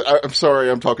I'm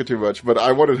sorry I'm talking too much, but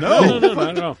I wanted No,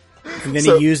 not at all. And then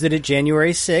he used it at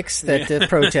January 6th at the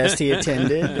protest he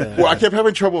attended. Well, I kept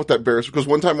having trouble with that bear because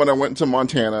one time when I went into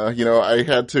Montana, I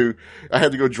had to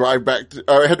go drive back.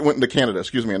 I had to went into Canada,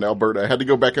 in Alberta. I had to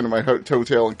go back into my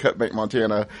hotel in Cutbank,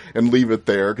 Montana, and leave it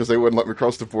there because they wouldn't let me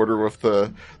cross the border with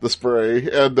the spray.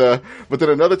 And but then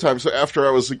another time, so after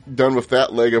I was done with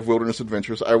that leg of wilderness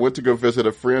adventures, I went to go visit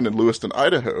a friend in Lewiston,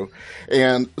 Idaho,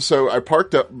 and so I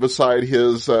parked up beside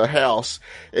his house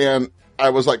and. I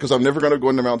was like, because I'm never going to go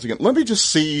in the mountains again. Let me just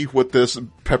see what this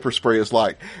pepper spray is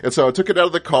like. And so I took it out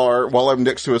of the car while I'm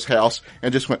next to his house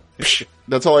and just went, psh.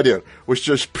 That's all I did, was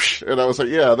just, psh. And I was like,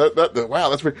 yeah, wow,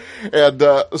 that's pretty. And,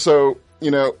 so,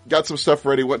 got some stuff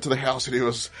ready, went to the house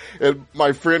and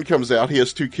my friend comes out, he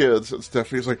has 2 kids and stuff.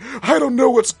 He's like, I don't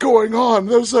know what's going on.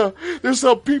 There's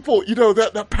people,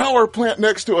 that power plant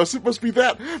next to us. It must be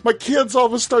that. My kids all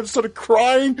of a sudden started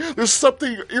crying. There's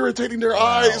something irritating their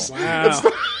eyes. Wow.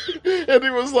 And he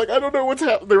was like, I don't know what's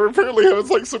happening. They were apparently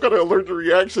having some kind of allergic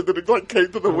reaction that it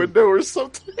came to the window or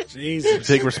something. Jesus.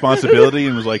 Take responsibility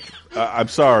and was like, I'm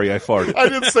sorry, I farted. I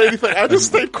didn't say anything. I just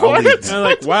stayed quiet. I'm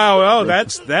like, wow,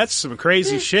 that's some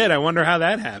crazy shit. I wonder how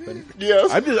that happened.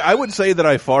 Yes. I would say that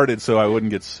I farted so I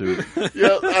wouldn't get sued.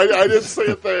 Yeah, I didn't say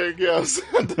a thing, yes.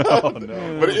 No.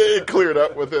 But it cleared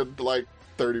up within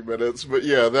 30 minutes. But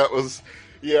yeah, that was...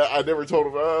 Yeah, I never told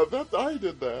him, I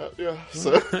did that. Yeah.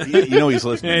 So. He's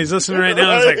listening. Yeah, he's listening right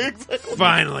now. It's like, exactly.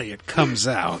 Finally, it comes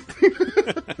out.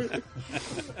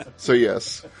 So,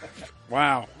 yes.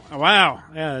 Wow. Yeah,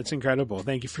 that's incredible.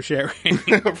 Thank you for sharing.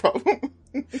 No problem.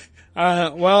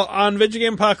 Well, on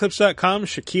VidjagameApocalypse.com,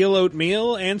 Shaquille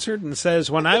Oatmeal answered and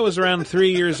says, when I was around 3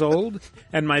 years old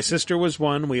and my sister was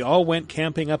 1, we all went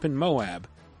camping up in Moab.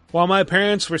 While my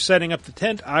parents were setting up the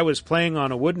tent, I was playing on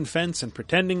a wooden fence and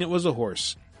pretending it was a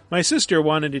horse. My sister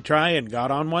wanted to try and got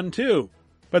on one too.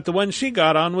 But the one she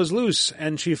got on was loose,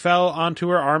 and she fell onto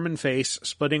her arm and face,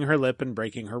 splitting her lip and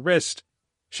breaking her wrist.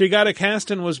 She got a cast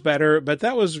and was better, but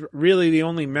that was really the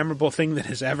only memorable thing that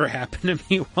has ever happened to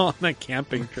me while on a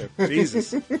camping trip.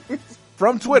 Jesus.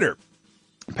 From Twitter.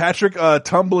 Patrick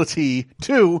Tumblety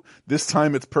 2, this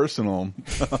time it's personal.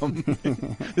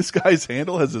 This guy's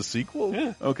handle has a sequel?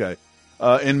 Yeah. Okay.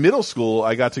 In middle school,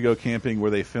 I got to go camping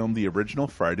where they filmed the original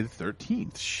Friday the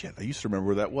 13th. Shit, I used to remember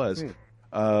where that was.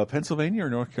 Pennsylvania or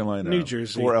North Carolina? New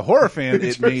Jersey. For a horror fan,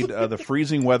 it made the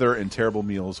freezing weather and terrible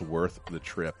meals worth the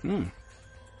trip.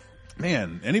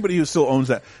 Man, anybody who still owns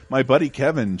that. My buddy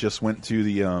Kevin just went to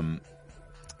the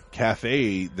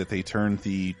cafe that they turned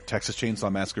the Texas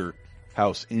Chainsaw Massacre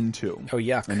house into. Oh,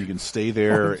 yuck. And you can stay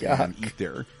there Oh, and eat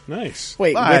there. Nice.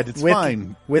 Wait, it's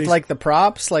fine. With like the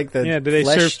props, like the do they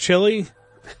flesh? serve chili?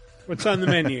 What's on the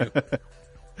menu?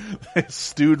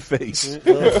 Stewed face.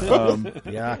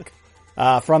 Yuck.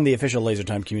 From the official Laser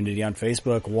Time community on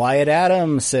Facebook, Wyatt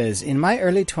Adams says, in my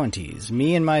early 20s,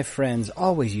 me and my friends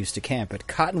always used to camp at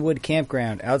Cottonwood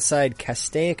Campground outside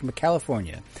Castaic,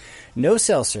 California. No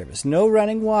cell service, no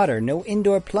running water, no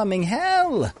indoor plumbing,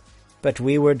 hell! But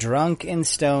we were drunk and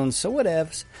stoned, so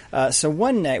whatevs. So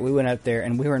one night we went out there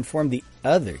and we were informed the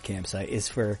other campsite is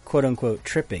for quote-unquote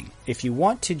tripping. If you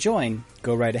want to join,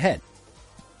 go right ahead.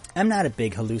 I'm not a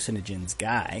big hallucinogens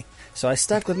guy, so I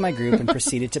stuck with my group and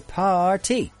proceeded to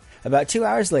party. About 2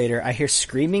 hours later, I hear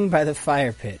screaming by the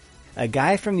fire pit. A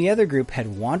guy from the other group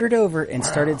had wandered over and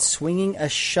started swinging a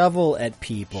shovel at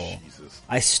people. Jesus.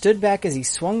 I stood back as he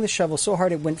swung the shovel so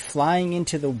hard it went flying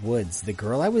into the woods. The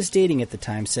girl I was dating at the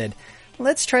time said,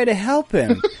 let's try to help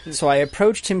him. So I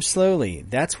approached him slowly.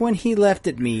 That's when he leapt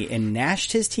at me and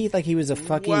gnashed his teeth like he was a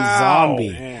fucking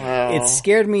zombie. Wow. It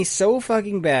scared me so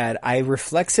fucking bad, I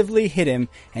reflexively hit him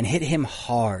and hit him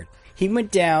hard. He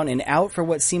went down and out for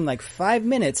what seemed like 5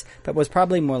 minutes, but was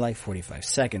probably more like 45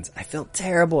 seconds. I felt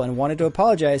terrible and wanted to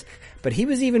apologize, but he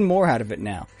was even more out of it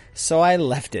now. So I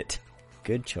left it.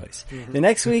 Good choice. The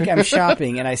next week I'm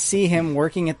shopping and I see him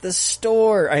working at the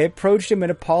store. I approached him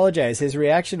and apologized. His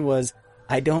reaction was,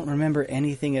 I don't remember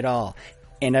anything at all.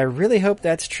 And I really hope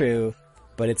that's true,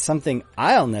 but it's something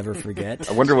I'll never forget.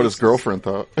 I wonder what his girlfriend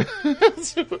thought.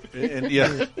 And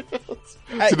yeah.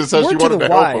 She decided she Word to wanted the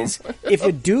to help wise, him. if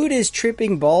a dude is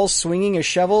tripping balls swinging a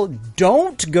shovel,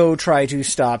 don't go try to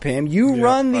stop him. You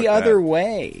run the fuck other that.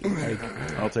 way.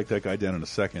 I'll take that guy down in a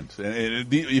second. And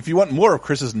if you want more of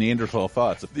Chris's Neanderthal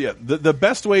thoughts, the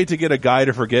best way to get a guy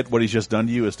to forget what he's just done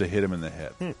to you is to hit him in the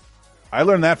head. I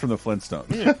learned that from the Flintstones.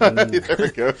 There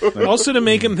we go. Also to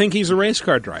make him think he's a race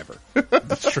car driver.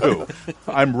 That's true.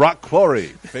 I'm Rock Quarry,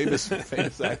 famous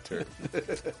actor.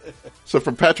 So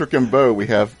from Patrick and Bo, we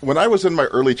have, when I was in my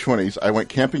early 20s, I went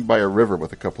camping by a river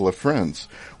with a couple of friends.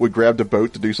 We grabbed a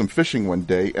boat to do some fishing one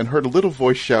day and heard a little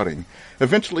voice shouting.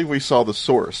 Eventually we saw the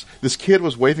source. This kid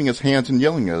was waving his hands and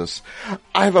yelling at us,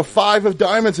 I have a 5 of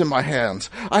diamonds in my hands.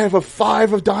 I have a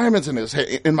 5 of diamonds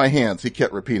in my hands, he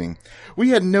kept repeating. We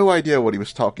had no idea what he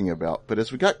was talking about, but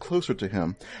as we got closer to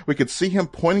him, we could see him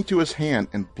pointing to his hand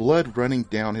and blood running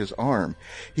down his arm.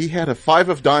 He had a 5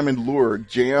 of diamond lure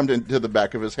jammed into the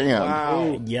back of his hand.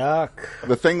 Wow. Yuck.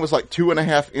 The thing was like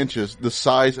 2.5 inches, the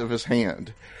size of his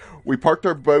hand. We parked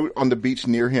our boat on the beach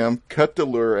near him, cut the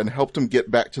lure, and helped him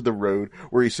get back to the road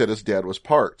where he said his dad was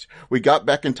parked. We got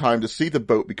back in time to see the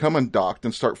boat become undocked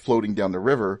and start floating down the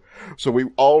river. So we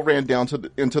all ran down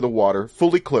into the water,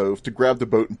 fully clothed, to grab the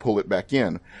boat and pull it back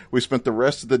in. We spent the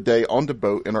rest of the day on the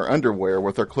boat in our underwear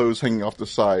with our clothes hanging off the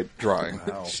side, drying.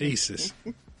 Wow. Jesus.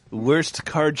 Worst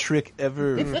card trick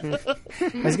ever.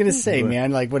 I was going to say,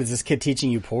 man, like, what is this kid teaching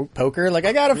you poker? Like,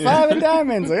 I got a 5 of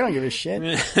diamonds. Like, I don't give a shit.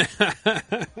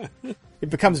 It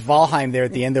becomes Valheim there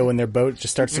at the end, though, when their boat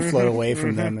just starts to float away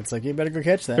from them. It's like, you better go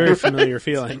catch that. Very familiar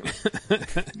feeling.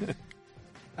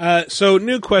 So,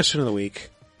 new question of the week.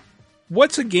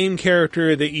 What's a game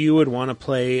character that you would want to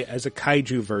play as a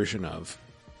kaiju version of?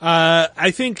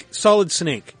 I think Solid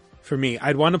Snake, for me.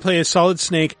 I'd want to play as Solid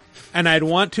Snake, and I'd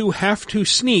want to have to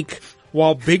sneak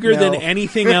while bigger than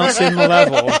anything else in the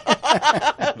level.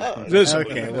 Just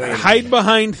hide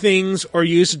behind things or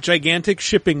use a gigantic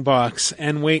shipping box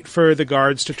and wait for the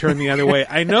guards to turn the other way.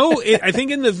 I know I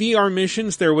think in the VR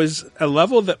missions there was a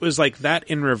level that was like that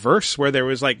in reverse where there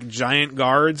was like giant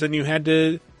guards and you had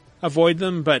to avoid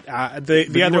them, but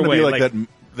the other way, like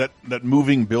that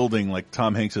moving building like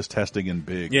Tom Hanks is testing in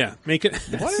Big. Yeah, make it.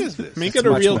 What is this? Make it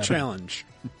a real challenge.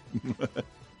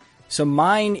 So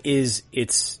mine is,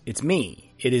 it's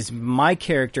me. It is my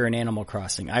character in Animal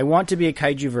Crossing. I want to be a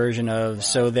kaiju version of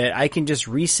so that I can just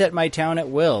reset my town at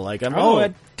will. Like,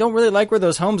 I don't really like where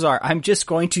those homes are. I'm just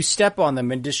going to step on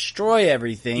them and destroy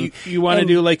everything. You want to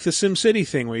do like the SimCity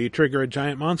thing where you trigger a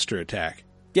giant monster attack.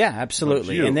 Yeah,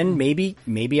 absolutely. And then maybe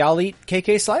I'll eat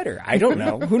KK Slider. I don't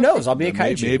know. Who knows? I'll be a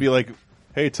kaiju. Maybe like,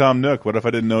 hey, Tom Nook, what if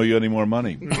I didn't know you any more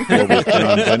money? Or with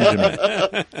John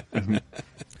Benjamin.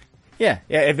 Yeah.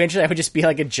 Eventually, I would just be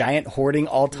like a giant hoarding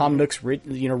all Tom Nook's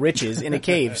riches in a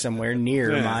cave somewhere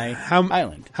near my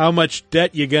island. How much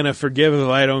debt you gonna forgive if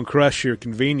I don't crush your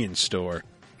convenience store?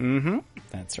 Mm-hmm.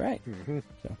 That's right.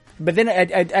 So, but then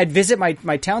I'd visit my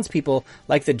townspeople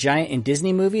like the giant in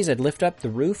Disney movies. I'd lift up the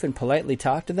roof and politely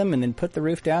talk to them and then put the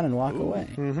roof down and walk away.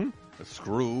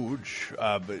 Scrooge.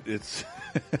 But it's...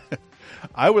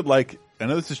 I would like... I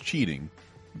know this is cheating,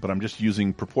 but I'm just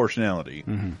using proportionality.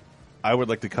 I would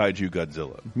like the Kaiju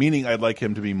Godzilla. Meaning I'd like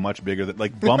him to be much bigger.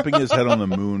 Like bumping his head on the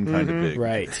moon kind of big.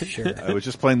 Right, sure. I was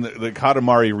just playing the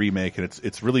Katamari remake, and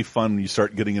it's really fun when you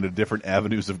start getting into different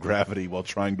avenues of gravity while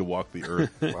trying to walk the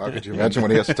Earth. Wow, could you imagine when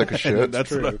he has to take a shit? That's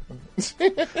true.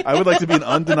 I would like to be an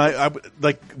undeniable...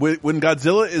 Like, when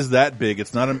Godzilla is that big,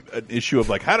 it's not an issue of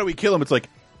like, how do we kill him? It's like,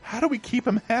 how do we keep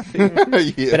him happy? But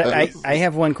I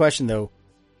have one question, though.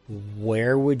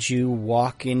 Where would you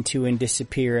walk into and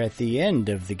disappear at the end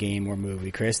of the game or movie,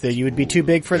 Chris? That you would be too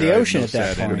big for the ocean at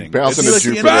that point. Bouncing It's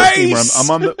the like the Jupiter. end of the game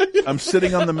where I'm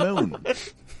sitting on the moon.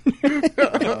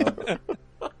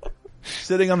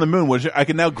 Sitting on the moon, which I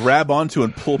can now grab onto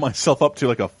and pull myself up to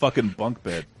like a fucking bunk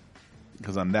bed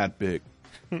because I'm that big.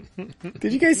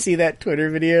 Did you guys see that Twitter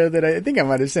video that I think I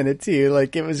might have sent it to you?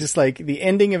 Like, it was just like the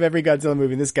ending of every Godzilla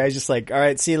movie. And this guy's just like, all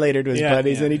right, see you later to his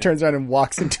buddies. And he turns around and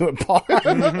walks into a bar.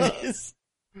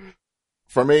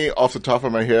 For me, off the top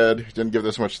of my head, didn't give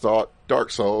this much thought.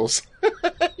 Dark Souls.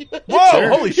 Whoa!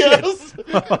 Holy shit!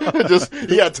 Just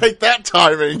take that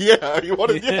timing. Yeah, you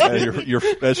want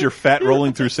to? As you're fat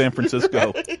rolling through San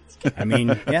Francisco. I mean,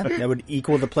 yeah, that would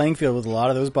equal the playing field with a lot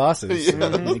of those bosses. Yeah.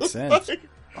 That makes sense.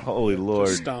 Holy Lord!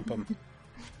 Just stomp them.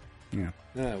 Yeah.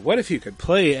 What if you could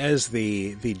play as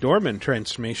the Dorman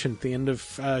transformation at the end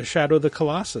of Shadow of the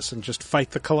Colossus and just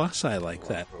fight the Colossi like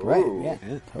that? Right.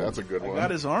 Yeah. That's a good one. I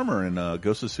got his armor in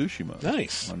Ghost of Tsushima.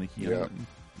 Nice.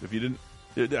 If you didn't.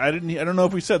 I don't know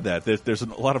if we said that. There's a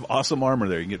lot of awesome armor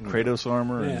there. You can get Kratos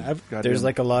armor. Yeah, there's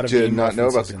like a lot of. Did not know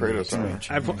about the Kratos armor.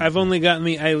 I've only gotten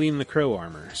the Eileen the Crow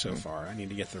armor so far. I need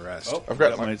to get the rest. Oh, I've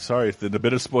got my. Sorry, the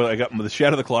bit of spoiler. I got the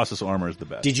Shadow of the Colossus armor is the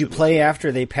best. Did you play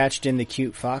after they patched in the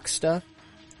cute fox stuff?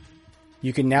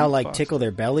 You can now tickle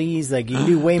their bellies. Like you can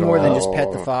do way more than just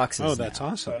pet the foxes. Oh, that's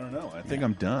awesome. I don't know. I think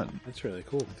I'm done. That's really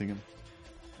cool. I think I'm.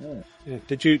 Yeah.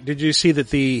 Did you see that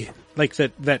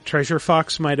that treasure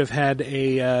fox might have had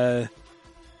a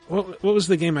what was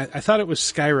the game? I thought it was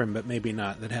Skyrim, but maybe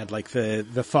not. That had like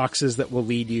the foxes that will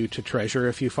lead you to treasure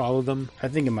if you follow them. I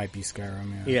think it might be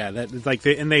Skyrim. Yeah, that like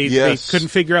they couldn't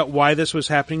figure out why this was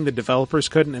happening. The developers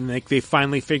couldn't, and they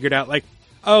finally figured out like,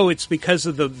 oh, it's because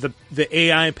of the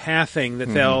AI pathing that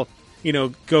they'll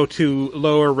go to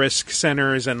lower risk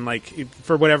centers and like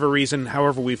for whatever reason,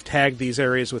 however we've tagged these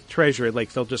areas with treasure,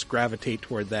 like they'll just gravitate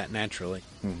toward that naturally.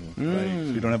 Right.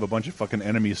 So you don't have a bunch of fucking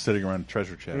enemies sitting around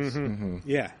treasure chests.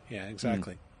 Yeah,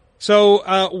 exactly.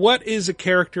 So, what is a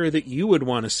character that you would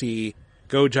want to see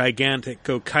go gigantic,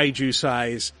 go kaiju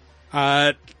size?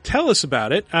 Tell us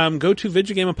about it. Go to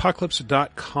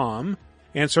VidjagameApocalypse.com.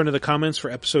 Answer into the comments for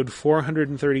episode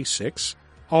 436.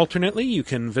 Alternately, you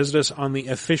can visit us on the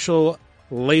official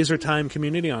Laser Time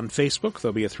community on Facebook.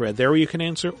 There'll be a thread there where you can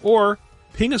answer, or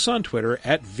ping us on Twitter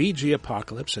at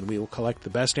VGApocalypse, and we will collect the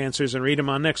best answers and read them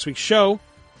on next week's show.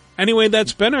 Anyway,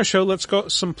 that's been our show. Let's go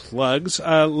some plugs.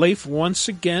 Leif, once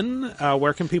again,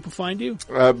 where can people find you?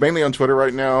 Mainly on Twitter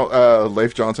right now,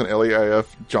 Leif Johnson,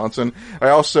 L-E-I-F Johnson. I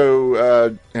also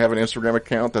have an Instagram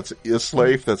account that's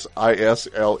Isleif, that's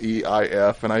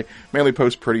I-S-L-E-I-F, and I mainly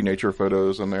post pretty nature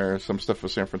photos on there, some stuff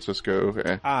with San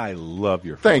Francisco. I love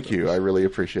your photos. Thank you. I really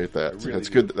appreciate that. That's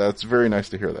good. That's very nice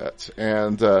to hear that.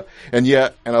 And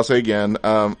I'll say again,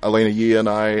 Elena Yee and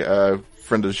I,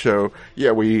 friend of the show,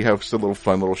 we have a little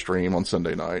fun little stream on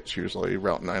Sunday nights, usually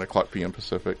around 9:00 p.m.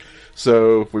 Pacific.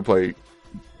 So we play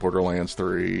Borderlands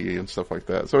 3 and stuff like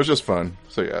that. So it's just fun.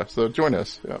 So join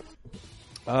us.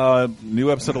 Yeah. New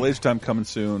episode of Laser Time coming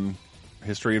soon.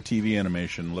 History of TV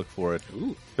animation. Look for it.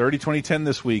 30/2010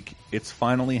 this week. It's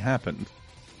finally happened.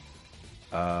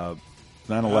 9/11.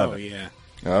 Oh yeah.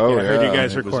 Oh yeah. I heard you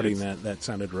guys recording that. That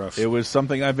sounded rough. It was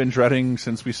something I've been dreading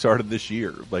since we started this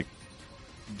year. Like,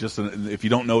 just if you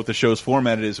don't know what the show's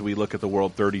format is, we look at the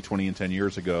world 30, 20, and 10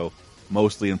 years ago,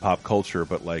 mostly in pop culture.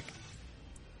 But like,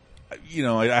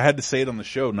 I had to say it on the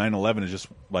show. 9/11 is just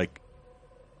like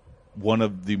one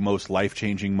of the most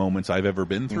life-changing moments I've ever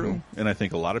been through, and I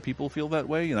think a lot of people feel that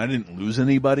way. And I didn't lose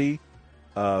anybody.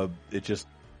 It just,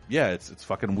 it's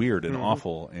fucking weird and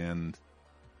awful. And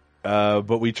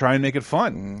but we try and make it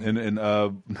fun and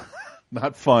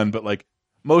not fun, but like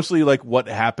mostly like what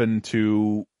happened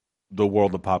to the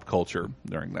world of pop culture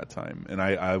during that time. And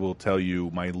I will tell you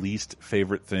my least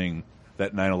favorite thing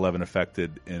that 9/11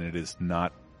 affected, and it is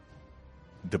not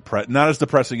not as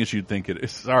depressing as you'd think it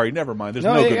is. Sorry, never mind. There's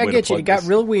no good way I get to you. It got this.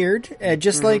 real weird,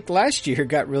 just like last year. It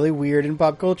got really weird in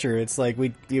pop culture. It's like we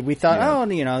thought,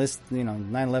 this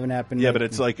 9/11 happened. Yeah, but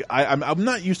it's like I'm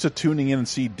not used to tuning in and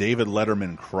see David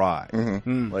Letterman cry.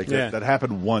 Mm-hmm. Like that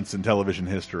happened once in television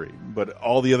history, but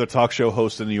all the other talk show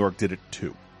hosts in New York did it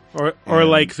too. Or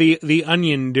like the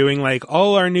Onion doing like,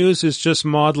 all our news is just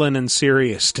maudlin and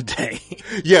serious today.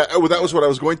 Yeah, well, that was what I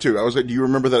was going to. I was like, do you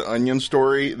remember that Onion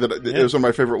story? It was one of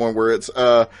my favorite one where it's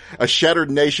a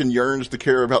shattered nation yearns to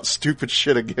care about stupid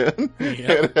shit again.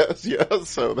 Yeah.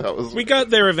 So that was... We got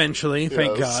there eventually,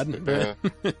 thank God. Yeah.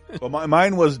 Well,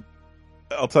 mine was,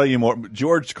 I'll tell you more,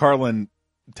 George Carlin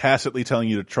tacitly telling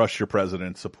you to trust your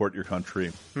president, support your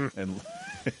country, and...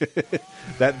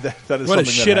 that is what a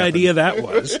shit idea that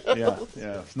was. Yeah,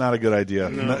 it's not a good idea.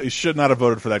 No. You should not have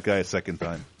voted for that guy a second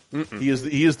time. He is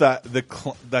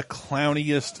the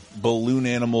clowniest balloon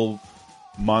animal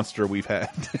monster we've had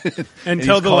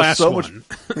until the last one.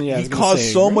 He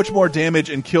caused so much more damage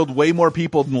and killed way more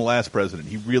people than the last president.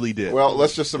 He really did. Well,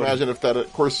 let's just imagine if that.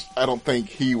 Of course, I don't think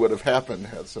he would have happened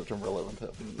had September 11th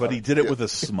happened. But he did it with a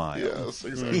smile. Yes,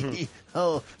 exactly.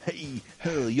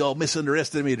 Y'all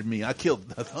misunderestimated me. I killed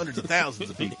hundreds of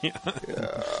thousands of people. Yeah.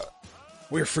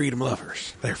 We're freedom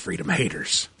lovers. They're freedom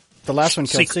haters. The last one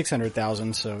killed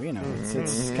 600,000, so,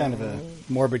 it's kind of a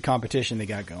morbid competition they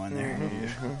got going there.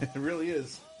 It really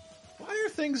is. Why are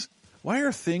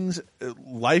things,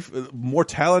 life,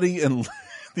 mortality and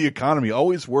the economy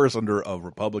always worse under a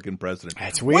Republican president?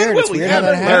 It's weird. It's weird how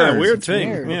that happens. Weird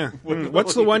thing. Yeah.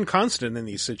 What's the one constant in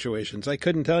these situations? I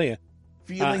couldn't tell you.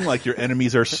 Feeling like your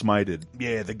enemies are smited.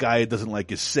 Yeah, the guy who doesn't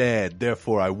like you is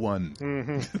therefore I won.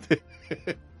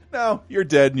 Mm-hmm. No, you're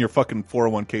dead and your fucking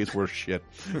 401k's worth shit.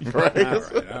 Right?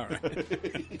 All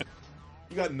right.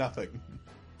 You got nothing.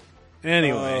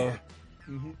 Anyway,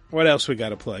 what else we got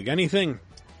to plug? Anything?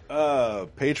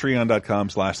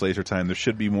 Patreon.com/lasertime. There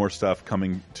should be more stuff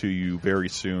coming to you very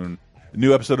soon. A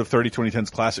new episode of 30/2010's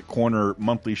Classic Corner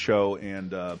monthly show,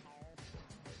 and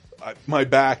my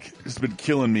back has been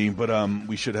killing me, but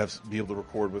we should be able to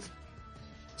record with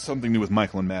something new with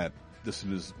Michael and Matt. This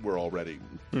is we're all ready.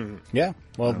 Yeah.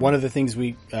 Well, one of the things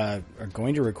we are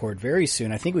going to record very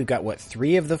soon, I think we've got,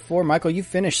 3 of the 4? Michael, you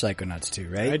finished Psychonauts 2,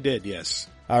 right? I did, yes.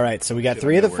 All right, so we got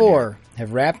 3 of the 4,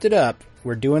 have wrapped it up.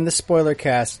 We're doing the spoiler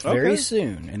cast very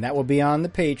soon, and that will be on the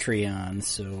Patreon.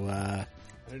 So,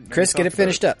 Chris, get it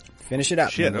finished up. Finish it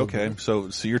up. Shit, okay. So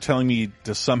you're telling me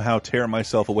to somehow tear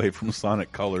myself away from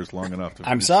Sonic Colors long enough to...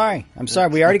 I'm sorry.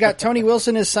 We already got Tony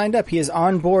Wilson is signed up. He is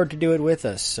on board to do it with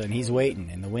us, and he's waiting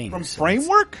in the wings. From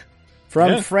Framework?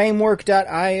 From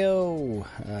Framework.io,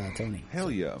 Tony. Hell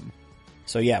yeah.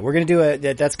 So yeah, we're going to do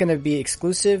that's going to be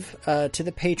exclusive to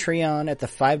the Patreon at the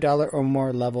 $5 or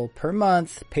more level per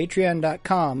month.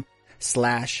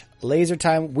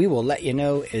 Patreon.com/lasertime. We will let you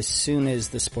know as soon as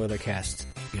the spoiler cast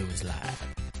goes live.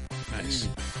 Nice.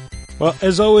 Well,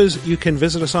 as always, you can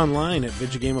visit us online at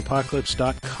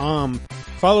VidjagameApocalypse.com.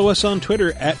 Follow us on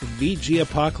Twitter at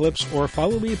VGApocalypse, or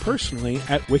follow me personally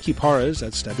at Wikiparaz.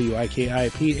 That's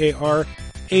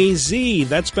WIKIPARAZ.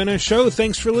 That's been our show.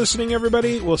 Thanks for listening,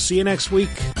 everybody. We'll see you next week.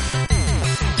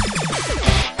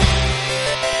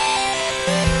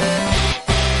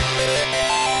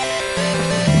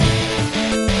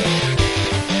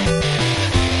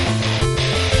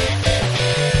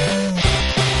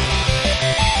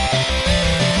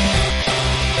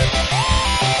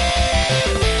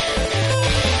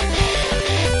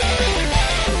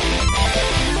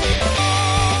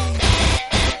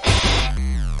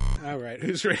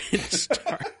 Who's ready to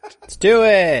start? Let's do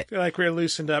it. I feel like we're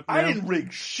loosened up now. I didn't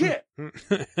rig shit. We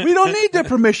don't need their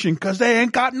permission because they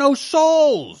ain't got no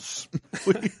souls.